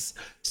days,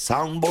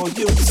 sound boy,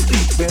 your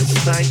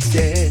sleepless nights,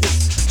 yes.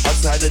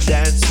 Outside the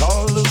dance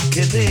hall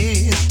looking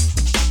in,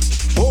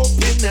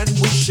 hoping and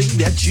wishing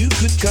that you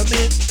could come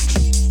in.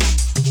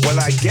 Well,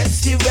 I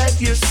guess you've had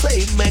your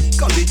say, man.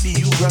 Gully B,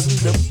 you run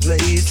the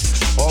place,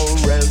 or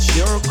else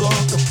you're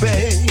gonna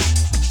pay.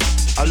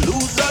 A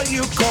loser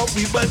you call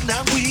me, but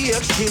now we a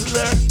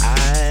killer.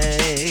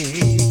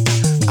 I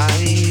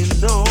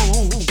know.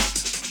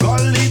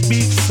 Gully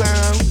B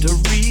sound the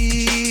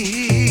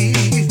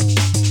real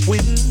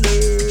winner.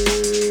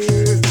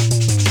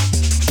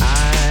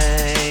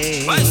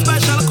 One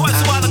special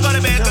request to all the Gully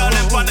B girl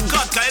them on the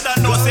cut, cause you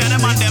don't know say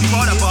them and them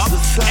powder pop.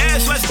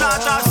 Yes, we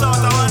start our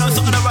south, I want to know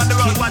something around the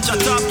road, watch your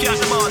top, cat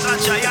the mouth,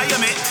 watch your, yeah, you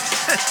me.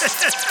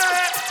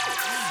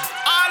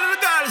 All of the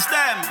girls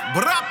them,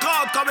 broke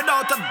out, coming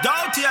out of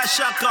doughty and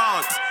shock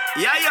out.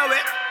 Yeah, you me.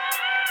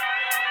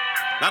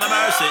 Not a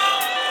mercy.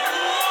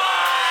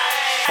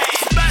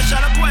 Special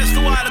request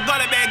to all the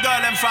Gully B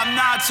girl them from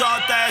north,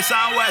 south, east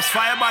and west. For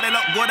everybody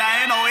look good,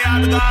 I know we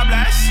have the God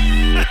bless.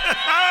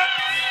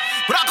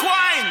 Brock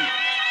wine.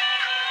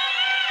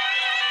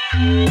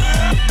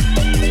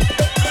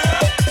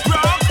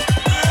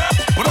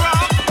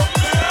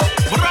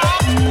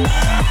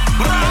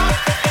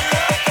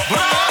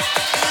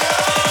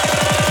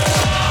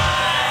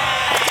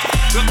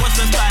 Request the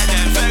style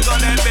them, fake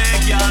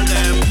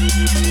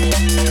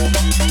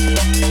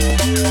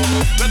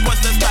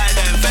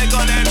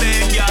on them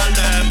big y'all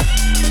them.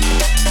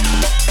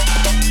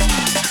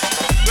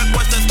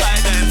 Request the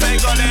style them,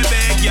 fake on them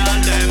big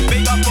y'all them.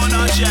 Big up on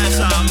our chest,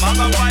 I'm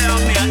gonna fire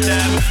me at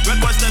them.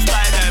 Request the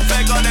style them,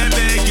 fake on them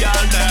big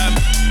y'all them.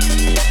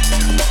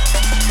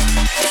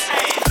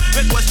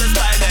 Request the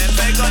style them,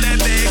 fake on them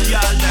big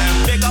y'all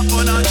them. Big up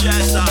on our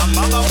chest, I'm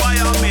gonna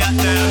fire me at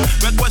them.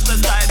 Request the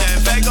style them,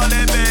 fake on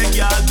them big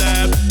y'all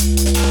them.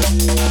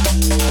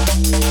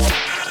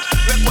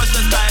 Request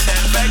the style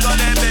them, beg on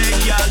them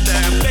big y'all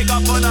them. Big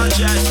up on our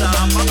chest,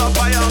 I'm gonna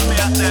fire me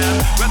at them.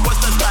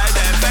 Request the style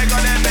them, beg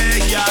on them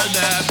big y'all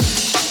them.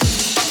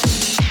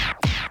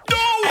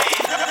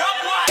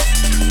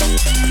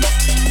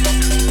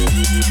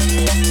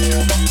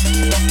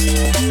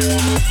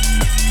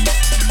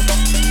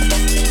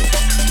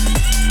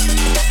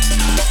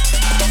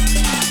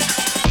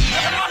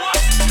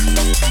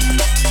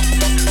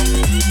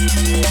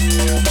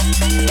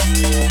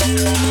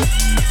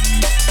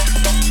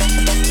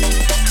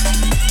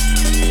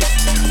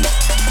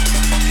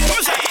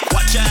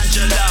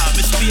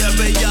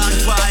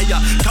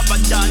 Cover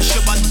down,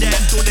 shiver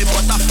them to the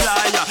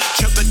butterfly.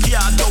 Triple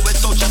can't do it,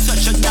 so just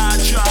such a not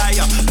try.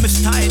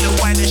 Miss tie the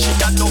wine and she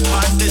got no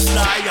pan this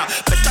liar.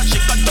 Better she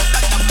got the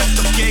better,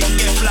 better king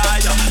get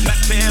flyer.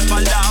 Make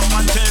people laugh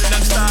until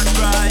them start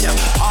crying.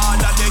 All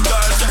of the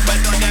girls are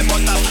better than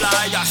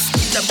butterfly.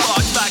 Spit the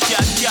butt back, yeah.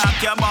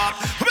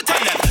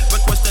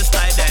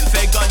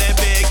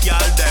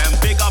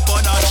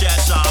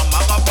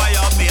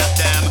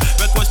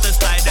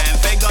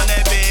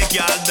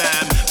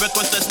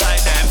 Request the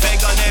style them,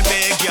 big on the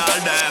big girl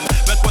them.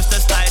 Request the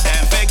style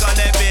them, big on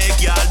the big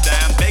girl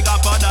them. Big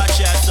up on the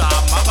chest,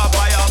 mag up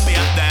on your mate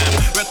them.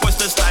 Request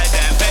the style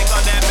them, big on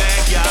the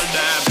big girl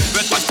them.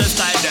 Request the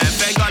style them,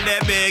 big on the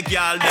big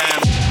girl them.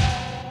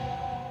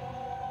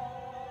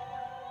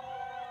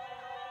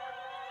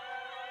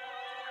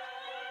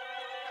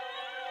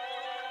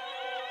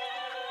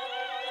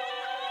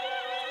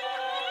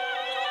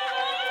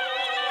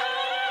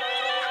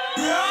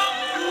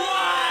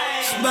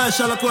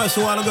 Special request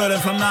to all the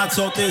girls from north,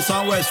 south, east,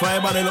 and west. For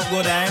everybody look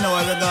good, I know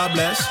every God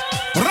bless.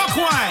 Rock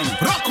wine,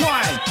 rock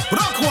wine,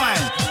 rock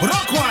wine,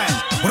 rock wine,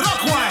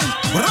 rock wine,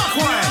 rock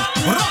wine,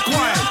 rock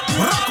wine,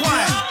 rock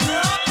wine.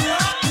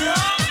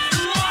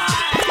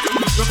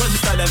 Request the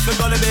style them,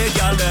 figure the big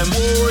girl them,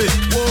 boy,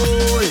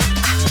 boy.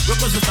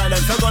 Request the style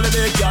them, figure the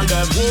big girl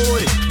them,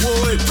 boy,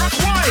 boy. Rock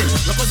wine.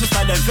 Request the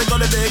style them, figure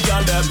the big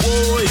girl them,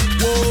 boy,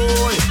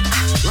 boy.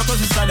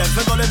 Request the style them,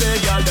 figure the big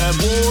girl them,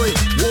 boy,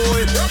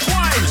 boy. Rock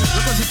wine.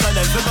 Request the style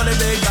them, figure the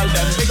big girl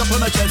them. Big up on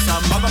the chest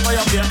and mag up on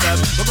your plate them.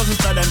 Request the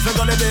style them,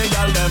 figure the big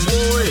girl them,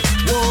 boy,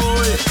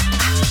 boy.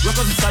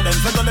 Request the style them,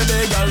 figure the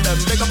big girl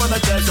them. Big up on the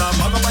chest and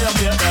mag up on your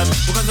plate them.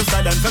 Request the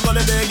style them, figure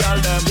the big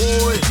girl them,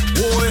 boy,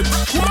 boy.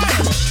 Rock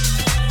wine.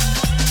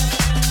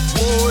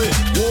 Boy,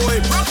 boy,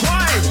 rock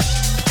wine.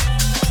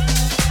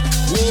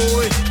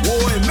 Boy,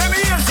 boy, let me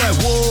hear say,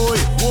 boy,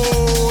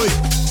 boy.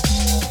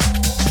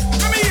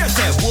 Let me hear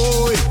say,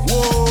 boy,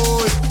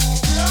 boy.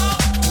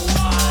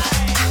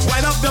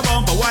 Wind up your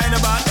bumper, wind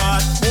about that,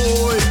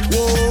 boy,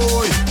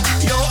 boy.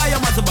 Yo, I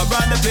am at the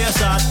brand the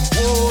place at,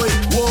 boy,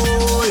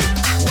 boy.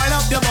 Wind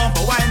up your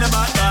bumper, wind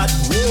about that,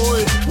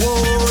 boy,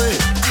 boy.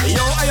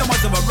 Yo, I am at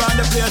the brand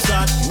the place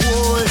at,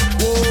 boy,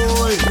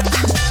 boy.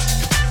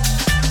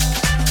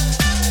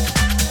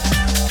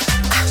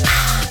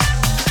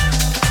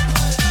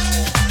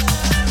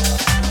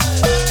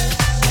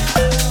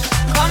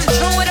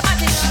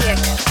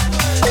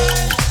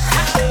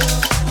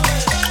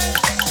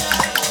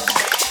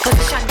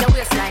 Position your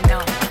waistline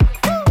now.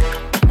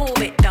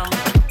 Move it down.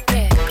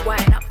 Yeah.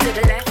 Wind up to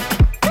the left.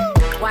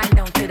 Wind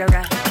down to the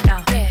right.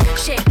 Now. Yeah.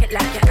 Shake it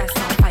like your ass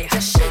on fire.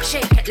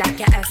 Shake it like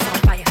your ass on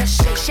fire.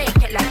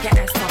 Shake it like your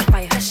ass on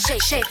fire.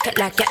 Shake it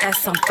like your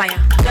ass on fire.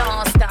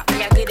 Don't stop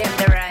me, I give them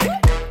the right.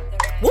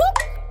 Whoop,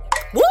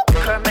 whoop.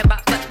 Curl me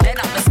back, but then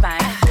up my spine.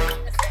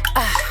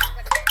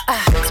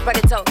 Spread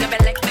it out, give me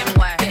like them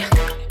wine.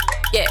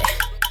 Yeah,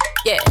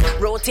 yeah.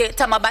 Rotate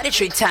to my body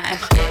 3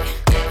 times.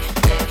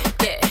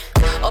 Yeah.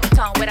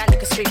 Uptown with a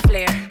little street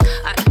flair.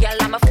 Girl,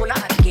 I'm a full of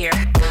hot gear.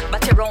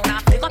 But you round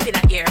off, fling up in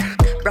a gear.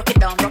 Rock it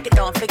down, fling it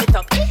up.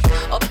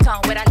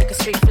 Uptown with a little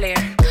street flair.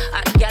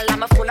 Girl,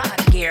 I'm a full of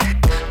hot gear.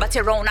 But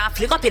you round off,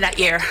 fling up in a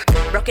ear.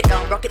 Rock it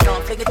down,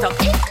 fling it up.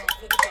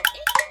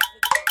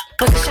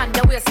 Position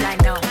your waistline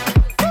now.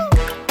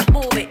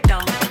 Move it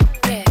down.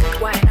 Yeah.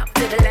 Wind up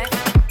to the left.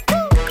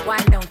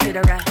 Wind down to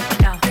the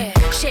right. Now. Yeah.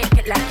 Shake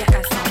it like your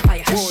ass on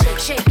fire.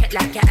 Shake it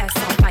like your ass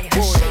on fire.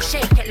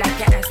 Shake it like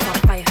your ass on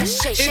fire.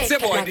 It's a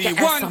boy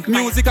D1.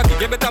 Music I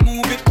give you better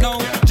move it now.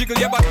 Jiggle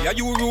your body,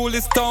 you rule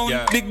this town.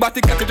 Big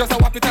body cat, you just a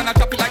whap it and a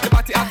chop it like the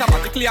body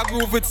automatically a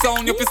groove with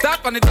sound. You fi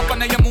start on the top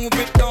and then you move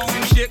it down.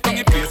 Shake on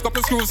your place,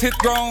 couple screws hit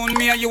ground.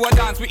 Me and you a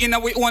dance, we in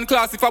our own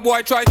class. If a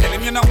boy try, tell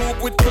him you no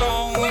move with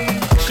clown.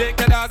 Shake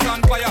that ass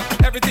on fire.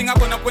 Everything I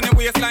burn up when the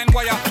waistline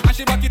wire. And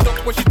she back it up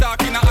when she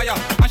talking a higher.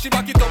 And she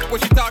back it up when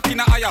she talking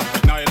a higher.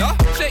 Nyla,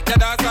 shake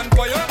that ass on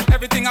fire.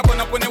 Everything I burn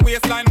up when the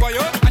waistline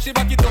wire. And she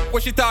back it up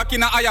when she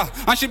talking a higher.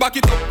 And she back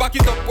it up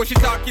when she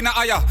talking a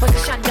higher.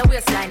 Position your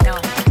waistline now.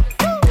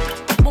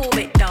 Move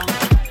it down.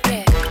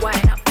 Yeah.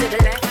 Wind up to the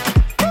left.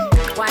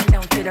 Wind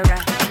down to the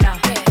right. Now.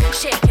 Yeah.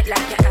 Shake it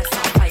like your ass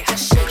on fire.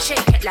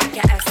 Shake it like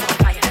your ass on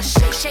fire.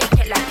 Shake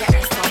it like your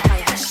ass on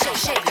fire.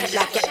 Shake it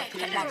like your.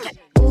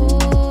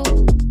 Ooh,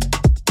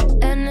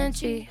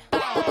 energy. Ooh,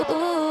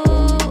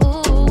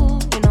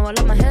 you know I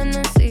love my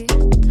Hennessy.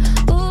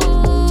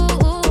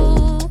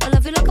 Ooh, I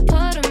love you like a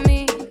part of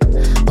me.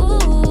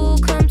 Ooh,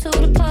 come to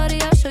the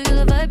party, I'll show you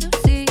the vibe you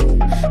see.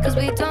 'Cause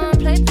we don't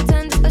play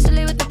pretend,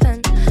 especially with the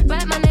pen.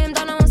 Write my name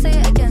down, I won't say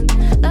it again.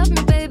 Love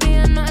me, baby,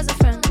 and not as a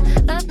friend.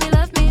 Love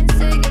me,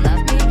 say you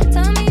love me.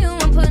 Tell me you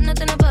won't put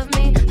nothing above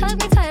me. Hug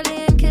me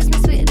tightly and kiss me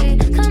sweetly.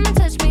 Come and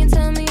touch me and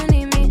tell me you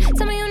need me.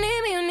 Tell me you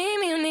need me, you need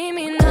me, you need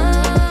me. Now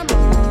I'm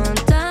on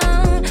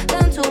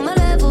down to my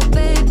level,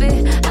 baby.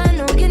 I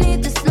know you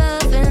need this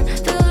loving.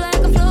 Feel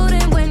like I'm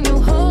floating when you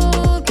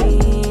hold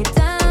me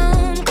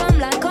down. Come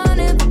like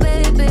carnival,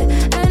 baby.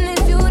 And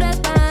if you that's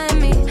behind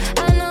me, I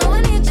know I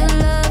need your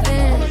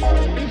loving.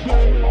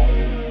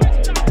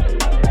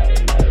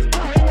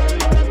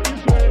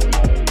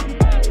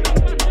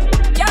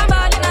 You're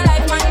bad in a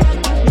life, man.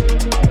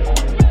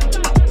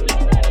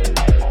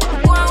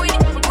 Go on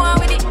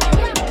with it.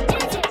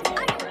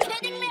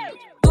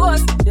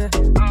 Ghost, yeah.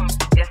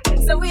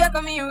 So we are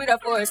coming in with a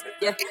force,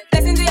 yeah.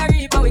 Blessings we are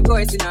reaping, we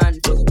coursing on.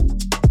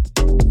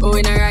 Oh,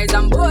 we not rise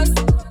and boast.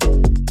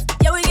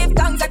 Yeah, we give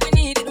thanks like we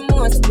need it the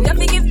most. We have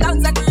to give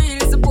thanks like we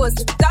really supposed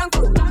to.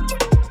 Thankful.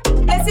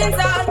 Blessings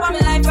all for my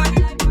life, and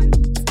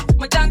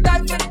my thank God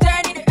for the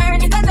journey, the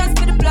earnings, and just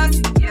for the plan.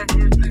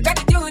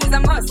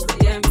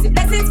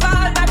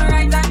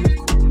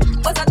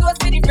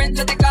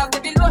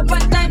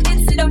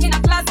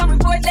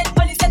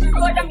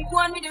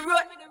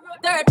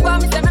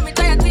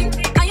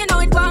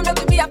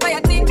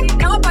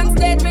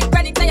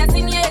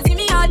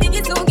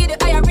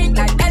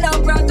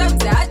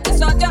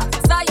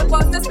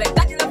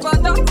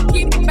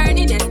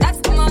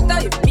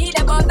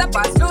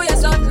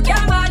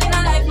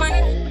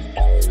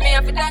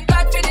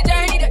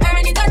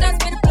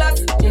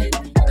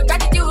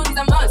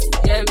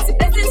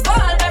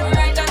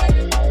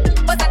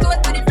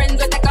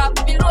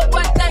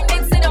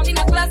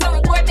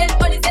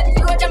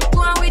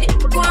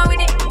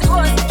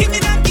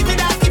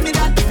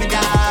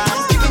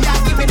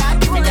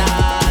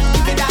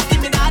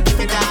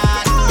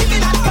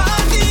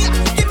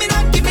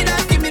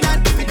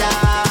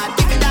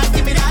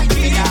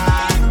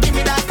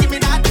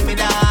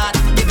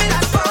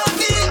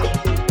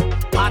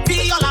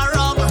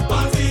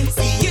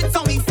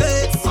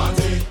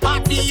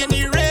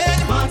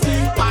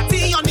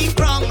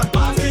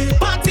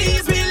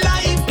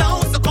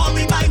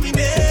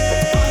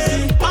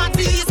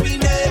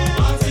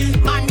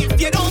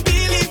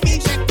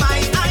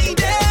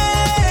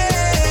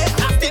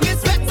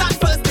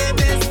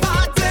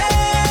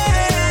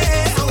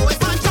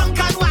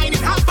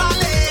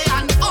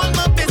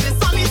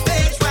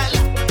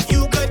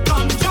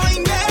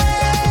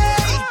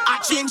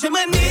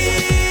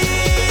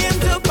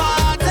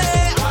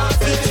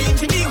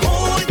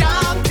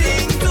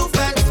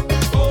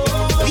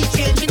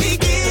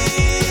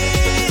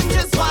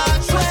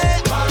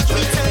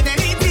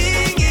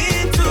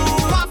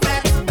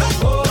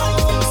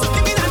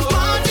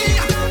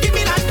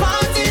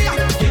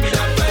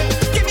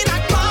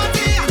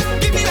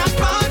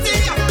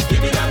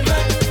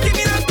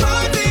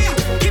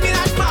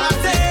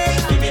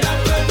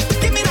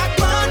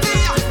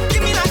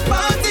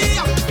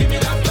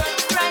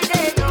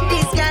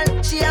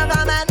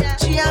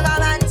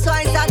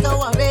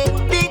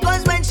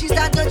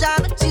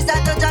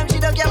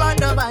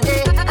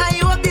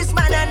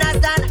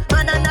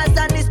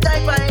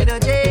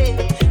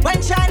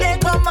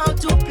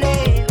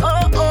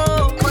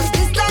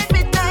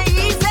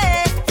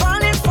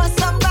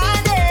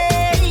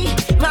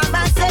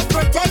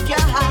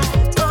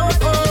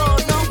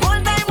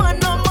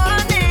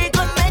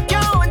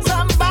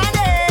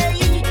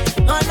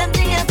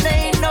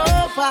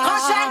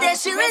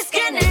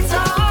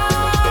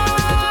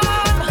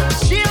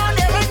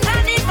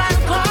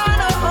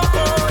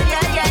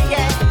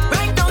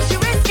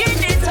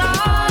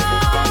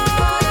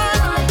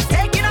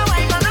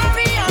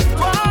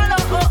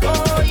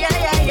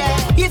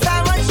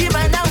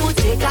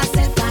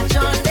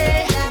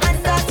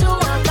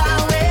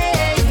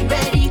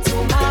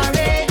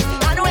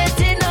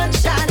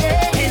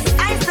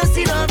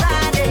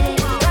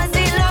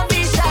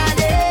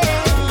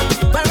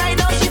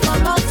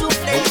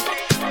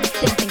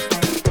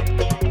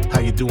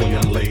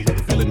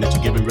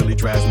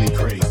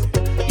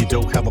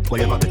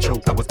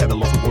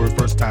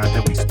 times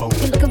that we spoke.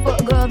 You're looking for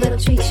a girl that'll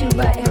treat you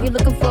right. You're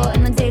looking for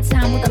in the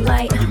daytime with a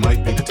light. You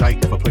might be the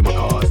type if I play my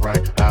cards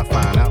right. I'll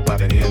find out by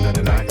the end of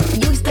the night.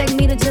 You expect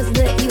me to just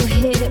let you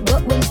hit it,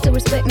 but will you still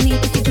respect me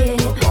if you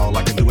get it? All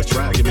I can do is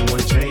try, give me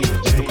one chance.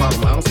 What's the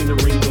problem? I don't see the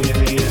ring on your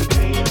hand.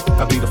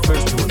 I'll be the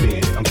first to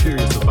admit it. I'm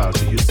curious about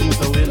you. You seem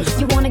so innocent.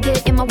 You wanna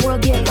get in my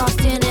world, get lost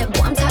in it.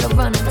 Boy, I'm tired of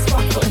running. Let's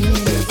walk for a minute.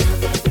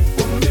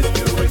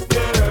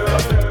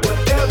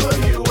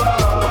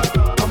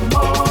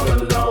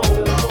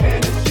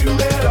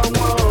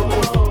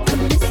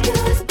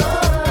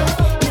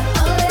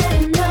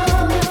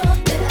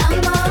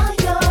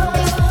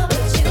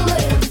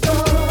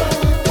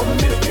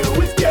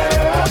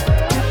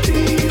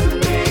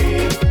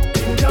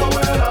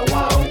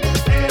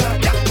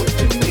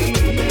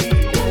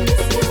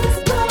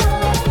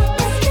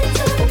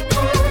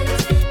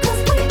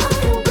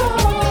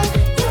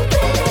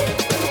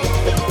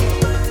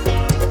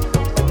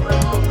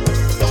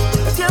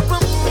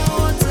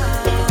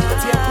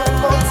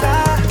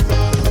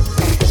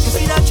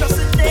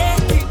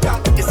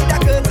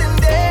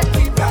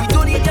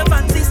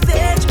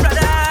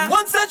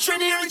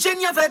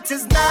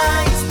 Is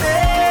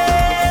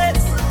niceness,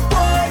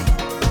 boy,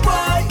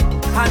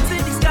 hands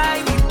in the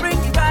sky, we bring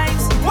the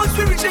vibes. Once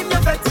we reach in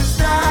your vet is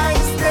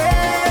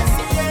niceness,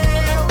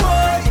 yeah,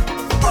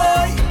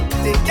 boy,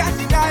 they can't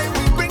deny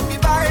we bring the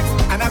vibes.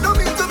 And I don't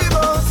mean to be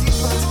bossy,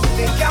 but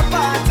they can't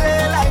party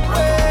like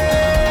we.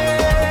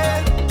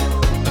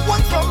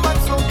 One from man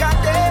so got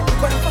there,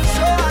 but for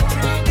sure I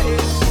treat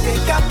it. They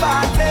can't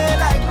party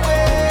like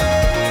we.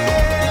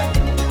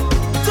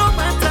 Don't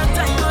matter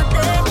time or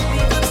day, we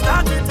can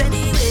start it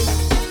anyway.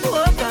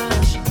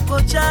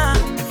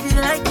 Feel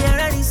like you're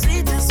ready,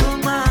 sweet and so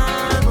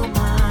man, oh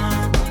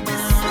man,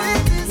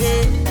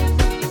 yeah.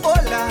 Oh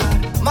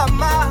Lord,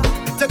 mama,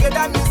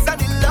 togetherness and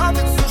the love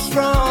is so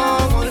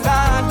strong, oh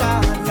Lord,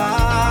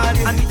 Lord.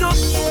 And you don't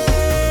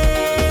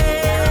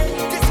care,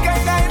 this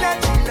kind of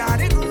energy,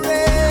 Lord, it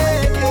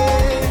great.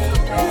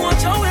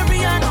 Watch how every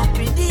hand up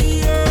in the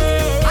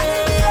air,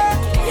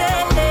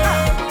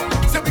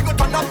 yeah. So we go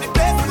turn up the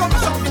place, we go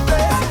push up the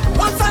place.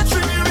 Once I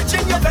truly reach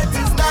in your bed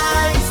is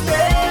nice,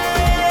 yeah.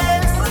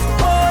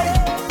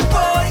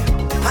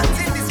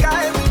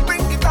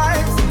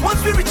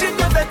 Once we reach in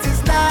the vet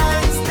is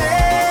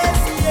niceness,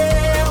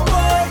 yeah,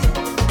 boy,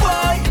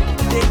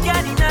 they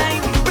can't deny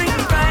we bring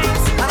the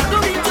vibes. I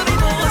don't mean to be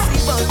bossy,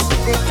 but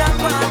they can't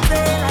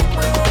party like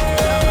we.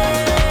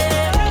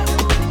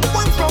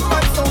 One from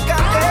man so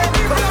got there,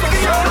 but for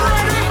sure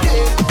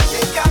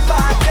they can't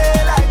party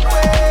like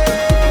we.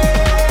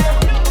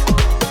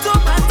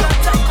 Don't matter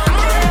time on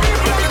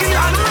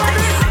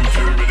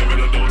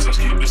let's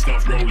keep the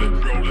stuff rolling.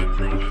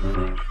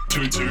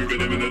 2-2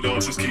 rhythm in the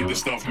dance, let's keep the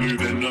stuff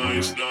moving,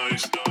 nice.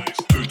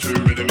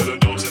 2-2 rhythm in the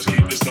dance, let's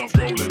keep the stuff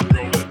rolling.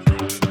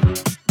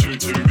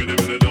 2-2 rhythm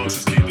in the dance,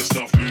 let's keep the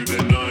stuff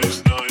moving,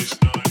 nice.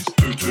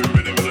 2-2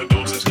 rhythm in the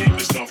dance, let's keep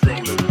the stuff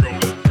rolling.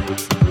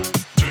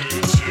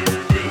 2-2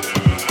 rhythm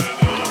in the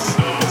dance,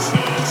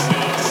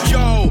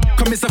 Yo,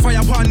 come Mr.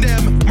 Fire upon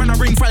them, man I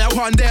bring fire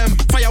upon them.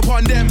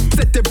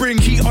 Set the bring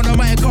heat on the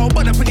mic, go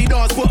but up in the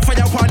dance, put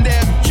fire upon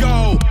them.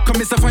 Yo, come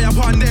Mr. Fire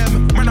upon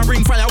them, man I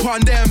bring fire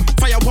upon them.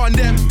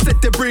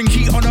 Set the bring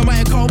heat on the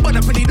mic, go but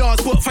up in the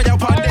dance, put fire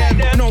upon them.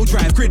 No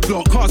drive,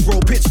 gridlock, cars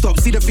roll, pit stop,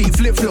 see the feet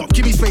flip flop,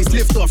 give me space,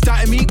 lift off,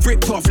 that me,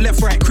 grip off,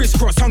 left right,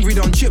 crisscross, hungry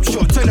done, chip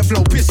shot, toilet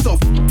flow, pissed off,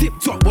 tip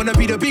top, wanna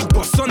be the big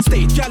boss on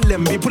stage, gal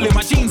them be pulling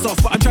my jeans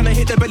off, but I'm trying to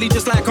hit the belly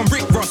just like I'm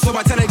Rick Ross, so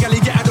I tell a galley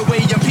get out of the way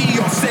and pee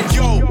off. Said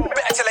yo,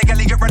 better tell a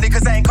galley get ready,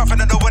 cause I ain't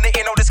coughing, I don't wanna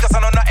hear no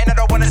discussing on nothing, I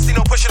don't wanna see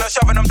no pushing or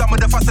shoving, I'm done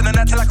with the fussing and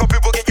that till I got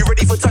people get you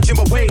ready for touching,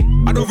 but wait,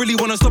 I don't really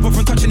wanna stop her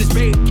from touching this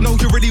bait. No,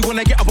 you really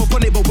wanna get up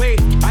on it, but wait,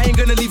 I ain't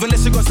gonna leave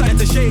unless you got something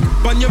to shake.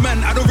 Bun your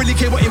man, I don't really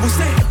care what it will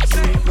say.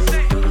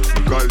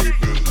 Gully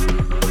B,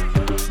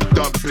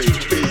 dub play,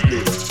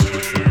 business.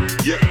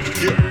 Yeah,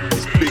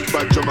 it's big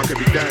bad drama can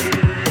be done.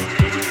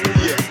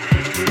 Yeah.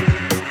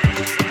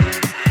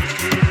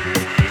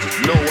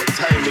 Know what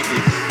time it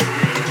is.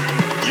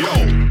 Yo,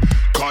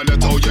 kinda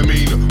told you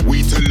mean.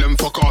 We tell them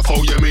fuck off,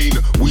 how you mean.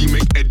 We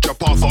make head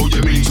drop off, how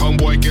you mean. Some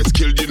boy gets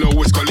killed, you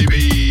know it's Gully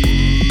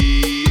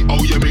B.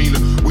 Oh you mean.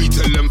 We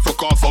tell them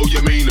fuck off, how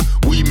you mean.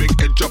 We make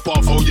head drop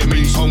off, how you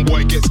mean. Some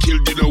boy gets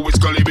killed, you know it's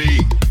Gully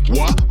B.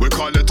 What? We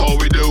call it all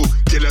we do.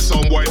 Kill a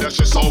some boy, that's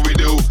just all we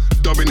do.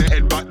 Dubbing the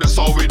head back, that's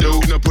all we do.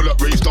 Gonna pull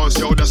up raves dance,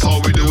 yo, that's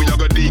all we do. We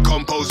gotta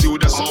decompose you,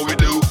 that's all we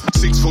do.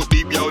 6 foot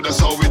deep, yo,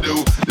 that's all we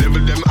do.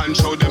 Level them and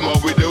show them all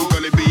we do.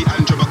 Gully B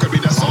and Jamaica,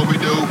 that's all we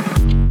do.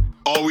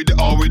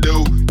 All we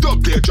do.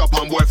 Dub play drop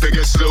and boy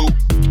figure slow.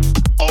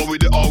 All we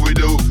do.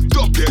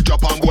 Dub play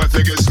drop and boy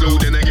figure slow.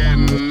 Then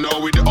again,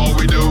 all we do.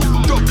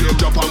 Dub play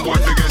drop and boy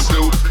figure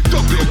slow.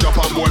 Dub play drop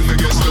and boy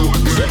figure slow.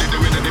 We ready to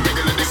win at the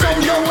beginning of the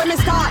venue. So when it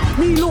start,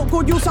 me look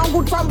good, you sound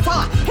good from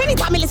far.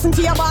 Anytime I listen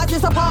to your bars,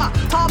 it's a part.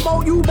 Talk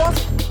about you, boss.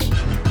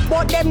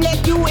 but them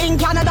let you in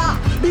Canada.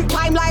 Big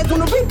time lies on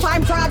the big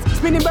time France.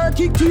 Spinning bird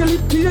kick to your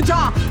lip, to your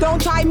jaw.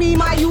 Don't try me,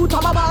 my youth,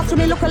 I'm a boss. To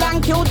me look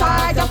like cute,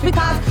 alright, just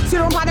because.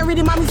 Sit on by the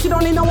rhythm, and me sit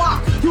on in the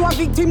walk. You a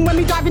victim when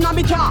me driving on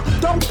me car.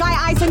 Don't sky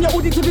ice and your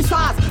hoodie to the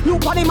stars.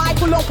 Look on the mic,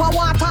 full up of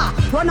water.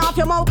 Run off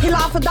your mouth, kill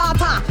off the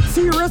data.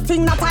 Serious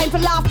thing, not time for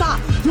laughter.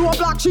 You a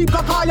black sheep,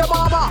 go call your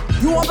barber.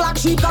 You a black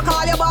sheep, go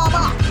call your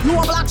barber. You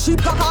a black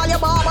sheep, go call your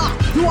barber.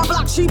 You a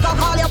black sheep, go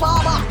call your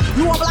barber.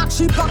 You a black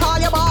sheep, go call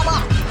your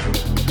barber.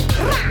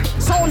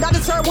 Sound of the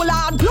circle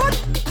hard blood.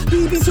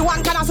 BBC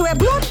One can I swear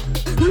blood.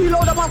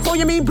 Reload them up so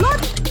you mean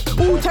blood.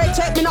 Who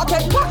take me not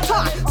take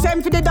butter.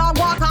 Same for the dog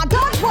walk a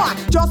dog park.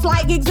 Just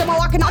like gigs them a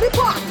walking on the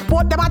park.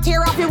 But them a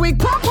tear off your wig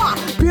proper.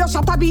 Beer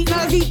shot a beat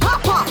and a Z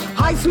copper.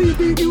 High sleep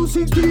big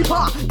U6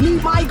 sleeper.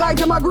 Meet my guys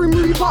them a grim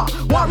reaper.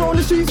 Walk round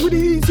the streets with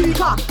the heat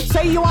seeker.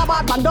 Say you a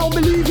bad man, don't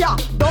believe ya.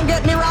 Don't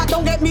get me right,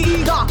 don't get me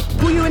eager.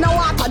 Put you in the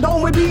water,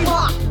 don't we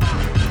beaver.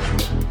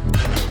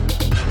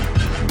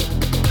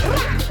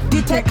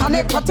 Detect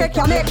connect, protect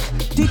your neck.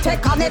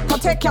 Detect connect,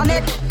 protect your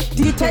neck.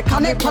 Detect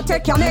connect,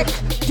 protect your neck.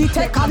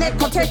 Detect connect,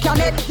 protect your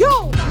neck. You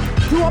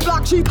a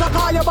black sheep, go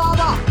call your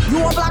barber.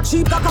 You a black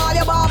sheep, go call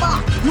your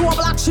barber. You a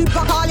black sheep,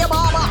 go call your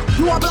barber.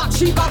 You a black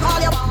sheep, go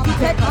call your barber.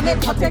 Detect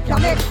connect, protect your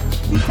neck.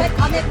 Detect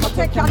connect,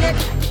 protect your neck.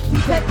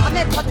 Detect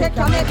connect, protect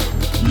your neck.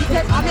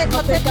 Detect connect,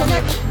 protect your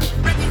neck.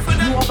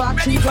 You a black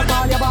sheep, go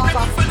call your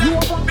barber. You a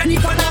black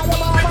sheep, go call your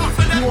barber.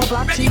 You a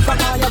black sheep, go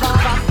call your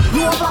barber.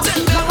 You a black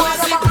sheep, go call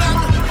your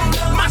barber.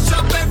 Mash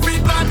up every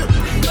band,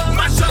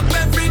 mash up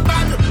every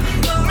band,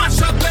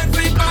 mash up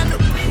every band,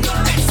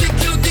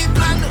 execute the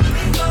plan,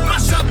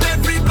 mash up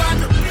every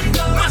band,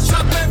 mash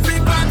up every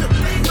band,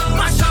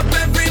 mash up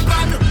every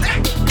band.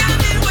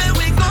 Anywhere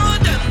we go,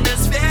 them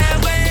this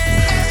fairway.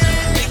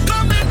 They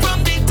coming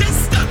from the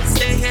distance,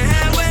 they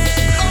airway.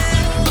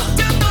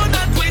 Them know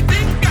that we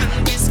think and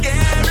we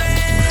scary,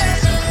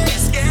 we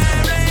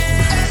scary,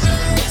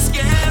 we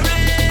scary.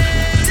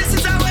 This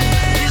is our way,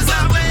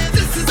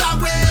 this is our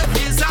way,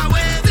 this is our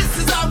way, this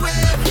is our way.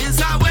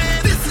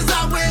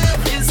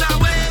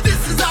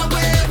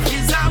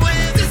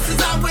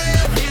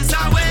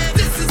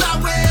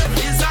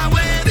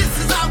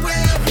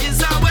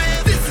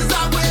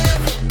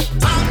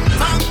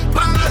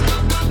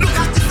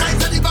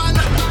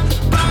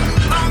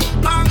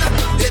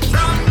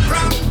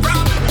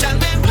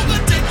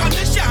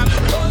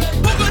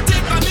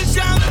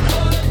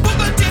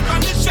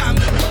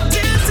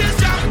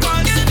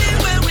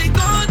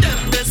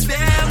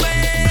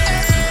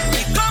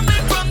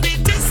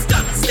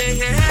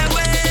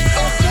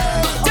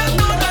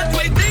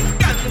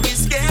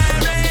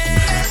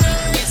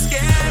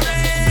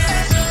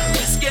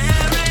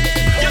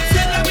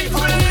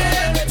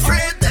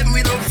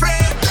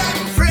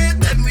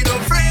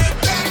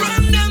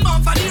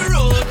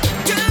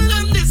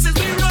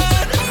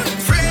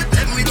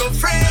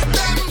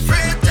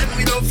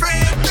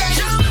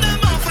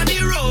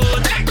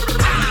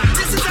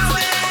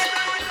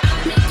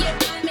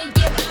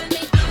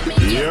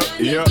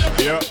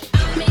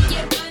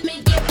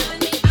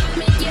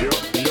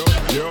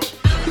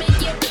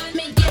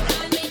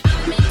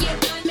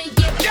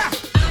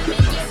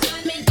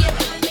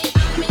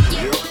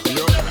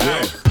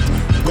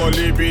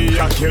 Gully B,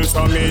 I kill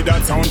some me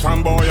that sound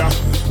from boya.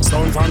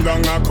 Sound from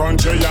down a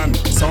country and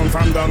sound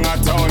from down a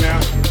town, yeah.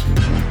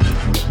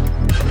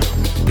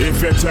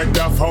 If you check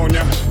the phone,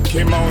 yeah,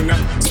 Kimona,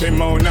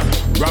 Simona,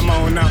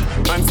 Ramona,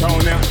 and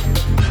Sonia.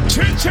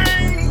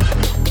 Ching-ching!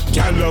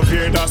 Can't love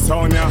hear the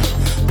sound, yeah.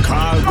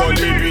 Call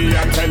Gully B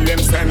and tell him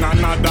send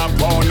another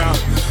pounder.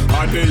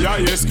 At the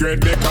highest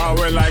grade because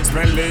we like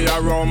smell the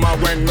aroma.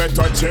 When we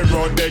touch the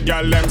road, the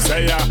girl them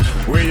say, yeah,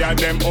 we are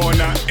them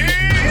owner.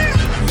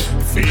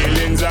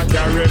 Feelings I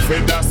carry for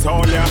the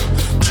sound, yeah.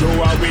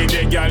 True away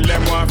the girl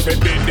them want to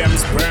beat them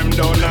sperm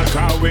down a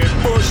car. We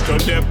push to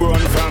the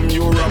bone from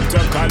Europe to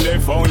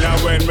California.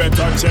 When we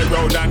touch the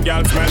road and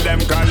girls smell them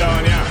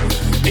cologne, yeah.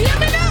 Hear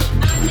me now?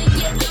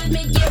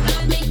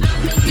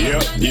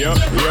 Yeah.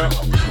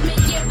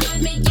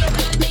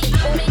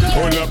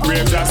 Pull up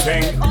raves I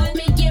sing.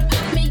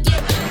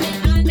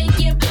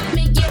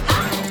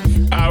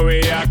 Away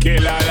a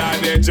kill all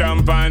of the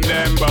jump on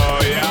them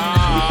boy,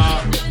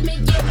 yeah.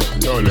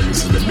 Told him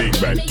this is the big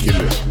bad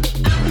killer.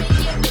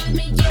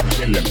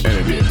 Kill them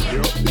any day.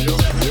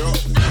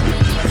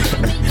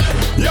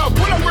 Yo,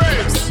 pull up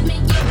raves.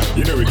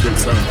 You know we kill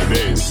sound for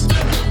days.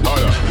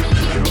 Hold up.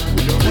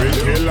 We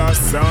kill a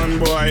sound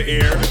boy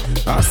here,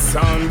 a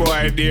sound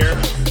boy there,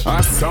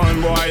 a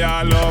sound boy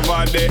all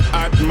over the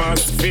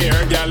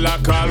atmosphere. Girl a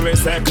call, we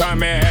say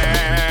come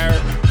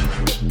here.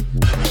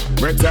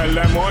 We tell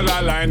them all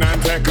a line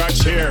and take a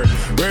cheer.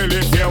 Well,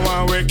 if you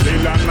want we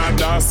kill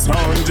another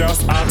sound,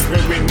 just ask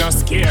me, we no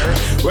scare.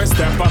 We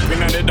step up in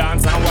the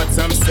dance and watch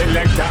some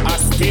selector a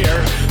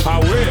steer.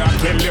 How we a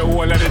kill the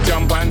whole of the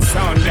jump and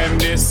sound them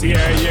this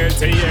year. Year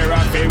to year,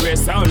 I feel we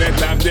sound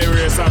it up the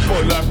race, I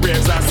full of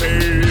praise, I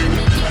sing.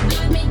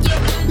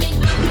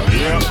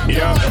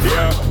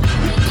 Yeah.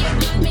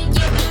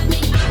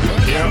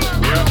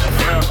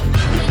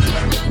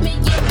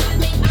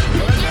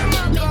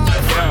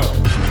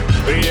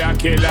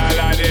 Kill all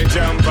of the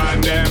jump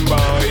on them,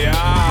 boy,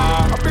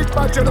 yeah. A big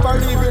fat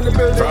gentleman leaving the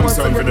building. From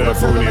some for the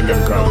food in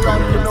them crowd,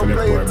 come to the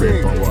boy,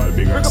 break for wall,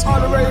 big Bring up all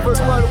the ravers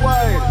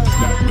worldwide.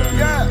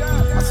 Yeah,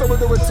 that's how we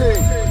do it,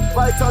 thing.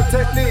 Vital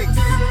techniques.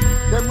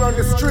 Them run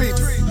the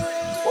streets.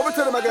 What we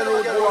tell them again,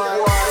 old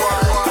boy?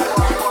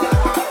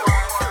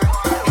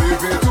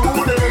 Give it to them,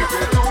 give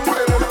it to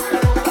them.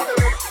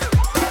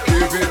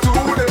 Give it to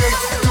them,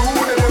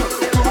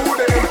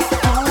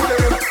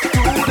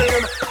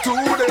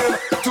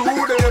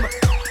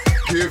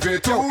 give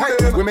it to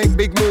them. We make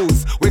big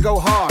moves, we go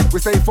hard, we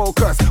stay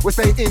focused, we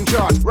stay in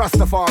charge.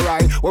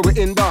 Rastafari, where we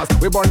indoors,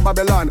 we born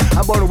Babylon,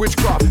 I born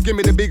witchcraft. Give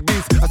me the big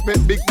beats, I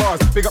spit big bars,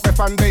 big up my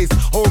fan base,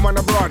 home and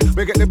abroad.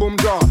 We get the boom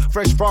jaw,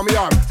 fresh from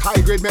yard,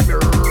 high grade make me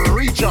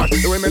recharge.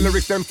 The women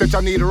lyrics them fetch, I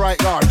need a right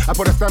guard. I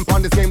put a stamp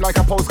on this game like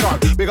a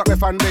postcard. Big up my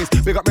fan base,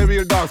 big up my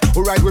real dogs,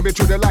 who ride with me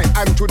through the light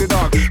and through the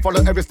dark.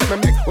 Follow every step I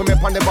make, when me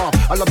on the bar.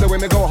 I love the way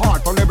me go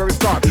hard from the very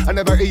start. I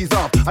never ease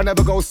off, I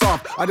never go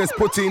soft. I just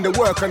put in the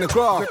work and the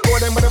craft. Before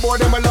them, but the boy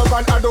them I love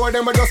and adore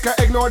them, I just can't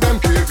ignore them.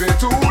 Give it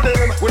to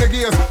them. With the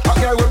gears, hot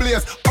girl we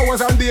blaze,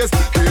 hours and days.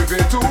 Give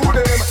it to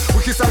them.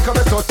 We kiss and come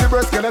and touch the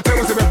breast, girl I tell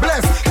us to be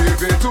blessed.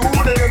 Give it to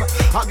them.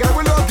 Hot girl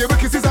we love, give me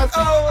kisses and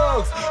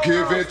hugs.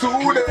 Give it to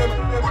them.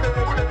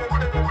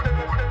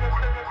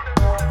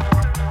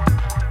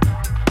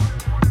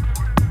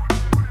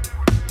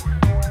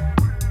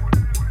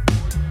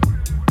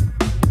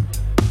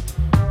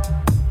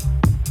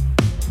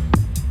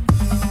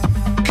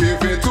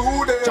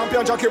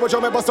 Jackie, but you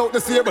me bust out the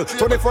sable.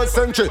 21st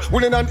century,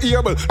 willing and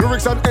able.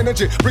 Lyrics and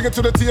energy, bring it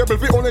to the table.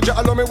 We only just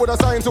allow me with a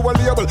sign to a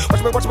label.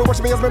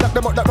 Watch me as me knock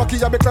them out that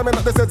rocky. I be climbing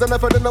up the stairs and I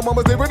feel in the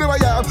moments. They with I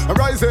am. I'm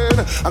rising,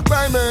 I'm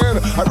climbing,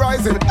 I'm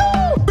rising.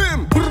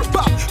 Bim, brr,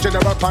 bop.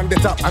 General Pandy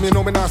top, and you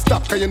know me not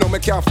stop, cause you know me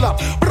can't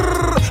flop.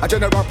 Brr, a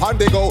General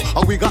Pandy go,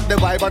 and we got the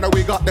vibe and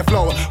we got the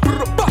flow.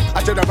 Brr, bop.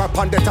 A General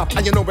Pandy top,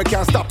 and you know we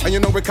can't stop, and you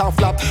know we can't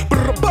flop.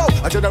 Brr, bop.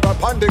 A General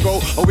Pandy go,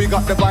 and we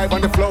got the vibe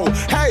and the flow.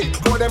 Hey,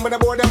 for them and the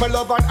boy them I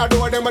love and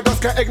adore them, I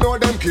just can't ignore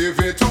them. Give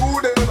it to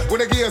them. With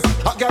the gears,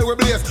 hot girl we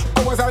blaze,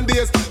 hours and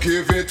days.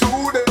 Give it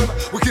to them.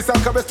 We kiss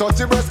and caress, touch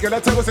your breast, girl I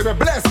tell us to be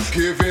blessed.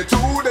 Give it to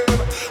them.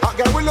 Hot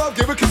girl we love,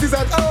 give her kisses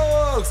and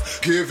hugs.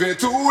 Give it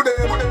to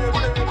them.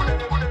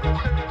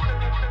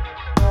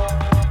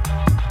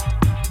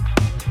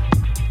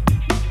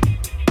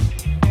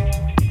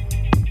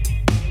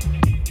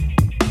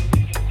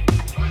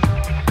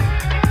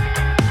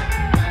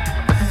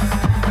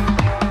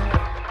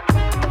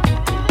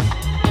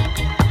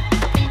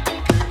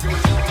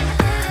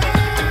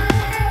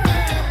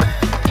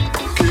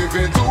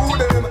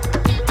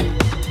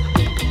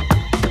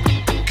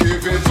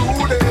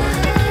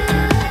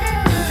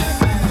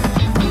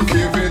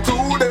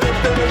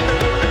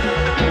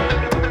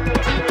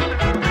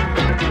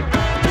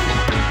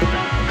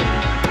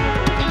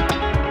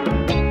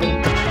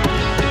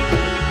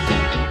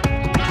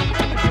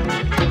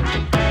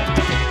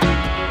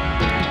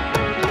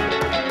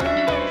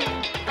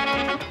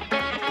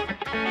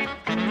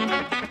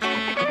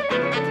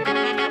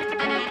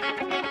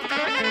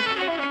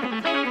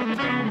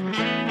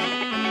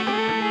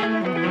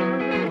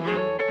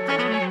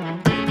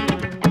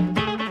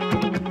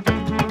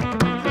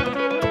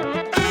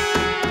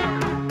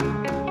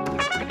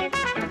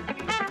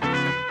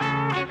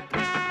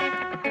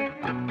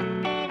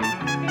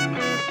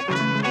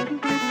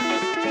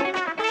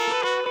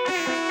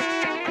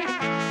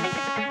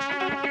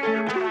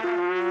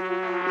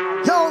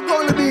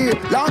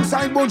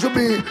 Alongside Bunch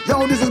B,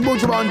 yo, this is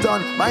Bunch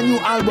Banton. My new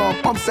album,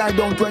 Upside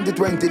Down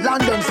 2020.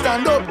 London,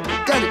 stand up,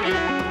 get it.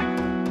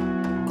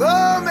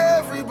 Come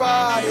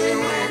everybody.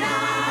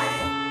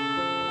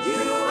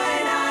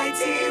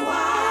 U-N-I-T-Y.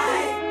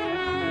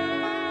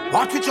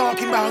 What we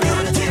talking about?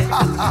 Unity.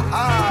 Ha ha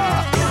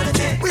ha.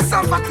 Unity. We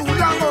suffer too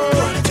long, oh.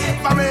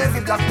 From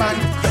every black man.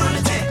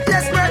 Unity.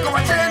 Let's break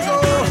our chains,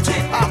 oh.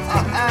 Ha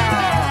ha ha.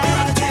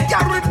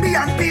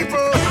 Caribbean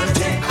people.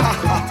 Ha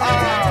ha ha.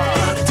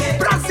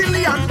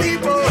 Brazilian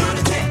people.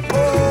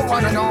 Oh,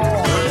 wanna know.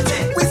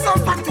 We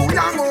suffer too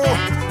long, oh.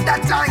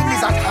 That time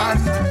is at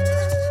hand.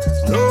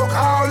 Look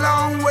how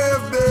long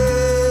we've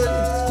been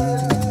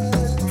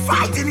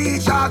fighting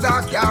each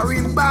other,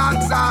 carrying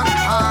bags and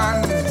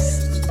hands.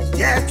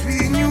 Yet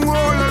we knew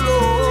all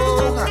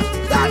along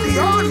that the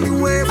only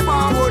way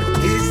forward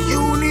is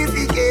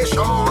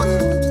unification.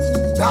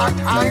 That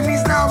time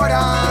is now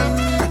done,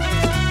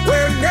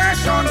 where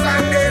nations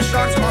and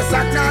nations must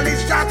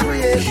acknowledge that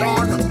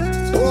creation.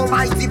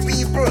 Almighty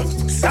people,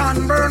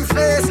 sunburned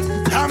face,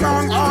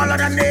 among all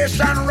other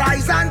nations,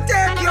 rise and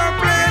take your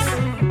place.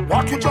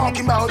 What you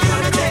talking about?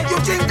 You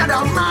think that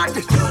I'm mad?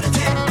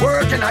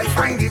 Where can I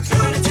find it?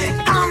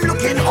 I'm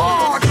looking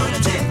hard.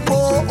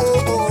 Oh,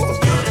 oh, oh.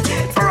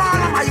 For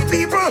all of my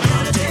people.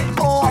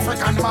 Oh,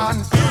 African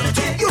man.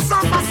 You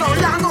suffer so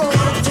long, oh.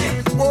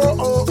 Oh,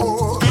 oh,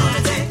 oh.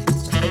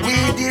 We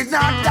did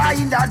not die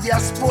in the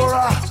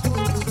diaspora.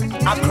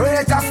 A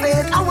greater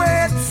fate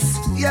awaits.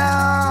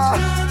 Yeah.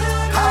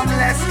 Come,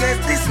 let's get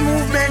this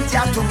movement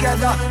here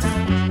together.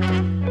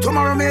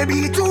 Tomorrow may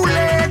be too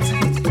late.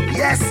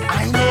 Yes,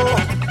 I know.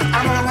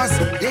 Among us,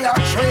 they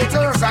are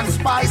traitors and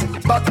spies,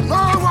 but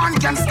no one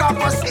can stop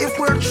us if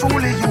we're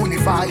truly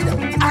unified.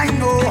 I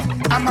know.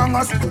 Among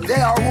us,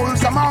 there are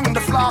wolves among the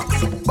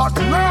flocks, but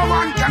no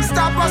one can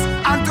stop us,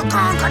 and to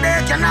conquer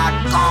they cannot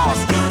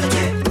cause.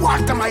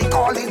 What am I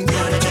calling?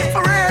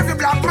 For every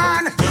black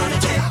man.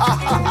 Ha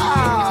ha ha.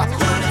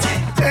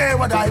 Hey,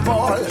 what I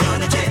ball.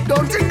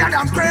 Don't think that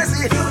I'm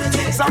crazy.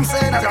 Some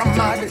say that I'm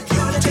mad.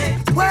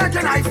 Where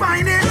can I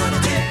find it?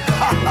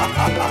 Ha ha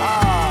ha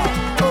ha.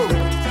 Oh,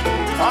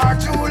 for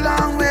too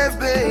long we've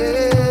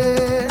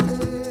been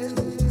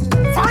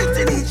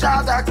fighting each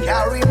other,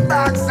 carrying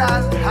bags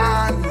and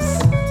hands.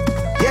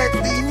 Yet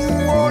we knew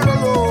all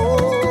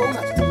along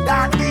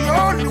that the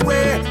only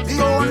way, the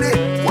only.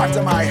 What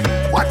am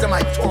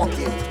I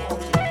talking?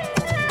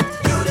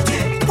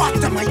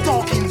 What am I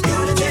talking?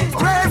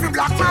 For every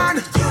black man,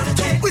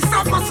 we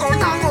suffer so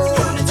long,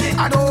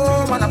 oh, at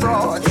home and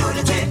abroad.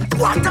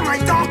 What am I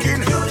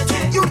talking?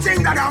 You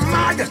think that I'm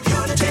mad?